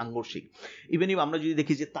কিন্তু সাংঘর্ষিক। ইভেন আমরা যদি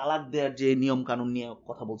দেখি যে তালাক দেওয়ার যে নিয়ম কানুন নিয়ে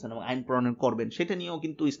কথা বলছেন এবং আইন প্রণয়ন করবেন, সেটা নিয়েও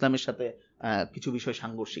কিন্তু ইসলামের সাথে কিছু বিষয়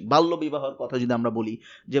সাংঘর্ষিক। বাল্য বিবাহের কথা যদি আমরা বলি,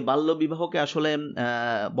 যে বাল্য বিবাহকে আসলে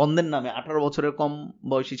বন্ধের নামে 18 বছরের কম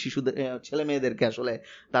বয়সী শিশুদের, ছেলে মেয়েদেরকে আসলে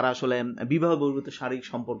তারা আসলে বিবাহ বহির্ভূত শারীরিক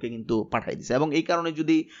সম্পর্কে কিন্তু পাঠাই দিছে, এবং এই কারণে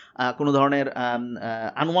যদি কোনো ধরনের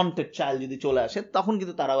আনওয়ান্টেড চাইল্ড যদি চলে আসে, তখন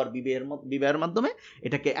কিন্তু তারা আবার বিবাহের মাধ্যমে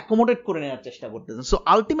এটাকে অ্যাকোমোডেট করে নেওয়ার চেষ্টা করতেছেন। সো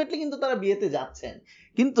আলটিমেটলি কিন্তু তারা বিয়েতে যাচ্ছেন,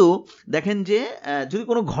 কিন্তু দেখেন যে যদি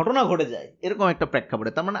কোনো ঘটনা ঘটে যায় এরকম একটা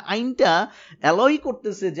প্রেক্ষাপটে, তার মানে আইনটা অ্যালয়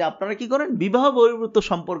করতেছে যে আপনারা কি করেন, বিবাহ বহির্ভূত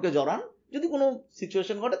সম্পর্কে জড়ান, যদি কোনো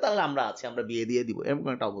সিচুয়েশন ঘটে তাহলে আমরা আছি, আমরা বিয়ে দিয়ে দিব, এরকম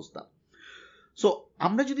একটা অবস্থা। সো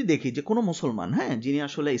আমরা যদি দেখি যে কোনো মুসলমান, হ্যাঁ, যিনি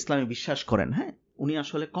আসলে ইসলামে বিশ্বাস করেন, হ্যাঁ, উনি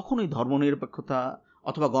আসলে কখনোই ধর্মনিরপেক্ষতা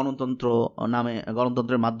অথবা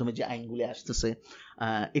গণতন্ত্রের মাধ্যমে যে আইনগুলি আসতেছে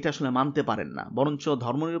এটা আসলে মানতে পারেন না, বরঞ্চ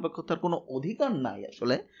ধর্মনিরপেক্ষতার কোনো অধিকার নাই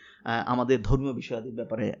আসলে আমাদের ধর্মীয় বিষয়াদির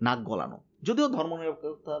ব্যাপারে নাক গলানো। যদিও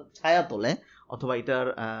ধর্মনিরপেক্ষতার ছায়া তোলে অথবা এটার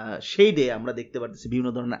শেডে আমরা দেখতে পাচ্ছি বিভিন্ন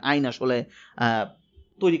ধরনের আইন আসলে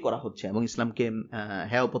তৈরি করা হচ্ছে এবং ইসলামকে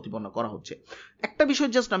হেয় প্রতিপন্ন করা হচ্ছে। একটা বিষয়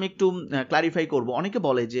জাস্ট আমি একটু ক্লারিফাই করব। অনেকে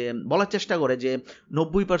বলার চেষ্টা করে যে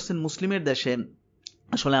 90% মুসলিমের দেশে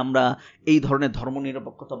আসলে আমরা এই ধরনের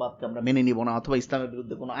ধর্মনিরপেক্ষতাবাদকে আমরা মেনে নিব না, অথবা ইসলামের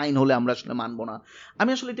বিরুদ্ধে কোনো আইন হলে আমরা আসলে মানব না। আমি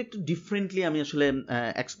আসলে এটা একটু ডিফারেন্টলি আমি আসলে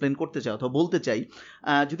এক্সপ্লেন করতে চাই অথবা বলতে চাই।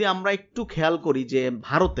 যদি আমরা একটু খেয়াল করি যে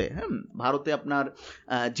ভারতে আপনার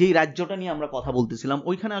যেই রাজ্যটা নিয়ে আমরা কথা বলতেছিলাম,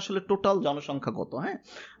 ওইখানে আসলে টোটাল জনসংখ্যা কত? হ্যাঁ,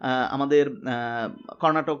 আমাদের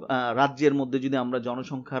কর্ণাটক রাজ্যের মধ্যে যদি আমরা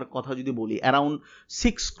জনসংখ্যার কথা যদি বলি, অ্যারাউন্ড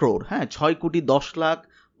 6 crore, হ্যাঁ,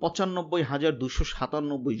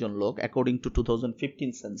 6,10,95,297 জন লোক অ্যাকর্ডিং টু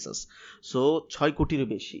 2015 সেন্সাস। সো 6 কোটির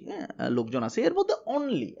বেশি লোকজন আছে। এর মধ্যে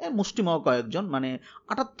অনলি মুষ্টিমেয় কয়েকজন, মানে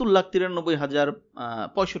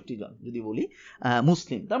 78,93,065 জন যদি বলি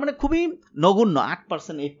মুসলিম। তার মানে খুবই নগণ্য,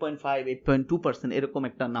 8%, 8.5, 8.2% এরকম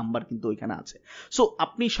একটা নাম্বার কিন্তু ওইখানে আছে। সো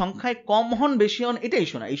আপনি সংখ্যায় কম হন বেশি হন এটাই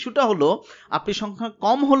শোনা, ইস্যুটা হলো আপনি সংখ্যা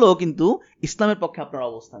কম হলেও কিন্তু ইসলামের পক্ষে আপনার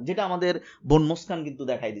অবস্থান, যেটা আমাদের বোন মুস্কান কিন্তু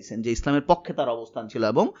দেখাই দিয়েছেন যে ইসলামের পক্ষে তার অবস্থান ছিল,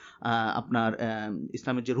 এবং আপনার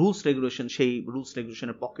ইসলামের যে রুলস রেগুলেশন, সেই রুলস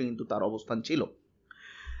রেগুলেশনের পক্ষে কিন্তু তার অবস্থান ছিল।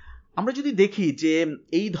 আমরা যদি দেখি যে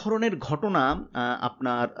এই ধরনের ঘটনা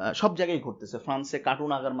আপনার সব জায়গায় ঘটতেছে। ফ্রান্সে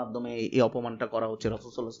কার্টুন আঁকার মাধ্যমে এই অপমানটা করা হচ্ছে রাসূল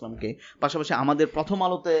সাল্লাল্লাহু আলাইহি ওয়াসাল্লামকে। পাশাপাশি আমাদের প্রথম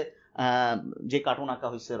আলোতে যে কার্টুন আঁকা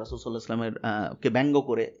হয়েছে রাসূল সাল্লাল্লাহু আলাইহি ওয়াসাল্লামের কে ব্যঙ্গ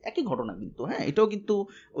করে, একই ঘটনা কিন্তু, হ্যাঁ, এটাও কিন্তু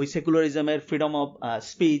ওই সেকুলারিজমের freedom of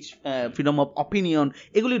speech, freedom of opinion,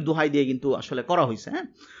 এগুলির দোহাই দিয়ে কিন্তু আসলে করা হয়েছে। হ্যাঁ,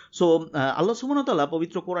 সো আল্লাহ সুবহানাহু ওয়া তাআলা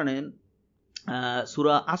পবিত্র কোরআনে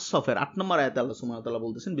সূরা আস-সফের 8 নম্বর আয়াতে আল্লাহ সুবহানাহু ওয়া তাআলা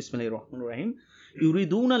বলতেছেন, বিসমিল্লাহির রহমানির রহিম,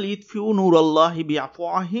 ইউরিদুনা লিইতফিউ নূরাল্লাহি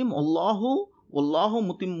বিআফওয়াহিম আল্লাহু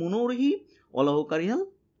মুতিম্মু নূরিহি ওয়ালাহু কারিহাল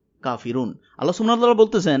কাফিরুন। আল্লাহ সুবহানাহু ওয়া তাআলা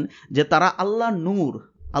বলতেছেন যে তারা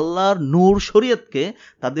আল্লাহর নূর শরীয়তকে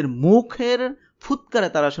তাদের মুখের ফুৎকারে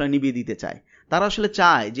তারা আসলে নিভিয়ে দিতে চায়। তারা আসলে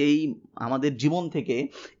চায় যে এই আমাদের জীবন থেকে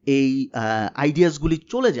এই আইডিয়াসগুলি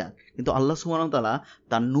চলে যাক, কিন্তু আল্লাহ সুবহানাহু ওয়া তাআলা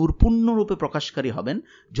তার নূর পূর্ণরূপে প্রকাশকারী হবেন,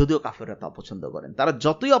 যদিও কাফেররা তা অপছন্দ করেন। তারা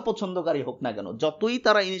যতই অপছন্দকারী হোক না কেন, যতই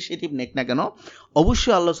তারা ইনিশিয়েটিভ নেক না কেন,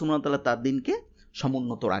 অবশ্যই আল্লাহ সুবহানাহু ওয়া তাআলা তার দিনকে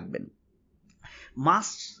সমুন্নত রাখবেন। মাছ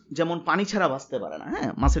যেমন পানি ছাড়া বাঁচতে পারে না, হ্যাঁ,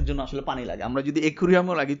 মাছের জন্য আসলে পানি লাগে। আমরা যদি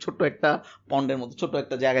অ্যাকুয়ারিয়ামও রাখি, ছোট্ট একটা পন্ডের মধ্যে, ছোট্ট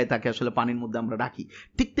একটা জায়গায় তাকে আসলে পানির মধ্যে আমরা রাখি,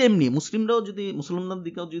 ঠিক তেমনি মুসলিমদের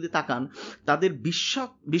দিকেও যদি তাকান, তাদের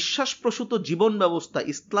বিশ্বাসপ্রসূত জীবন ব্যবস্থা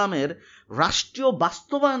ইসলামের রাষ্ট্রীয়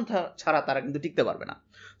বাস্তবায়ন ছাড়া তারা কিন্তু টিকতে পারবে না।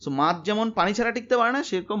 সো মাছ যেমন পানি ছাড়া টিকতে পারে না,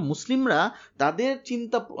 সেরকম মুসলিমরা তাদের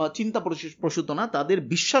চিন্তা প্রসূত না, তাদের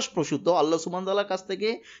বিশ্বাস প্রসূত আল্লাহ সুবহানাহু ওয়া তাআলার কাছ থেকে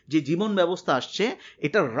যে জীবন ব্যবস্থা আসছে,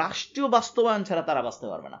 এটা রাষ্ট্রীয় বাস্তবায়ন ছাড়া তারা বাঁচতে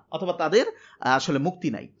পারবে না, অথবা তাদের আসলে মুক্তি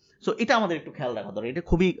নাই। সো এটা আমাদের একটু খেয়াল রাখা দরকার। এটা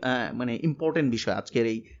খুবই মানে ইম্পর্টেন্ট বিষয় আজকের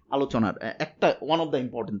এই আলোচনার, একটা one of the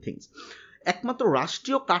important things. একমাত্র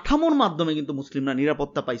রাষ্ট্রীয় কাঠামোর মাধ্যমে কিন্তু মুসলিমরা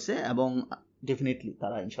নিরাপত্তা পাইছে, এবং ডেফিনেটলি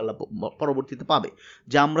তারা ইনশাল্লাহ পরবর্তীতে পাবে।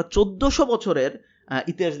 যে আমরা 1400 বছরের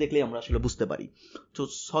ইতিহাস দেখলেই আমরা আসলে বুঝতে পারি। তো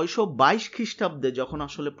 622 খ্রিস্টাব্দে যখন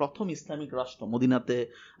আসলে প্রথম ইসলামিক রাষ্ট্র মদিনাতে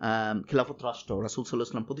খিলাফত রাষ্ট্র রাসূল সাল্লাল্লাহু আলাইহি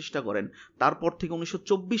ওয়াসাল্লাম প্রতিষ্ঠা করেন, তারপর থেকে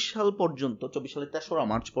 1924 সাল পর্যন্ত, 24 সালের 3রা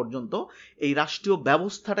মার্চ পর্যন্ত এই রাষ্ট্রীয়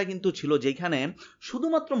ব্যবস্থাটা কিন্তু ছিল যেখানে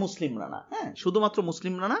শুধুমাত্র মুসলিমরা না, শুধুমাত্র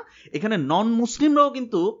মুসলিমরা না, এখানে নন মুসলিমরাও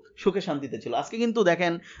কিন্তু সুখে শান্তিতে ছিল। আজকে কিন্তু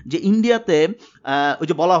দেখেন যে ইন্ডিয়াতে ওই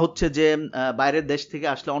যে বলা হচ্ছে যে বাইরের দেশ থেকে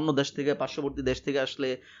আসলে, অন্য দেশ থেকে, পার্শ্ববর্তী দেশ থেকে আসলে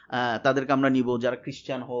তাদেরকে আমরা নিব, যারা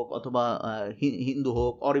খ্রিস্টান হোক অথবা হিন্দু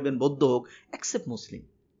হোক অর ইভেন বৌদ্ধ হোক, এক্সেপ্ট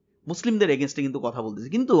মুসলিমদের এগেনস্টে কিন্তু কথা বলতেছে।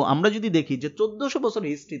 কিন্তু আমরা যদি দেখি যে 1400 বছর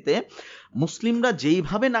হিস্ট্রিতে মুসলিমরা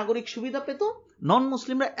যেইভাবে নাগরিক সুবিধা পেত, নন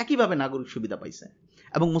মুসলিমরা একইভাবে নাগরিক সুবিধা পাইছে,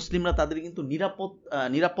 এবং মুসলিমরা তাদের কিন্তু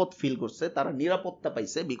নিরাপদ ফিল করছে, তারা নিরাপত্তা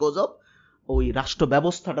পাইছে বিকজ অফ ওই রাষ্ট্র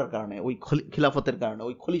ব্যবস্থাটার কারণে, ওই খিলাফতের কারণে,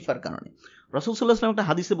 ওই খলিফার কারণে। রাসূল সাল্লাল্লাহু আলাইহি ওয়াসাল্লাম একটা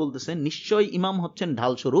হাদিসে বলতেছেন, নিশ্চয়ই ইমাম হচ্ছেন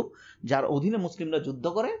ঢাল স্বরূপ, যার অধীনে মুসলিমরা যুদ্ধ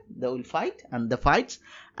করে, দে উইল ফাইট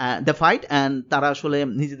অ্যান্ড তারা আসলে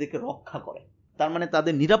নিজেদেরকে রক্ষা করে। তার মানে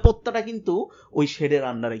তাদের নিরাপত্তাটা কিন্তু ওই শেডের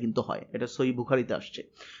আন্ডারে কিন্তু হয়। এটা সহিহ বুখারীতে আসছে।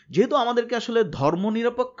 যেহেতু আমাদেরকে আসলে ধর্ম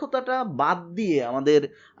নিরপেক্ষতাটা বাদ দিয়ে আমাদের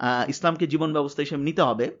ইসলামকে জীবন ব্যবস্থা হিসেবে নিতে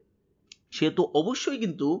হবে, সেহেতু অবশ্যই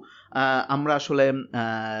কিন্তু আমরা আসলে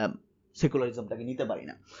সেকুলারিজমটাকে নিতে পারি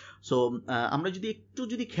না। সো আমরা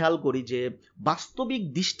যদি খেয়াল করি যে বাস্তবিক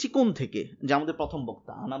দৃষ্টিকোণ থেকে, যে আমাদের প্রথম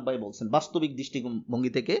বক্তা আনাব ভাই বলছেন বাস্তবিক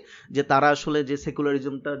দৃষ্টিভঙ্গি থেকে, যে তারা আসলে যে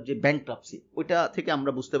সেকুলারিজমটার যে ব্যাংক্রাপসি, ওইটা থেকে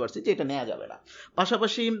আমরা বুঝতে পারছি যে এটা নেওয়া যাবে না।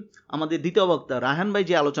 পাশাপাশি আমাদের দ্বিতীয় বক্তা রায়হান ভাই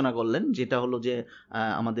যে আলোচনা করলেন, যেটা হলো যে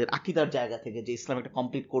আমাদের আকীদার জায়গা থেকে যে ইসলাম একটা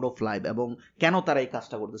কমপ্লিট কোড অফ লাইফ এবং কেন তারা এই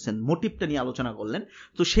কাজটা করতেছেন, মোটিভটা নিয়ে আলোচনা করলেন।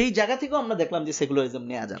 তো সেই জায়গা থেকেও আমরা দেখলাম যে সেকুলারিজম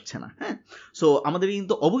নেওয়া যাচ্ছে না। সো আমাদের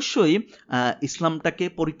কিন্তু অবশ্যই ইসলামটাকে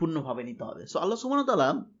পরিপূর্ণভাবে নিতে হবে। সো আল্লাহ সুবহানাহু ওয়া তাআলা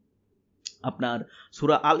আপনার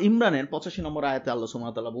সূরা আল ইমরানের 85 নম্বর আয়াতে আল্লাহ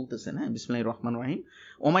সুবহানাহু ওয়া তাআলা বলতেছেন, বিসমিল্লাহির রহমানির রহিম,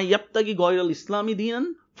 ওমাই ইয়াবতাগি গায়রাল ইসলামি দীনান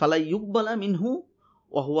ফালা ইউকবালা মিনহু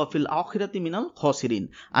ওয়া হুয়া ফিল আখিরাতি মিনাল খাসিরিন।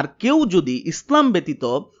 আর কেউ যদি ইসলাম ব্যতীত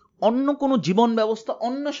অন্য কোনো জীবন ব্যবস্থা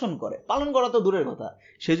অন্বেষণ করে, পালন করা তো দূরের কথা,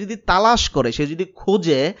 সে যদি তালাশ করে, সে যদি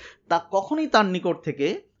খোঁজে, তা কখনোই তার নিকট থেকে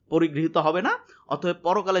পরিগৃহীত হবে না, অতএব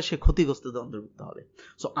পরকালে সে ক্ষতিগ্রস্তদের অন্তর্ভুক্ত হবে।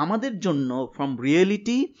 সো আমাদের জন্য from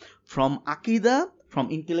reality, from আকীদা, from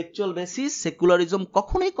intellectual basis, secularism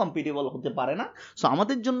কখনোই কম্পিটেবল হতে পারে না। সো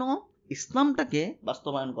আমাদের জন্য ইসলামটাকে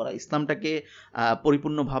বাস্তবায়ন করা, ইসলামটাকে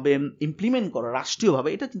পরিপূর্ণভাবে ইমপ্লিমেন্ট করা রাষ্ট্রীয়ভাবে,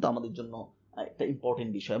 এটা কিন্তু আমাদের জন্য একটা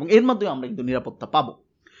ইম্পর্টেন্ট বিষয়, এবং এর মাধ্যমে আমরা কিন্তু নিরাপত্তা পাবো।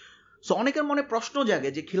 সো অনেকের মনে প্রশ্ন জাগে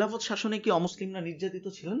যে খিলাফত শাসনে কি অমুসলিমরা নির্যাতিত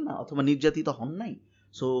ছিলেন না, অথবা নির্যাতিত হন নাই?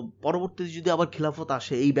 সো পরবর্তীতে যদি আবার খিলাফত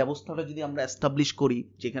আসে, এই ব্যবস্থাটা যদি আমরা এস্টাবলিশ করি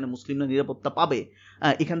যেখানে মুসলিমরা নিরাপত্তা পাবে,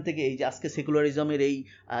 এখান থেকে এই যে আজকে সেকুলারিজমের এই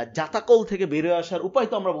জাতাকল থেকে বেরোয় আসার উপায়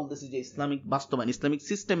তো আমরা বলতেছি যে ইসলামিক বাস্তবায়ন, ইসলামিক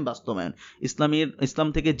সিস্টেম বাস্তবায়ন, ইসলাম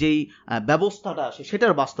থেকে যেই ব্যবস্থাটা আসে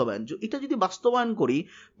সেটার বাস্তবায়ন, এটা যদি বাস্তবায়ন করি,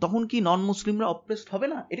 তখন কি নন মুসলিমরা অপ্রেসড হবে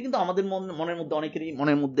না? এটা কিন্তু আমাদের মনের মধ্যে, অনেকেরই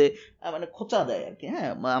মনের মধ্যে মানে খোঁচা দেয় আর কি।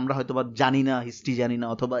 আমরা হয়তো বা জানি না, হিস্ট্রি জানি না,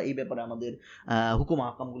 অথবা এই ব্যাপারে আমাদের হুকুম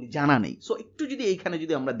আহকামগুলি জানা নেই। সো একটু যদি এইখানে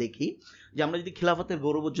যদি আমরা দেখি যে আমরা যদি খিলাফতের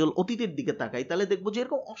গৌরবোজ্জ্বল অতীতের দিকে তাকাই, তাহলে দেখবো যে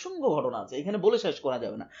এরকম অসংখ্য ঘটনা আছে, এখানে বলে শেষ করা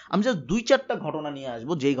যাবে না। আমি জাস্ট 2-4টা ঘটনা নিয়ে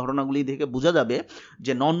আসবো, যেই ঘটনাগুলি দেখে বোঝা যাবে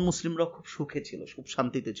যে নন মুসলিমরা খুব সুখে ছিল, খুব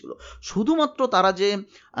শান্তিতে ছিল। শুধুমাত্র তারা যে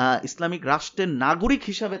ইসলামিক রাষ্ট্রের নাগরিক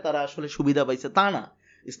হিসাবে তারা আসলে সুবিধা পাইছে তা না,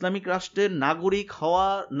 ইসলামিক রাষ্ট্রের নাগরিক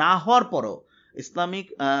না হওয়ার পরও ইসলামিক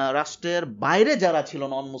রাষ্ট্রের বাইরে যারা ছিল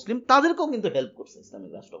নন মুসলিম, তাদেরকেও কিন্তু হেল্প করছে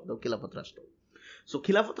ইসলামিক রাষ্ট্র, খিলাফত রাষ্ট্র। সো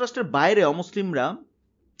খিলাফত রাষ্ট্রের বাইরে অমুসলিমরা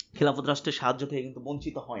খিলাফত রাষ্ট্রের সাহায্য থেকে কিন্তু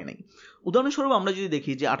বঞ্চিত হয় নাই। উদাহরণস্বরূপ আমরা যদি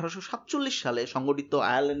দেখি যে 1847 সালে সংগঠিত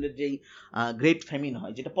আয়ারল্যান্ডের যেই গ্রেট ফ্যামিন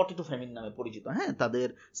হয়, যেটা পটেটো ফ্যামিন নামে পরিচিত, তাদের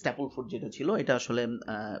স্ট্যাপল ফুড যেটা ছিল, এটা আসলে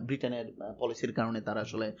ব্রিটেনের পলিসির কারণে তারা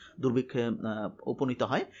আসলে দুর্ভিক্ষে উপনীত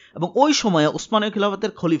হয়, এবং ওই সময়ে উসমানীয়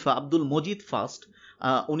খিলাফতের খলিফা আব্দুল মজিদ ফার্স্ট,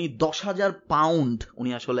 উনি 10,000 পাউন্ড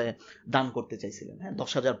উনি আসলে দান করতে চাইছিলেন।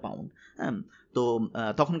 10,000 পাউন্ড। তো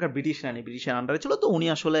তখনকার ব্রিটিশের আন্ডারে ছিল, তো উনি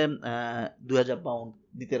আসলে 2,000 পাউন্ড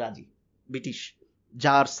দিতে রাজি। ব্রিটিশ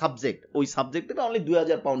যার সাবজেক্ট, ওই সাবজেক্ট থেকে অনলি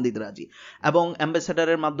 2,000 পাউন্ড দিতে রাজি, এবং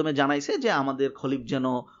অ্যাম্বাসেডারের মাধ্যমে জানাইছে যে আমাদের খলিফ যেন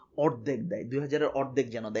অর্ধেক দেয়, 2,000-এর অর্ধেক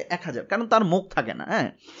যেন দেয়, 1,000, কারণ তার মুখ থাকে না।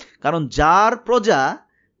 কারণ যার প্রজা,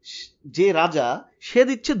 যে রাজা, সে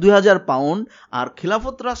দিচ্ছে 2,000 পাউন্ড, আর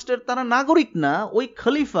খিলাফত রাষ্ট্রের তারা নাগরিক না, ওই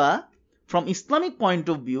খলিফা from Islamic point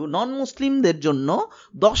of view non মুসলিমদের জন্য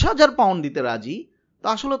 10,000 পাউন্ড দিতে রাজি, তো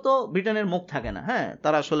আসলে তো ব্রিটেনের মুখ থাকে না,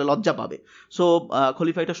 তারা আসলে লজ্জা পাবে। সো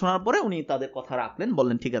খলিফা এটা শোনার পরে উনি তাদের কথা রাখলেন,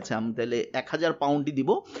 বললেন ঠিক আছে আমি তাহলে 1,000 পাউন্ডই দিব,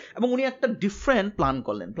 এবং উনি একটা ডিফারেন্ট প্ল্যান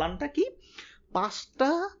করলেন। প্ল্যানটা কি? 5টা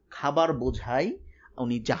খাবার বোঝাই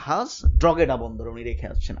উনি জাহাজ ড্রগেডা বন্দরে উনি রেখে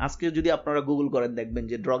আসছেন। আজকে যদি আপনারা গুগল করেন দেখবেন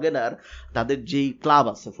যে ড্রগেডার তাদের যেই ক্লাব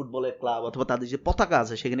আছে, ফুটবলের ক্লাব অথবা তাদের যে পতাকা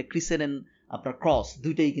আছে, সেখানে ক্রিসেন্ট আপনার ক্রস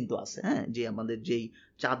দুইটাই কিন্তু আছে। হ্যাঁ, যে আমাদের যেই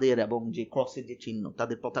চাঁদের এবং যে ক্রসের যে চিহ্ন,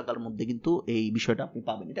 তাদের পতাকার মধ্যে কিন্তু এই বিষয়টা আপনি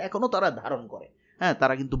পাবেন। এটা এখনো তারা ধারণ করে, হ্যাঁ,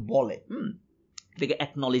 তারা কিন্তু বলে, এটাকে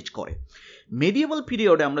অ্যাকনলেজ করে। মেডিয়েভাল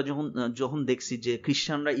পিরিয়ডে আমরা যখন দেখছি যে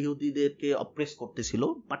খ্রিস্টানরা ইহুদিদেরকে অপ্রেস করতেছিল,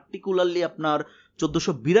 পার্টিকুলারলি আপনার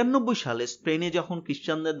 1492 সালে স্পেনে যখন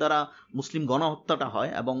খ্রিস্টানদের দ্বারা মুসলিম গণহত্যাটা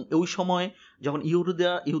হয়, এবং ওই সময় যখন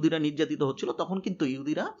ইহুদিরা নির্যাতিত হচ্ছিল, তখন কিন্তু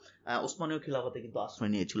ইহুদিরা ওসমানীয় খিলাফতে কিন্তু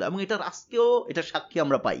আশ্রয় নিয়েছিল, এবং এটার আজকেও এটা সাক্ষী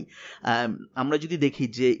আমরা পাই। আমরা যদি দেখি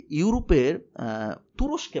যে ইউরোপের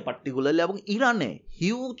তুরস্কে পার্টিকুলারলি এবং ইরানে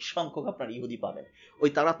হিউজ সংখ্যক আপনার ইহুদি পাবেন, ওই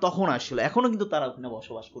তারা তখন আসছিল, এখনো কিন্তু তারা ওখানে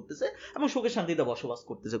বসবাস করতেছে এবং সুখে শান্তিতে বসবাস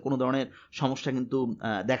করতেছে, কোনো ধরনের সমস্যা কিন্তু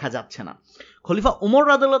দেখা যাচ্ছে না। খলিফা উমর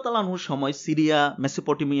রাদিয়াল্লাহু তাআলা আনহুর সময় সিরিয়া,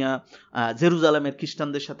 মেসোপটেমিয়া, জেরুজালেমের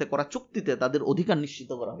খ্রিস্টানদের সাথে করা চুক্তিতে তাদের অধিকার নিশ্চিত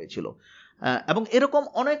করা হয়েছিল, এবং এরকম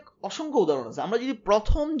অনেক অসংখ্য উদাহরণ আছে। আমরা যদি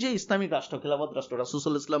প্রথম যে ইসলামিক রাষ্ট্র, খিলাফত রাষ্ট্র রাসূল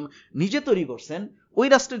সাল্লাল্লাহু আলাইহি ওয়াসাল্লাম নিজে তৈরি করছেন, ওই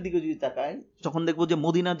রাষ্ট্রের দিকে যদি তাকাই, তখন দেখবো যে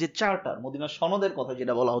মদিনার যে চার্টার, মদিনার সনদের কথা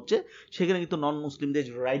যেটা বলা হচ্ছে, সেখানে কিন্তু নন মুসলিমদের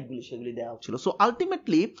যে রাইটগুলি সেগুলি দেওয়া হচ্ছিল। সো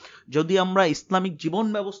আলটিমেটলি যদি আমরা ইসলামিক জীবন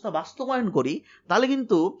ব্যবস্থা বাস্তবায়ন করি, তাহলে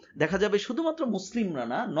কিন্তু দেখা যাবে শুধুমাত্র মুসলিমরা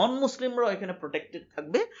না, নন মুসলিমরাও এখানে প্রোটেক্টেড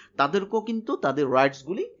থাকবে, তাদেরকেও কিন্তু তাদের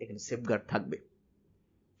রাইটসগুলি এখানে সেফগার্ড থাকবে।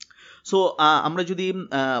 সো আমরা যদি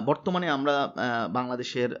বর্তমানে আমরা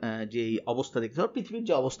বাংলাদেশের যে অবস্থা দেখতে, পৃথিবীর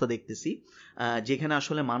যে অবস্থা দেখতেছি, যেখানে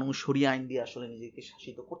আসলে মানুষ শরিয়া আইন দিয়ে আসলে নিজেকে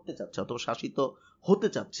শাসিত করতে চাচ্ছে অথবা শাসিত হতে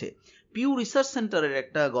চাচ্ছে, পিউ রিসার্চ সেন্টারের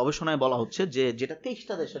একটা গবেষণায় বলা হচ্ছে যে, যেটা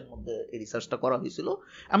 23টা দেশের মধ্যে এই রিসার্চটা করা হয়েছিল,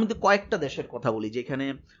 আমি তো কয়েকটা দেশের কথা বলি, যেখানে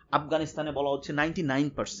আফগানিস্তানে বলা হচ্ছে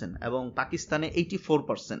 99% এবং পাকিস্তানে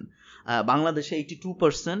 84%, বাংলাদেশে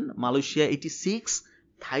 82%, মালয়েশিয়া 86%,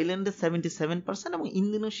 থাইল্যান্ডে 77% এবং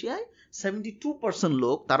ইন্দোনেশিয়ায় 72%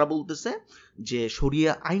 লোক তারা বলতেছে যে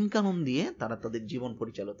শরিয়া আইন কানুন দিয়ে তারা তাদের জীবন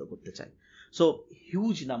পরিচালিত করতে চায়। সো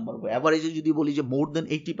হিউজ নাম্বার, অ্যাভারেজে যদি বলি যে মোর দেন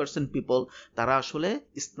 80% পিপল তারা আসলে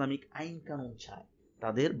ইসলামিক আইন কানুন চায়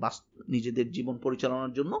তাদের নিজেদের জীবন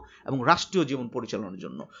পরিচালনার জন্য এবং রাষ্ট্রীয় জীবন পরিচালনার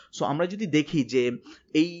জন্য। সো আমরা যদি দেখি যে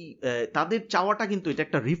এই তাদের চাওয়াটা কিন্তু এটা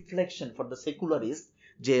একটা রিফ্লেকশন ফর দ্য সেকুলারিস্ট,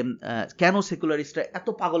 যে কেন সেকুলারিস্টরা এত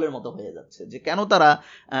পাগলের মতো হয়ে যাচ্ছে, যে কেন তারা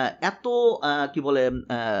এত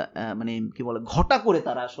ঘটা করে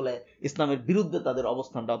তারা আসলে ইসলামের বিরুদ্ধে তাদের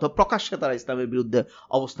অবস্থানটা, অথবা প্রকাশ্যে তারা ইসলামের বিরুদ্ধে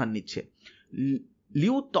অবস্থান নিচ্ছে।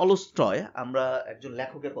 লিউ টলস্টয়, আমরা একজন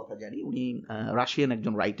লেখকের কথা জানি, উনি রাশিয়ান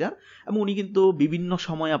একজন রাইটার, এবং উনি কিন্তু বিভিন্ন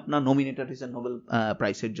সময় আপনার নমিনেটেড হয়েছেন নোবেল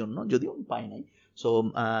প্রাইজের জন্য, যদিও পায় নাই। সো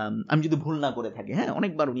আমি যদি ভুল না করে থাকি, হ্যাঁ,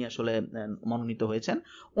 অনেকবার উনি আসলে মনোনীত হয়েছেন।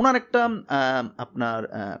 ওনার একটা আপনার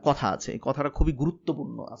কথা আছে, এই কথাটা খুবই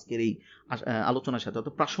গুরুত্বপূর্ণ আজকের এই আলোচনার সাথে, অত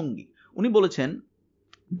প্রাসঙ্গিক। উনি বলেছেন,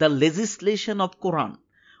 the legislation of Quran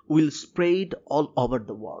will spread all over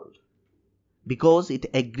the world because it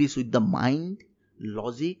agrees with the mind,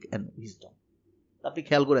 logic and wisdom. আপনি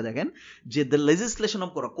খেয়াল করে দেখেন যে দ্য লেজিসলেশন অফ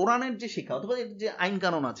কোরআন, কোরআনের যে শিক্ষা অথবা যে আইন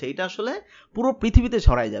কানুন আছে, এটা আসলে পুরো পৃথিবীতে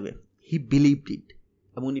ছড়াই যাবে। হি বিলিভড ইট,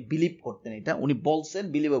 এবং উনি বিলিভ করতেন, এটা উনি বলছেন,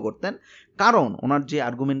 বিলিভও করতেন, কারণ ওনার যে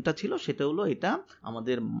আর্গুমেন্টটা ছিল সেটা হলো এটা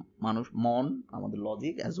আমাদের মন, আমাদের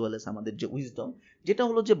লজিক অ্যাজ ওয়েল এস আমাদের যে উইজডম, যেটা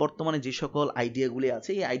হলো যে বর্তমানে যে সকল আইডিয়াগুলি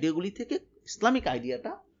আছে, এই আইডিয়াগুলি থেকে ইসলামিক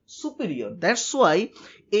আইডিয়াটা সুপিরিয়র। দ্যাটস ওয়াই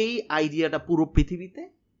এই আইডিয়াটা পুরো পৃথিবীতে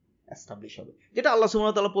এস্টাবলিশ হবে, যেটা আল্লাহ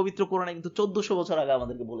সুবহানাহু ওয়া তাআলা পবিত্র কোরআনে কিন্তু 1400 বছর আগে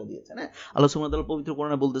আমাদেরকে বলে দিয়েছেন। হ্যাঁ, আল্লাহ সুবহানাহু ওয়া তাআলা পবিত্র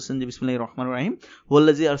কোরআনে বলতেছেন যে বিসমিল্লাহির রহমানির রহিম,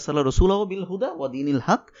 ওয়াল্লাযী আরসালা রাসূলাহু বিল হুদা ওয়া দীনিল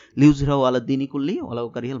হক লিইয়ুযহিরাহু আলা দীনি কুল্লি ওয়ালাউ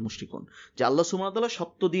কারিহাল মুশরিকুন, যে আল্লাহ সুবহানাহু ওয়া তাআলা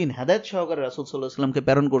সত্য দিন হেদায়েত সহকারে রাসূল সাল্লাল্লাহু আলাইহি ওয়াসাল্লামকে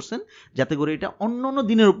প্রেরণ করছেন, যাতে করে এটা অন্যান্য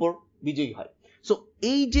দিনের উপর বিজয়ী হয়। সো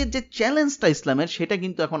এই যে চ্যালেঞ্জটা ইসলামের, সেটা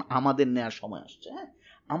কিন্তু এখন আমাদের নেওয়ার সময় আসছে। হ্যাঁ,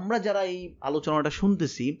 আমরা যারা এই আলোচনাটা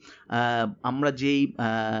শুনতেছি, আমরা যেই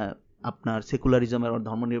আপনার সেকুলারিজমের আর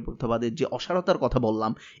ধর্মনিরপেক্ষতাবাদের যে অসারতার কথা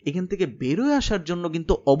বললাম, এখান থেকে বেরোয় আসার জন্য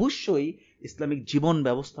কিন্তু অবশ্যই ইসলামিক জীবন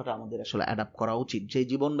ব্যবস্থাটা আমাদের আসলে অ্যাডাপ্ট করা উচিত, যে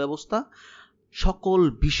জীবন ব্যবস্থা সকল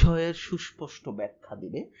বিষয়ের সুস্পষ্ট ব্যাখ্যা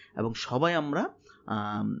দিবে এবং সবাই আমরা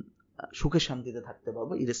সুখে শান্তিতে থাকতে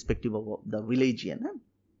পারবো, ইরেসপেক্টিভ অফ দ্য রিলিজিয়ন। হ্যাঁ,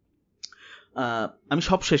 আমি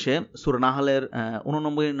সবশেষে সূরা নাহলের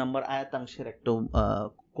 89 নম্বর আয়াতাংশের একটা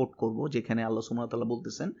কোট করব, যেখানে আল্লাহ সুবহানাহু ওয়া তাআলা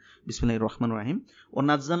বলতেছেন, বিসমিল্লাহির রহমানির রহিম, ওয়া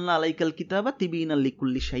নাযালনা আলাইকাল কিতাবা তিবিনাল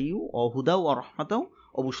লিকুল্লি শাইইন ওয়া হুদা ওয়া রাহমাতাও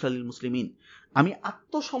ওয়া বুশরা লিল মুসলিমিন, আমি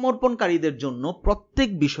আত্মসমর্পণকারীদের জন্য প্রত্যেক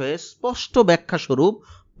বিষয়ে স্পষ্ট ব্যাখ্যা স্বরূপ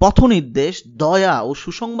পথনির্দেশ, দয়া ও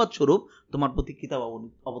সুসংবাদ স্বরূপ তোমার প্রতি কিতাব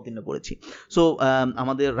অবতীর্ণ করেছি। সো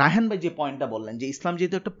আমাদের রায়হান ভাই যে পয়েন্টটা বললেন, যে ইসলাম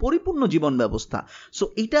যেহেতু একটা পরিপূর্ণ জীবন ব্যবস্থা, সো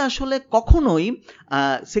এটা আসলে কখনোই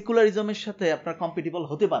সেকুলারিজমের সাথে আপনার কম্পিটিবল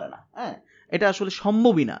হতে পারে না। হ্যাঁ, এটা আসলে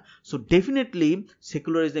সম্ভবই না। সো ডেফিনেটলি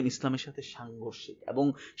সেকুলারিজম ইসলামের সাথে সাংঘর্ষিক, এবং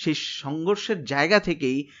সেই সংঘর্ষের জায়গা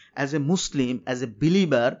থেকেই as a Muslim, as a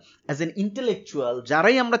believer, as an intellectual,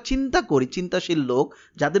 যারাই আমরা চিন্তা করি, চিন্তাশীল লোক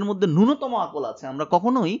যাদের মধ্যে ন্যূনতম আকল আছে, আমরা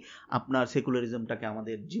কখনোই আপনার সেকুলারিজমটাকে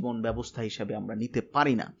আমাদের জীবন ব্যবস্থা হিসাবে আমরা নিতে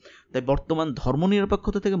পারি না। তাই বর্তমান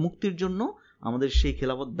ধর্মনিরপেক্ষতা থেকে মুক্তির জন্য আমাদের সেই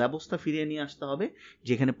খেলাফত ব্যবস্থা ফিরিয়ে নিয়ে আসতে হবে,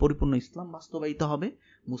 যেখানে পরিপূর্ণ ইসলাম বাস্তবায়িত হবে,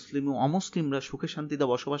 মুসলিম ও অমুসলিমরা সুখে শান্তিতে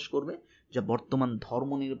বসবাস করবে, যা বর্তমান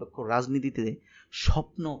ধর্মনিরপেক্ষ রাজনীতিতে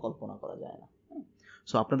স্বপ্ন কল্পনা করা যায় না।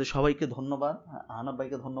 সো আপনাদের সবাইকে ধন্যবাদ, আহনাব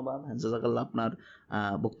ভাইকে ধন্যবাদ, জাযাকাল্লাহ আপনার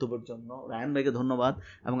বক্তব্যের জন্য, রায়ান ভাইকে ধন্যবাদ,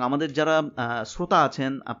 এবং আমাদের যারা শ্রোতা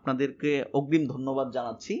আছেন আপনাদেরকে অগ্রিম ধন্যবাদ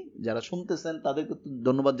জানাচ্ছি, যারা শুনতেছেন তাদেরকে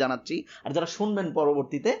ধন্যবাদ জানাচ্ছি, আর যারা শুনবেন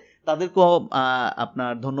পরবর্তীতে তাদেরকেও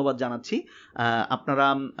আপনার ধন্যবাদ জানাচ্ছি। আপনারা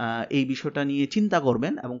এই বিষয়টা নিয়ে চিন্তা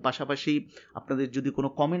করবেন, এবং পাশাপাশি আপনাদের যদি কোনো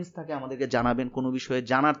কমেন্টস থাকে আমাদেরকে জানাবেন, কোনো বিষয়ে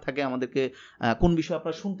জানার থাকে আমাদেরকে, কোন বিষয়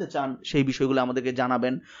আপনারা শুনতে চান সেই বিষয়গুলো আমাদেরকে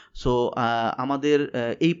জানাবেন। সো আমাদের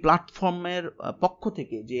এই প্ল্যাটফর্মের পক্ষ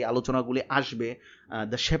থেকে যে আলোচনাগুলি আসবে,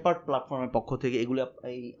 দ্য শেপার্ড প্ল্যাটফর্মের পক্ষ থেকে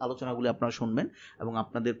এই আলোচনাগুলি আপনারা শুনবেন এবং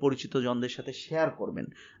আপনাদের পরিচিত জনদের সাথে শেয়ার করবেন,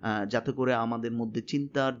 যাতে করে আমাদের মধ্যে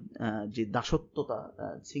চিন্তার যে দাসত্বতা,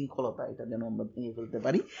 শৃঙ্খলতা, এটা যেন আমরা ভেঙে ফেলতে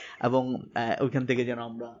পারি এবং ওইখান থেকে যেন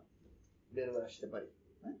আমরা বের হয়ে আসতে পারি।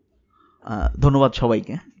 ধন্যবাদ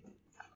সবাইকে।